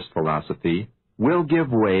the fittest philosophy will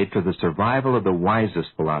give way to the survival of the wisest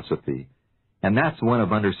philosophy, and that's one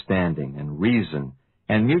of understanding and reason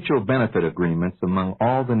and mutual benefit agreements among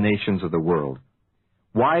all the nations of the world.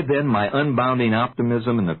 Why then my unbounding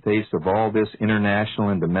optimism in the face of all this international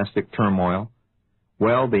and domestic turmoil?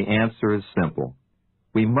 Well, the answer is simple.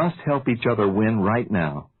 We must help each other win right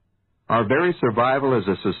now. Our very survival as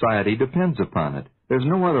a society depends upon it. There's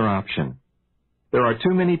no other option. There are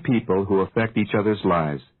too many people who affect each other's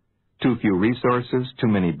lives, too few resources, too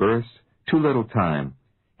many births, too little time,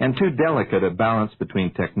 and too delicate a balance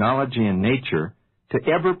between technology and nature to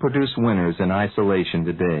ever produce winners in isolation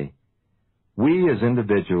today. We as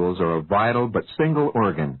individuals are a vital but single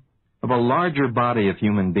organ of a larger body of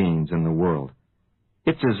human beings in the world.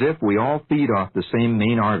 It's as if we all feed off the same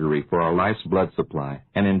main artery for our life's blood supply,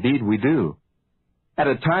 and indeed we do. At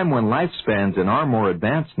a time when lifespans in our more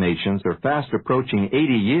advanced nations are fast approaching 80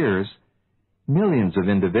 years, millions of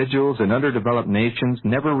individuals in underdeveloped nations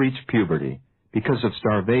never reach puberty because of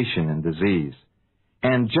starvation and disease.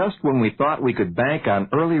 And just when we thought we could bank on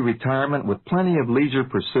early retirement with plenty of leisure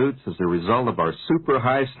pursuits as a result of our super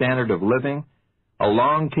high standard of living,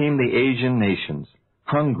 along came the Asian nations,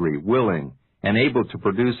 hungry, willing, and able to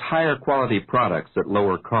produce higher quality products at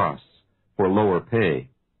lower costs for lower pay.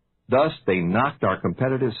 Thus, they knocked our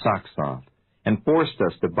competitive socks off and forced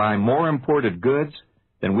us to buy more imported goods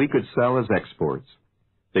than we could sell as exports.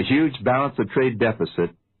 The huge balance of trade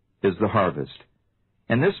deficit is the harvest.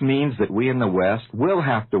 And this means that we in the West will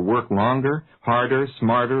have to work longer, harder,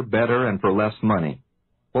 smarter, better, and for less money.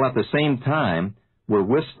 While at the same time, we're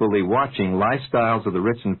wistfully watching lifestyles of the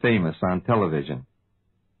rich and famous on television.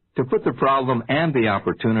 To put the problem and the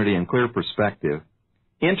opportunity in clear perspective,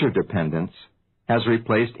 interdependence has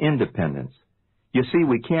replaced independence. You see,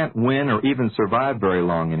 we can't win or even survive very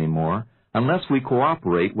long anymore unless we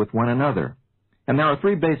cooperate with one another. And there are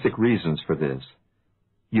three basic reasons for this.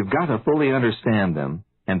 You've got to fully understand them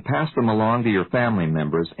and pass them along to your family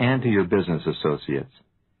members and to your business associates.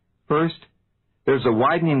 First, there's a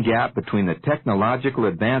widening gap between the technological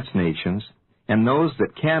advanced nations and those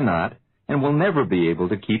that cannot and will never be able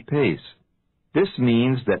to keep pace. This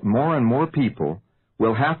means that more and more people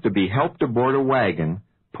will have to be helped aboard a wagon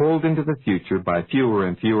pulled into the future by fewer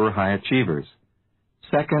and fewer high achievers.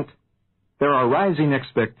 Second, there are rising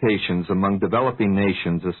expectations among developing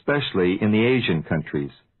nations, especially in the Asian countries.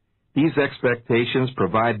 These expectations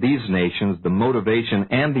provide these nations the motivation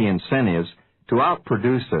and the incentives to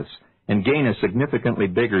outproduce us and gain a significantly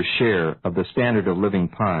bigger share of the standard of living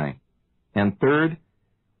pie. And third,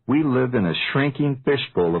 we live in a shrinking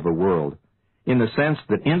fishbowl of a world, in the sense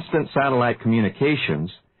that instant satellite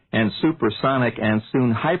communications and supersonic and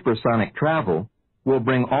soon hypersonic travel will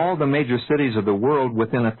bring all the major cities of the world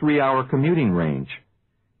within a 3-hour commuting range.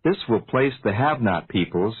 This will place the have-not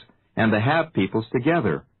peoples and the have peoples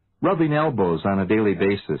together, rubbing elbows on a daily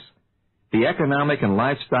basis. The economic and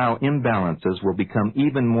lifestyle imbalances will become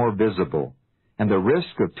even more visible, and the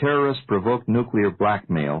risk of terrorist-provoked nuclear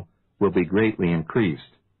blackmail will be greatly increased.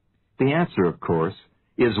 The answer, of course,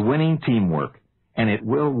 is winning teamwork, and it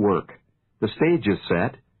will work. The stage is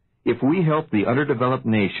set. If we help the underdeveloped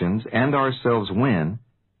nations and ourselves win,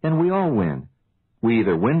 then we all win. We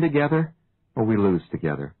either win together or we lose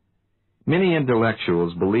together. Many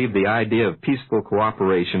intellectuals believe the idea of peaceful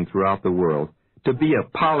cooperation throughout the world to be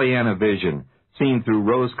a Pollyanna vision seen through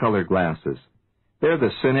rose-colored glasses. They're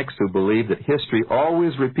the cynics who believe that history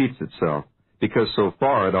always repeats itself because so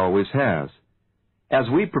far it always has. As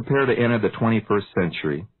we prepare to enter the 21st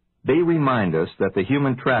century, they remind us that the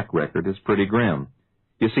human track record is pretty grim.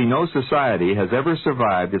 You see, no society has ever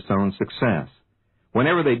survived its own success.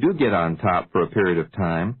 Whenever they do get on top for a period of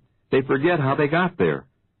time, they forget how they got there,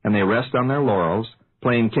 and they rest on their laurels,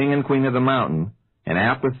 playing king and queen of the mountain, and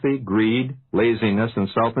apathy, greed, laziness, and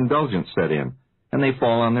self-indulgence set in, and they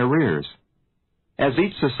fall on their rears. As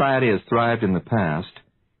each society has thrived in the past,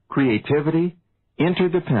 creativity,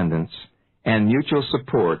 interdependence, and mutual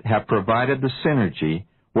support have provided the synergy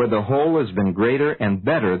where the whole has been greater and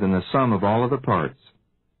better than the sum of all of the parts.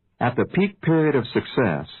 At the peak period of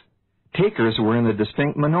success, takers were in the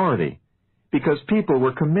distinct minority because people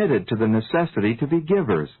were committed to the necessity to be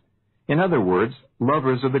givers, in other words,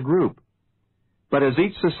 lovers of the group. But as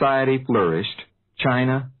each society flourished,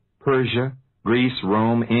 China, Persia, Greece,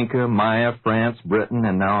 Rome, Inca, Maya, France, Britain,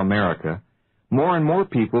 and now America, more and more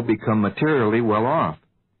people become materially well off.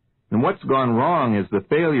 And what's gone wrong is the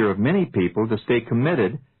failure of many people to stay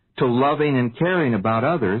committed to loving and caring about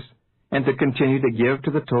others and to continue to give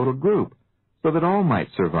to the total group so that all might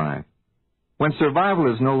survive. When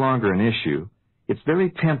survival is no longer an issue, it's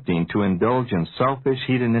very tempting to indulge in selfish,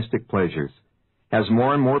 hedonistic pleasures. As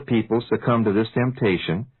more and more people succumb to this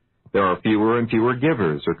temptation, there are fewer and fewer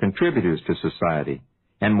givers or contributors to society,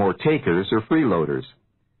 and more takers or freeloaders.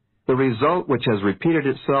 The result, which has repeated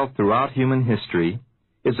itself throughout human history,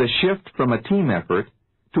 is a shift from a team effort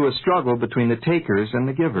to a struggle between the takers and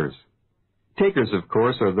the givers. Takers, of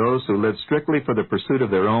course, are those who live strictly for the pursuit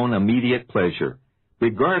of their own immediate pleasure,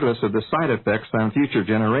 regardless of the side effects on future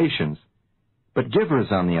generations. But givers,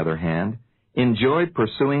 on the other hand, enjoy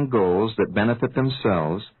pursuing goals that benefit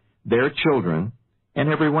themselves, their children, and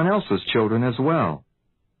everyone else's children as well.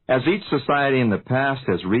 As each society in the past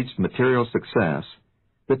has reached material success,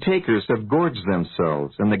 the takers have gorged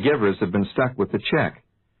themselves and the givers have been stuck with the check.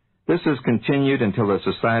 This has continued until the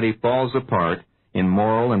society falls apart in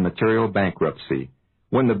moral and material bankruptcy,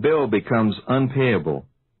 when the bill becomes unpayable,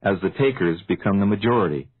 as the takers become the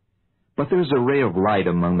majority. But there's a ray of light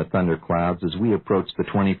among the thunderclouds as we approach the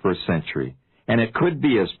 21st century, and it could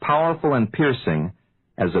be as powerful and piercing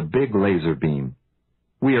as a big laser beam.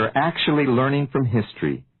 We are actually learning from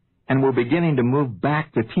history, and we're beginning to move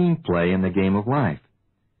back to team play in the game of life.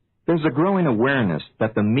 There's a growing awareness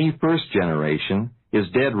that the me-first generation is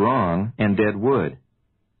dead wrong and dead wood.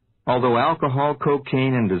 Although alcohol,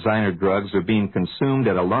 cocaine, and designer drugs are being consumed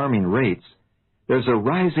at alarming rates, there's a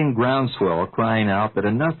rising groundswell crying out that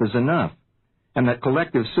enough is enough, and that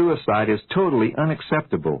collective suicide is totally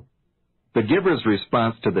unacceptable. The giver's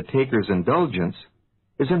response to the taker's indulgence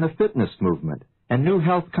is in the fitness movement and new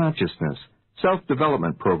health consciousness,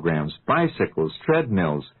 self-development programs, bicycles,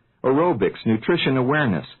 treadmills, aerobics, nutrition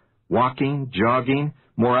awareness, walking, jogging,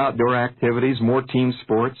 more outdoor activities, more team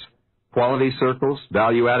sports, quality circles,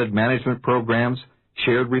 value-added management programs,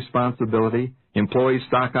 shared responsibility, employee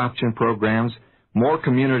stock option programs, more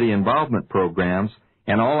community involvement programs,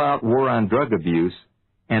 an all-out war on drug abuse,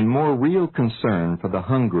 and more real concern for the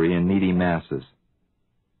hungry and needy masses.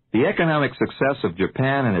 The economic success of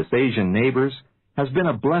Japan and its Asian neighbors has been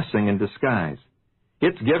a blessing in disguise.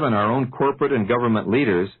 It's given our own corporate and government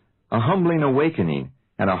leaders a humbling awakening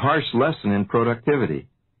and a harsh lesson in productivity.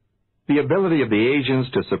 The ability of the Asians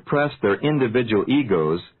to suppress their individual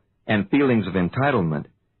egos and feelings of entitlement,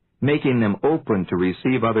 making them open to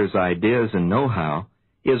receive others' ideas and know-how,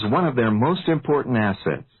 is one of their most important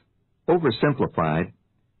assets. Oversimplified,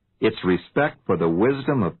 it's respect for the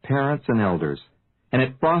wisdom of parents and elders, and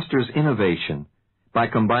it fosters innovation by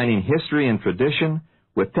combining history and tradition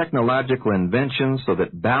with technological inventions so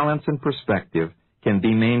that balance and perspective can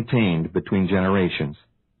be maintained between generations.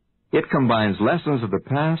 It combines lessons of the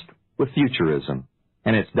past with futurism,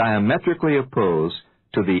 and it's diametrically opposed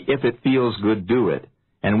to the if it feels good, do it,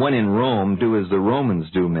 and when in Rome, do as the Romans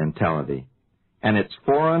do mentality. And it's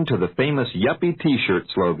foreign to the famous yuppie T-shirt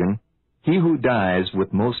slogan, he who dies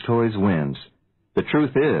with most toys wins. The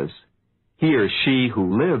truth is, he or she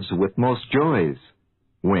who lives with most joys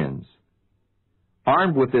wins.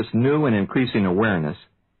 Armed with this new and increasing awareness,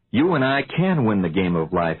 you and I can win the game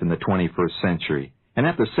of life in the 21st century, and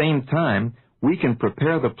at the same time, we can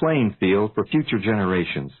prepare the playing field for future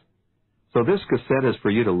generations. So this cassette is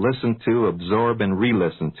for you to listen to, absorb, and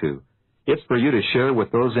re-listen to. It's for you to share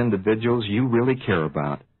with those individuals you really care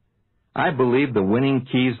about. I believe the winning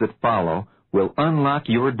keys that follow will unlock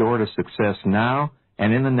your door to success now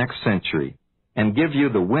and in the next century, and give you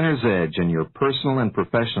the winner's edge in your personal and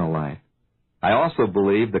professional life. I also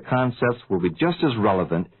believe the concepts will be just as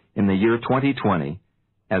relevant in the year 2020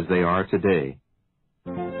 as they are today.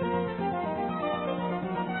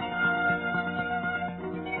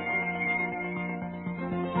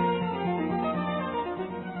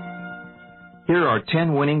 Here are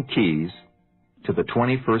 10 winning keys to the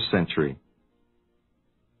 21st century.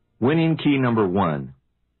 Winning key number 1,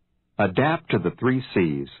 adapt to the 3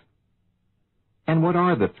 C's. And what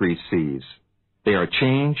are the 3 C's? They are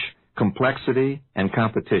change, complexity, and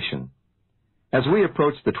competition. As we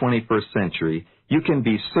approach the 21st century, you can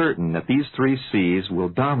be certain that these 3 C's will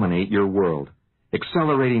dominate your world: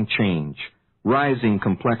 accelerating change, rising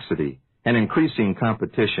complexity, and increasing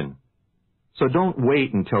competition. So don't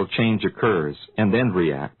wait until change occurs and then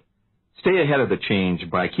react. Stay ahead of the change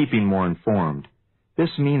by keeping more informed. This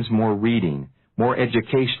means more reading, more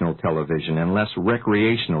educational television, and less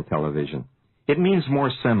recreational television. It means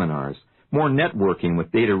more seminars, more networking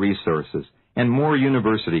with data resources, and more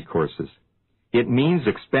university courses. It means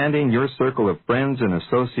expanding your circle of friends and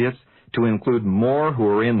associates to include more who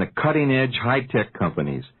are in the cutting-edge high-tech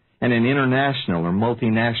companies and in international or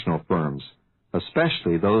multinational firms,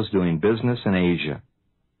 especially those doing business in Asia.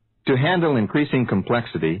 To handle increasing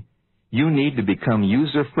complexity, you need to become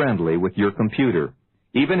user-friendly with your computer,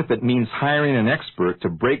 even if it means hiring an expert to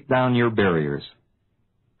break down your barriers.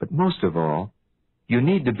 But most of all, you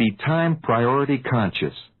need to be time priority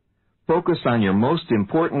conscious. Focus on your most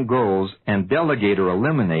important goals and delegate or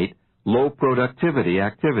eliminate low productivity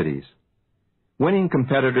activities. Winning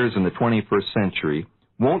competitors in the 21st century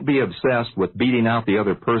won't be obsessed with beating out the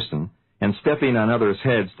other person and stepping on others'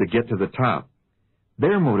 heads to get to the top.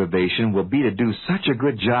 Their motivation will be to do such a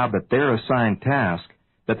good job at their assigned task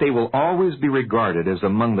that they will always be regarded as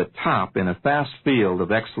among the top in a vast field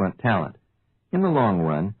of excellent talent. In the long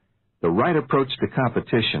run, the right approach to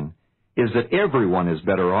competition is that everyone is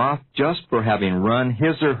better off just for having run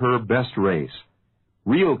his or her best race.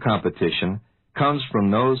 Real competition comes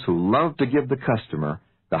from those who love to give the customer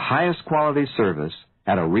the highest quality service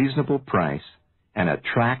at a reasonable price and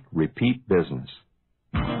attract repeat business.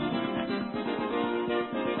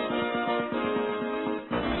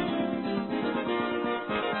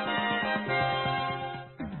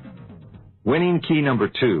 Winning key number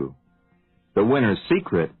 2. The winner's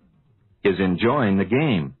secret is enjoying the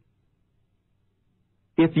game.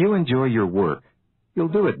 If you enjoy your work, you'll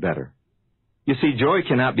do it better. You see, joy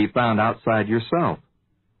cannot be found outside yourself,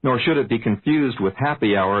 nor should it be confused with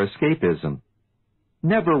happy hour escapism.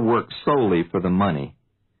 Never work solely for the money.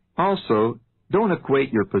 Also, don't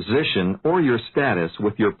equate your position or your status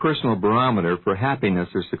with your personal barometer for happiness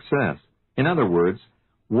or success. In other words,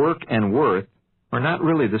 work and worth are not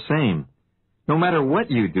really the same. No matter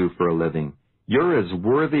what you do for a living, you're as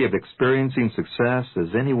worthy of experiencing success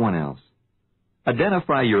as anyone else.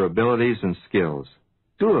 Identify your abilities and skills.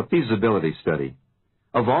 Do a feasibility study.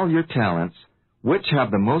 Of all your talents, which have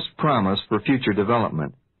the most promise for future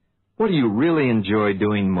development? What do you really enjoy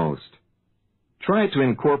doing most? Try to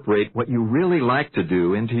incorporate what you really like to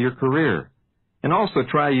do into your career, and also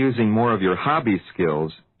try using more of your hobby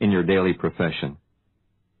skills in your daily profession.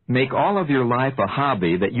 Make all of your life a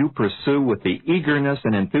hobby that you pursue with the eagerness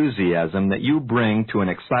and enthusiasm that you bring to an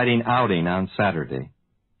exciting outing on Saturday.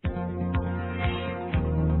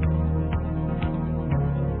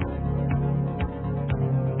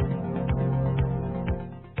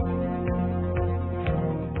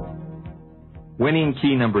 Winning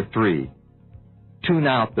key number 3. Tune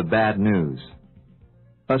out the bad news.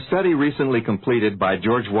 A study recently completed by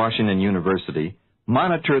George Washington University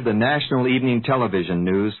monitored the national evening television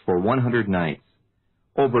news for 100 nights.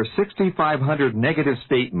 Over 6,500 negative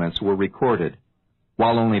statements were recorded,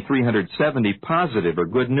 while only 370 positive or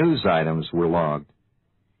good news items were logged.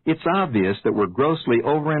 It's obvious that we're grossly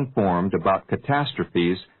overinformed about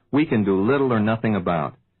catastrophes we can do little or nothing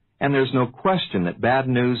about, and there's no question that bad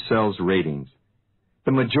news sells ratings.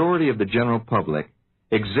 The majority of the general public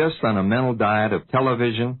exists on a mental diet of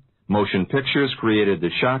television, motion pictures created to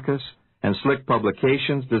shock us, and slick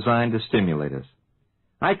publications designed to stimulate us.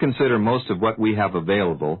 I consider most of what we have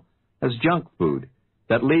available as junk food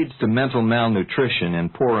that leads to mental malnutrition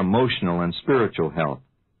and poor emotional and spiritual health.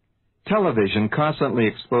 Television constantly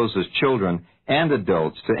exposes children and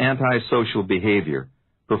adults to antisocial behavior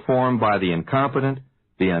performed by the incompetent,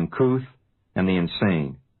 the uncouth, and the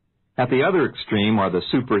insane. At the other extreme are the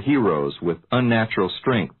superheroes with unnatural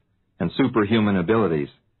strength and superhuman abilities.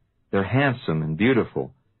 They're handsome and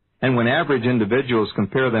beautiful, and when average individuals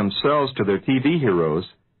compare themselves to their TV heroes,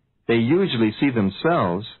 they usually see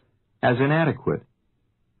themselves as inadequate.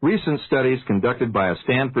 Recent studies conducted by a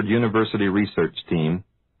Stanford University research team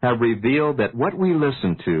have revealed that what we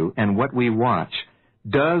listen to and what we watch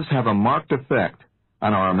does have a marked effect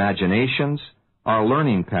on our imaginations, our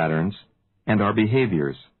learning patterns, and our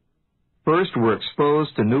behaviors. First, we're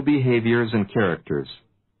exposed to new behaviors and characters.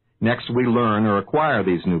 Next, we learn or acquire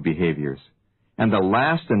these new behaviors. And the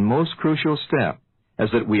last and most crucial step is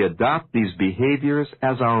that we adopt these behaviors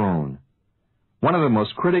as our own. One of the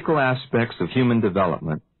most critical aspects of human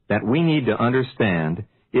development that we need to understand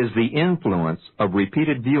is the influence of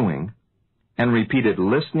repeated viewing and repeated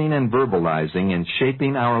listening and verbalizing in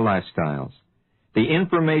shaping our lifestyles. The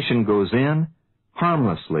information goes in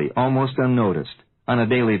harmlessly, almost unnoticed, on a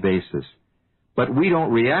daily basis. But we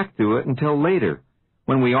don't react to it until later,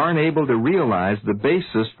 when we aren't able to realize the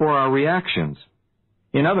basis for our reactions.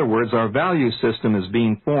 In other words, our value system is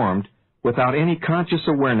being formed without any conscious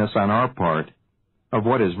awareness on our part of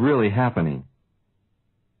what is really happening.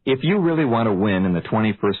 If you really want to win in the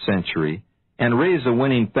 21st century and raise a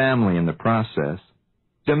winning family in the process,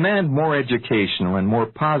 demand more educational and more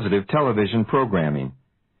positive television programming.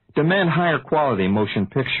 Demand higher quality motion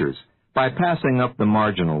pictures by passing up the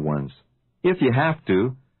marginal ones. If you have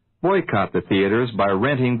to, boycott the theaters by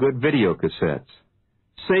renting good video cassettes.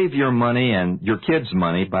 Save your money and your kids'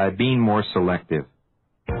 money by being more selective.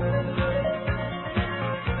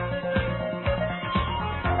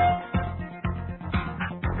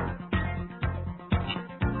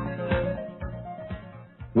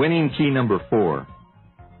 Winning key number 4.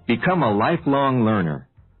 Become a lifelong learner.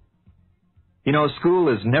 You know,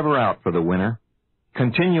 school is never out for the winner.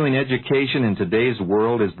 Continuing education in today's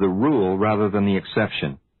world is the rule rather than the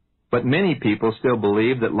exception. But many people still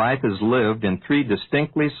believe that life is lived in 3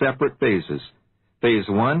 distinctly separate phases. Phase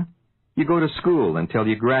 1, you go to school until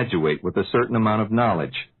you graduate with a certain amount of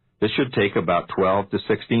knowledge. This should take about 12 to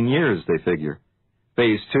 16 years, they figure.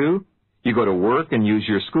 Phase 2, you go to work and use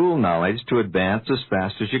your school knowledge to advance as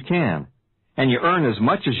fast as you can. And you earn as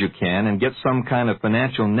much as you can and get some kind of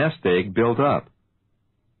financial nest egg built up.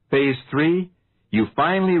 Phase 3, you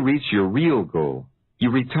finally reach your real goal.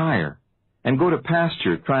 You retire and go to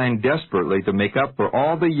pasture trying desperately to make up for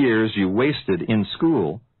all the years you wasted in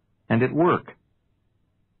school and at work.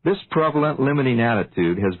 This prevalent limiting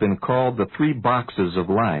attitude has been called the 3 boxes of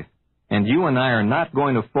life, and you and I are not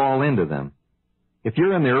going to fall into them. If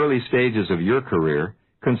you're in the early stages of your career,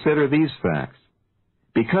 consider these facts.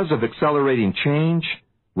 Because of accelerating change,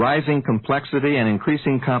 rising complexity, and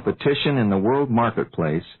increasing competition in the world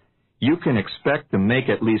marketplace, you can expect to make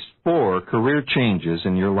at least 4 career changes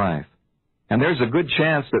in your life. And there's a good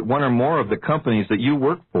chance that one or more of the companies that you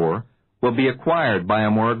work for will be acquired by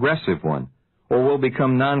a more aggressive one, or will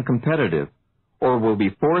become non-competitive, or will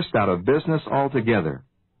be forced out of business altogether.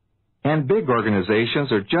 And big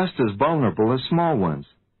organizations are just as vulnerable as small ones.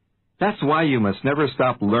 That's why you must never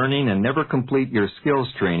stop learning and never complete your skills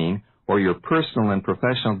training or your personal and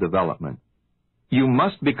professional development. You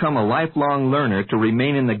must become a lifelong learner to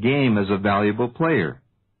remain in the game as a valuable player.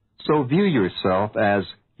 So view yourself as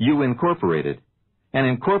you incorporated, and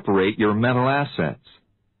incorporate your mental assets.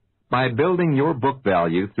 By building your book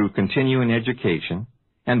value through continuing education,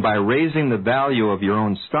 and by raising the value of your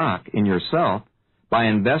own stock in yourself, by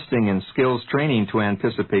investing in skills training to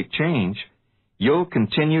anticipate change, you'll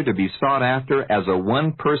continue to be sought after as a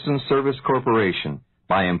one-person service corporation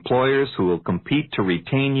by employers who will compete to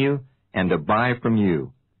retain you and to buy from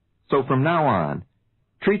you. So from now on,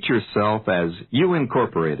 treat yourself as you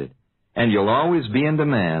incorporated, and you'll always be in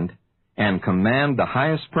demand and command the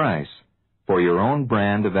highest price for your own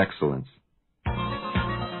brand of excellence.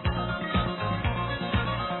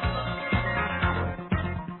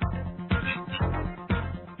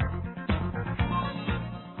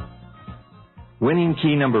 Winning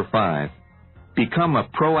key number 5, become a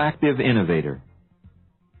proactive innovator.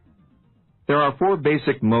 There are 4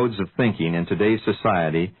 basic modes of thinking in today's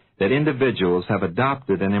society that individuals have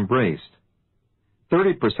adopted and embraced.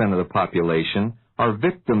 30% of the population are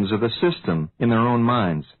victims of the system in their own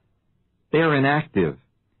minds. They are inactive,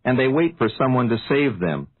 and they wait for someone to save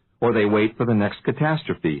them, or they wait for the next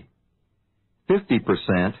catastrophe.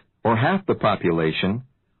 50%, or half the population,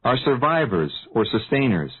 are survivors or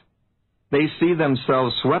sustainers. They see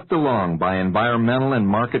themselves swept along by environmental and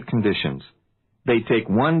market conditions. They take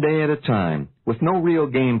one day at a time, with no real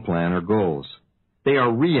game plan or goals. They are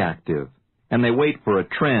reactive, and they wait for a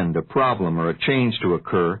trend, a problem, or a change to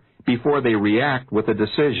occur before they react with a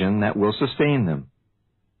decision that will sustain them.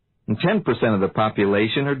 And 10% of the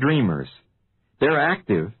population are dreamers. They're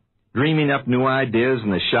active, dreaming up new ideas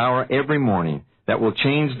in the shower every morning that will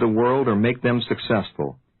change the world or make them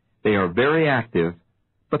successful. They are very active,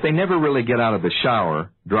 but they never really get out of the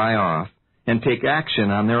shower, dry off, and take action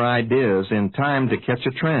on their ideas in time to catch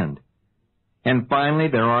a trend. And finally,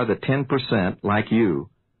 there are the 10%, like you,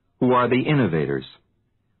 who are the innovators.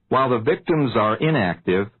 While the victims are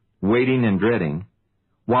inactive, waiting and dreading,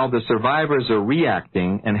 while the survivors are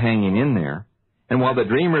reacting and hanging in there, and while the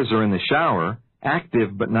dreamers are in the shower,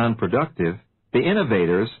 active but non-productive, the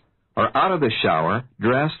innovators are out of the shower,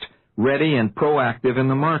 dressed, ready, and proactive in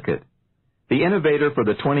the market. The innovator for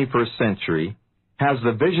the 21st century has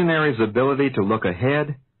the visionary's ability to look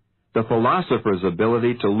ahead, the philosopher's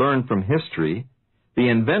ability to learn from history, the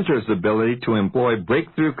inventor's ability to employ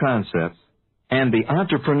breakthrough concepts, and the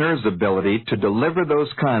entrepreneur's ability to deliver those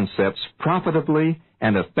concepts profitably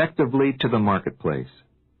and effectively to the marketplace.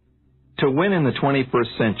 To win in the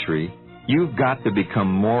 21st century, you've got to become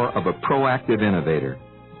more of a proactive innovator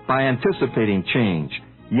by anticipating change,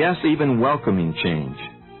 yes, even welcoming change,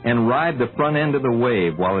 and ride the front end of the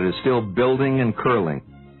wave while it is still building and curling.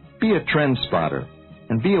 Be a trend spotter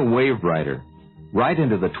and be a wave rider right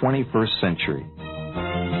into the 21st century.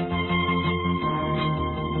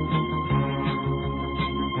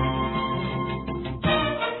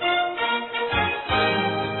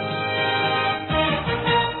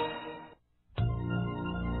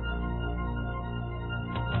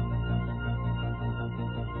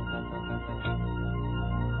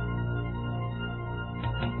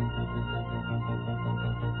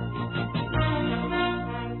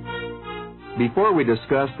 Before we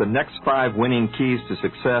discuss the next 5 winning keys to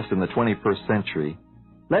success in the 21st century,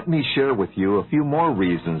 let me share with you a few more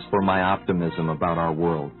reasons for my optimism about our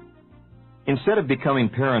world. Instead of becoming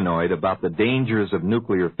paranoid about the dangers of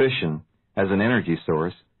nuclear fission as an energy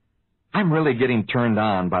source, I'm really getting turned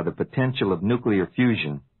on by the potential of nuclear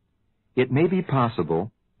fusion. It may be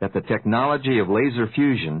possible that the technology of laser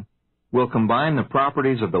fusion will combine the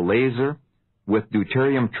properties of the laser with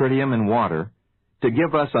deuterium, tritium, and water to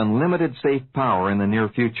give us unlimited safe power in the near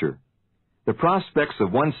future. The prospects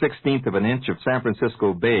of 1/16th of an inch of San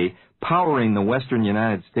Francisco Bay powering the western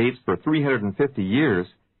United States for 350 years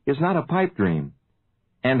is not a pipe dream.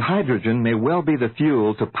 And hydrogen may well be the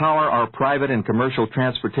fuel to power our private and commercial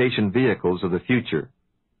transportation vehicles of the future.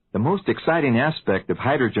 The most exciting aspect of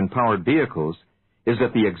hydrogen-powered vehicles is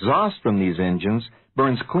that the exhaust from these engines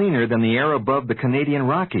burns cleaner than the air above the Canadian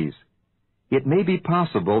Rockies. It may be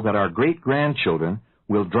possible that our great-grandchildren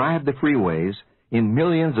will drive the freeways in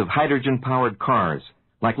millions of hydrogen-powered cars,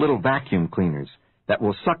 like little vacuum cleaners, that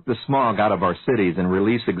will suck the smog out of our cities and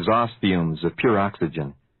release exhaust fumes of pure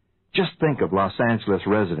oxygen. Just think of Los Angeles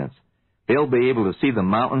residents. They'll be able to see the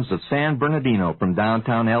mountains of San Bernardino from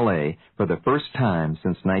downtown L.A. for the first time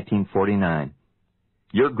since 1949.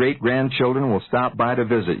 Your great-grandchildren will stop by to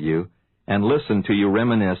visit you and listen to you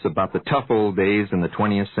reminisce about the tough old days in the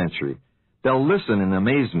 20th century. They'll listen in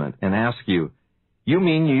amazement and ask you, "You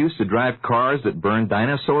mean you used to drive cars that burned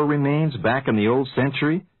dinosaur remains back in the old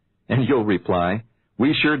century?" And you'll reply,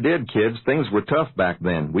 "We sure did, kids. Things were tough back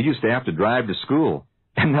then. We used to have to drive to school."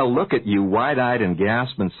 And they'll look at you wide-eyed and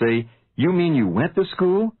gasp and say, "You mean you went to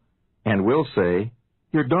school?" And we'll say,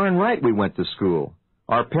 "You're darn right we went to school.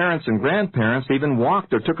 Our parents and grandparents even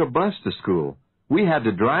walked or took a bus to school. We had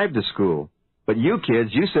to drive to school. But you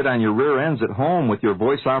kids, you sit on your rear ends at home with your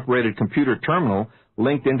voice-operated computer terminal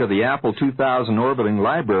linked into the Apple 2000 orbiting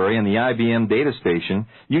library and the IBM data station.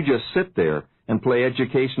 You just sit there and play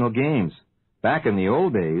educational games. Back in the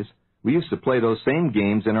old days, we used to play those same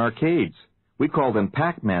games in arcades. We called them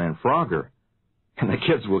Pac-Man and Frogger." And the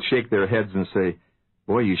kids will shake their heads and say,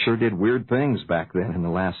 "Boy, you sure did weird things back then in the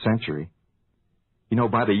last century." You know,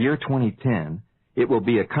 by the year 2010, it will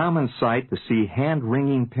be a common sight to see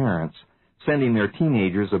hand-wringing parents sending their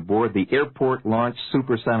teenagers aboard the airport-launched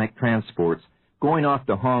supersonic transports going off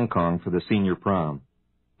to Hong Kong for the senior prom.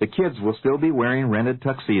 The kids will still be wearing rented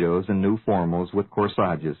tuxedos and new formals with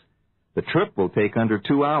corsages. The trip will take under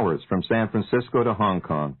 2 hours from San Francisco to Hong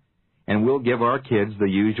Kong, and we'll give our kids the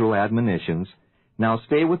usual admonitions. Now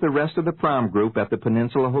stay with the rest of the prom group at the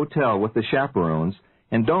Peninsula Hotel with the chaperones,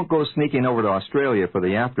 and don't go sneaking over to Australia for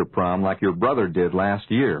the after-prom like your brother did last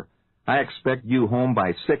year. I expect you home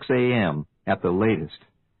by 6 a.m. at the latest.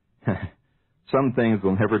 Some things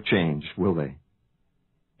will never change, will they?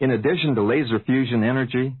 In addition to laser fusion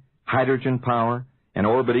energy, hydrogen power, and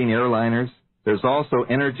orbiting airliners, there's also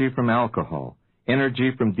energy from alcohol,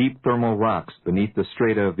 energy from deep thermal rocks beneath the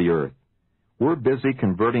strata of the Earth. We're busy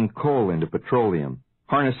converting coal into petroleum,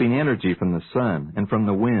 harnessing energy from the sun and from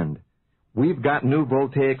the wind. We've got new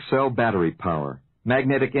voltaic cell battery power,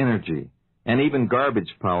 magnetic energy, and even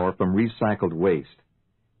garbage power from recycled waste.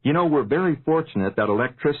 You know, we're very fortunate that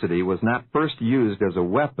electricity was not first used as a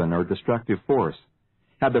weapon or destructive force.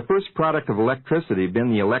 Had the first product of electricity been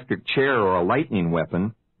the electric chair or a lightning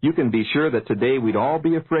weapon, you can be sure that today we'd all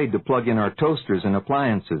be afraid to plug in our toasters and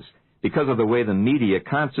appliances because of the way the media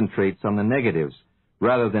concentrates on the negatives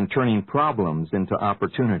rather than turning problems into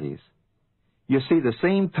opportunities. You see, the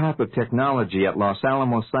same type of technology at Los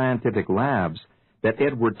Alamos Scientific Labs that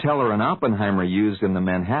Edward Teller and Oppenheimer used in the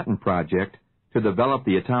Manhattan Project to develop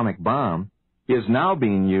the atomic bomb is now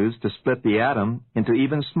being used to split the atom into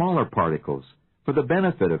even smaller particles for the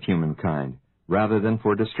benefit of humankind rather than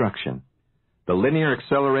for destruction. The linear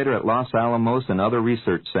accelerator at Los Alamos and other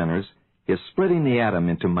research centers is splitting the atom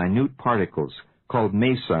into minute particles called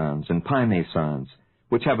mesons and pi mesons,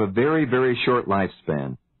 which have a very, very short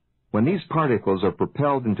lifespan. When these particles are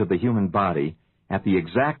propelled into the human body at the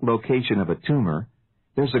exact location of a tumor,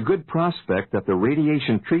 there's a good prospect that the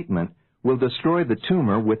radiation treatment will destroy the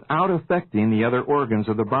tumor without affecting the other organs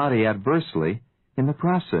of the body adversely in the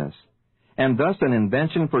process. And thus an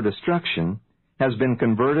invention for destruction has been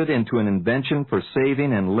converted into an invention for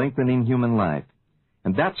saving and lengthening human life.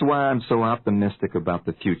 And that's why I'm so optimistic about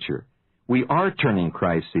the future. We are turning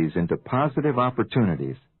crises into positive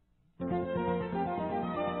opportunities.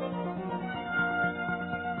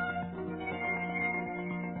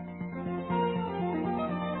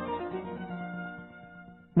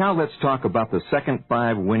 Now let's talk about the second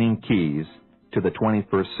 5 winning keys to the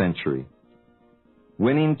 21st century.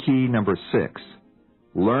 Winning key number 6,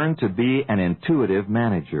 learn to be an intuitive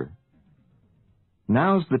manager.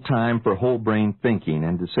 Now's the time for whole brain thinking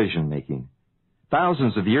and decision making.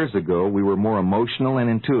 Thousands of years ago, we were more emotional and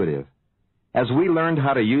intuitive. As we learned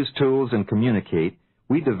how to use tools and communicate,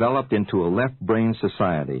 we developed into a left brain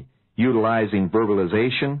society, utilizing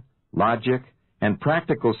verbalization, logic, and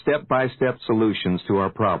practical step-by-step solutions to our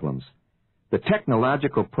problems. The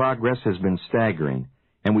technological progress has been staggering,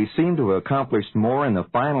 and we seem to have accomplished more in the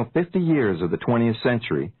final 50 years of the 20th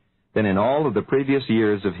century than in all of the previous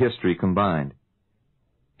years of history combined.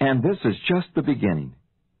 And this is just the beginning.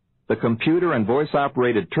 The computer and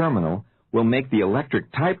voice-operated terminal will make the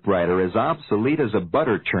electric typewriter as obsolete as a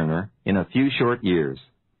butter churner in a few short years.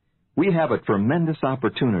 We have a tremendous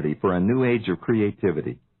opportunity for a new age of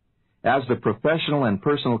creativity. As the professional and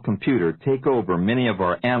personal computer take over many of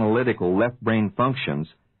our analytical left brain functions,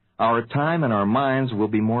 our time and our minds will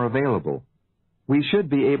be more available. We should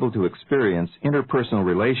be able to experience interpersonal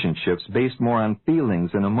relationships based more on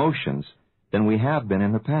feelings and emotions than we have been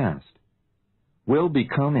in the past. We'll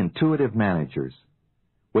become intuitive managers.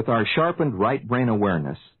 With our sharpened right brain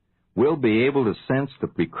awareness, we'll be able to sense the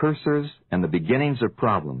precursors and the beginnings of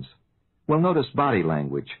problems. We'll notice body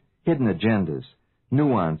language, hidden agendas,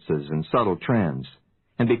 nuances, and subtle trends.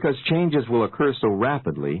 And because changes will occur so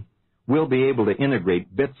rapidly, we'll be able to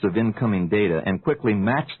integrate bits of incoming data and quickly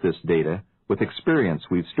match this data with experience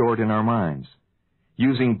we've stored in our minds.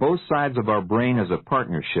 Using both sides of our brain as a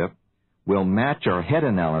partnership, we'll match our head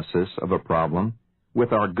analysis of a problem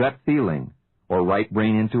with our gut feeling or right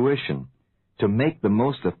brain intuition to make the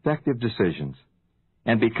most effective decisions.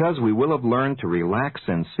 And because we will have learned to relax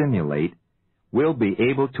and simulate, we'll be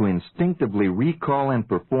able to instinctively recall and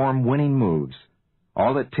perform winning moves.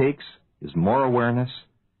 All it takes is more awareness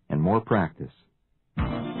and more practice.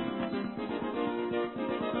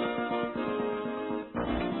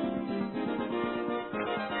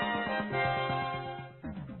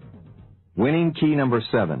 Winning key number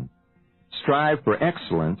 7, strive for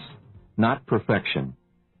excellence, not perfection.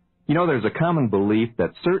 You know, there's a common belief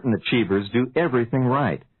that certain achievers do everything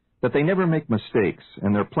right, that they never make mistakes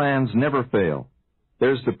and their plans never fail.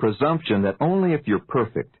 There's the presumption that only if you're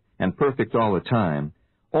perfect, and perfect all the time,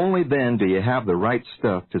 only then do you have the right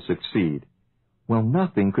stuff to succeed. Well,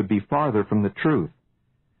 nothing could be farther from the truth.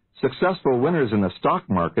 Successful winners in the stock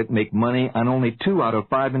market make money on only 2 out of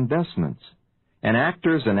 5 investments. And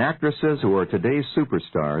actors and actresses who are today's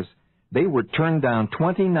superstars, they were turned down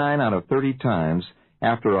 29 out of 30 times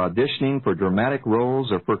after auditioning for dramatic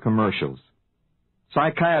roles or for commercials.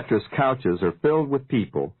 Psychiatrists' couches are filled with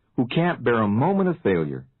people who can't bear a moment of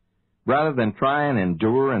failure. Rather than try and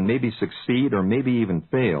endure and maybe succeed or maybe even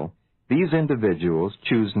fail, these individuals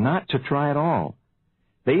choose not to try at all.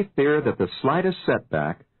 They fear that the slightest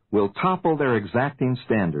setback will topple their exacting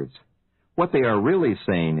standards. What they are really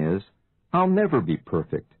saying is, I'll never be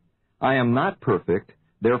perfect. I am not perfect,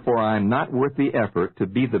 therefore I am not worth the effort to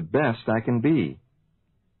be the best I can be.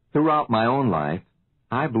 Throughout my own life,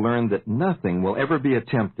 I've learned that nothing will ever be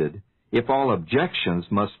attempted if all objections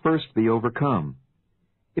must first be overcome.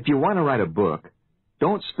 If you want to write a book,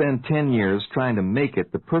 don't spend 10 years trying to make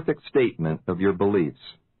it the perfect statement of your beliefs.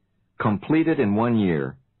 Complete it in 1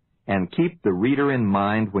 year, and keep the reader in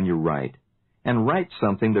mind when you write, and write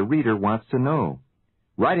something the reader wants to know.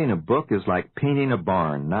 Writing a book is like painting a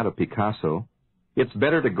barn, not a Picasso. It's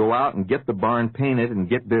better to go out and get the barn painted and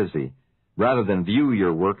get busy, rather than view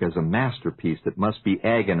your work as a masterpiece that must be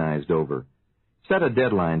agonized over. Set a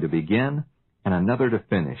deadline to begin and another to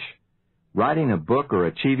finish. Writing a book or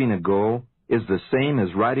achieving a goal is the same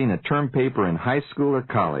as writing a term paper in high school or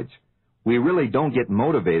college. We really don't get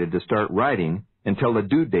motivated to start writing until the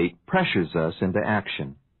due date pressures us into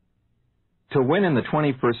action. To win in the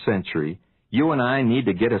 21st century, you and I need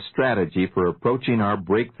to get a strategy for approaching our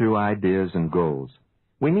breakthrough ideas and goals.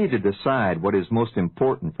 We need to decide what is most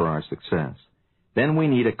important for our success. Then we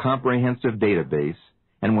need a comprehensive database,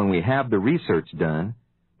 and when we have the research done,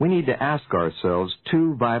 we need to ask ourselves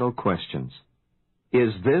two vital questions.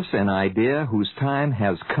 Is this an idea whose time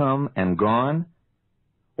has come and gone?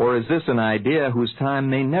 Or is this an idea whose time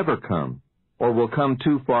may never come, or will come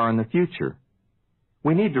too far in the future?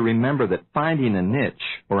 We need to remember that finding a niche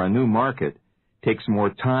or a new market takes more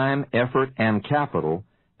time, effort, and capital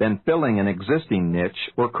than filling an existing niche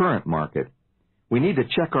or current market. We need to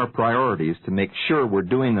check our priorities to make sure we're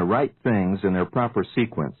doing the right things in their proper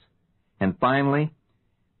sequence. And finally,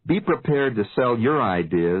 be prepared to sell your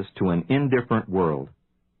ideas to an indifferent world.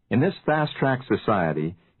 In this fast-track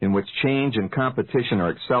society, in which change and competition are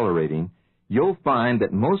accelerating, you'll find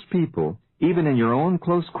that most people, even in your own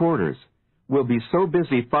close quarters, will be so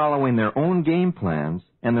busy following their own game plans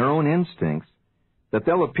and their own instincts that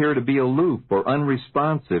they'll appear to be aloof or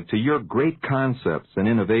unresponsive to your great concepts and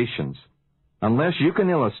innovations. Unless you can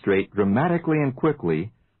illustrate dramatically and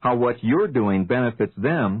quickly how what you're doing benefits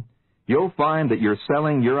them, you'll find that you're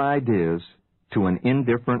selling your ideas to an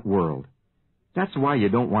indifferent world. That's why you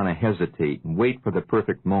don't want to hesitate and wait for the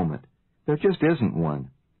perfect moment. There just isn't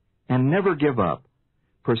one. And never give up.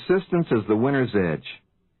 Persistence is the winner's edge.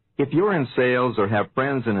 If you're in sales or have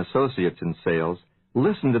friends and associates in sales,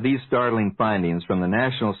 listen to these startling findings from the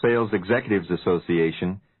National Sales Executives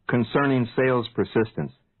Association concerning sales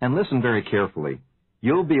persistence, and listen very carefully.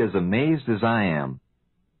 You'll be as amazed as I am.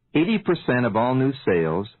 80% of all new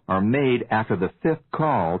sales are made after the fifth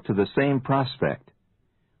call to the same prospect.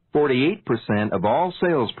 48% of all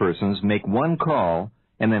salespersons make one call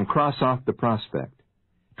and then cross off the prospect.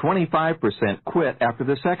 25% quit after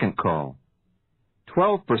the second call.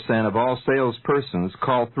 12% of all salespersons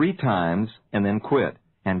call 3 times and then quit.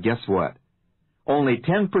 And guess what? Only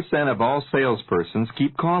 10% of all salespersons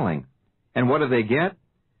keep calling. And what do they get?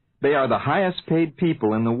 They are the highest paid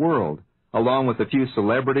people in the world, along with a few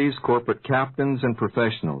celebrities, corporate captains, and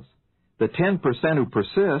professionals. The 10% who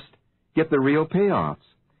persist get the real payoffs.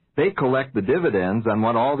 They collect the dividends on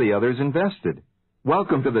what all the others invested.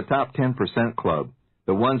 Welcome to the top 10% club,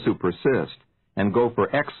 the ones who persist and go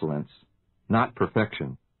for excellence, not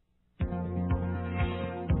perfection.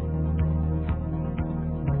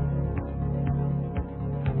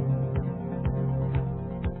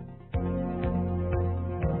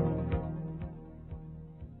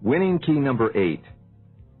 Winning key number 8.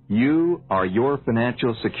 You are your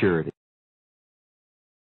financial security.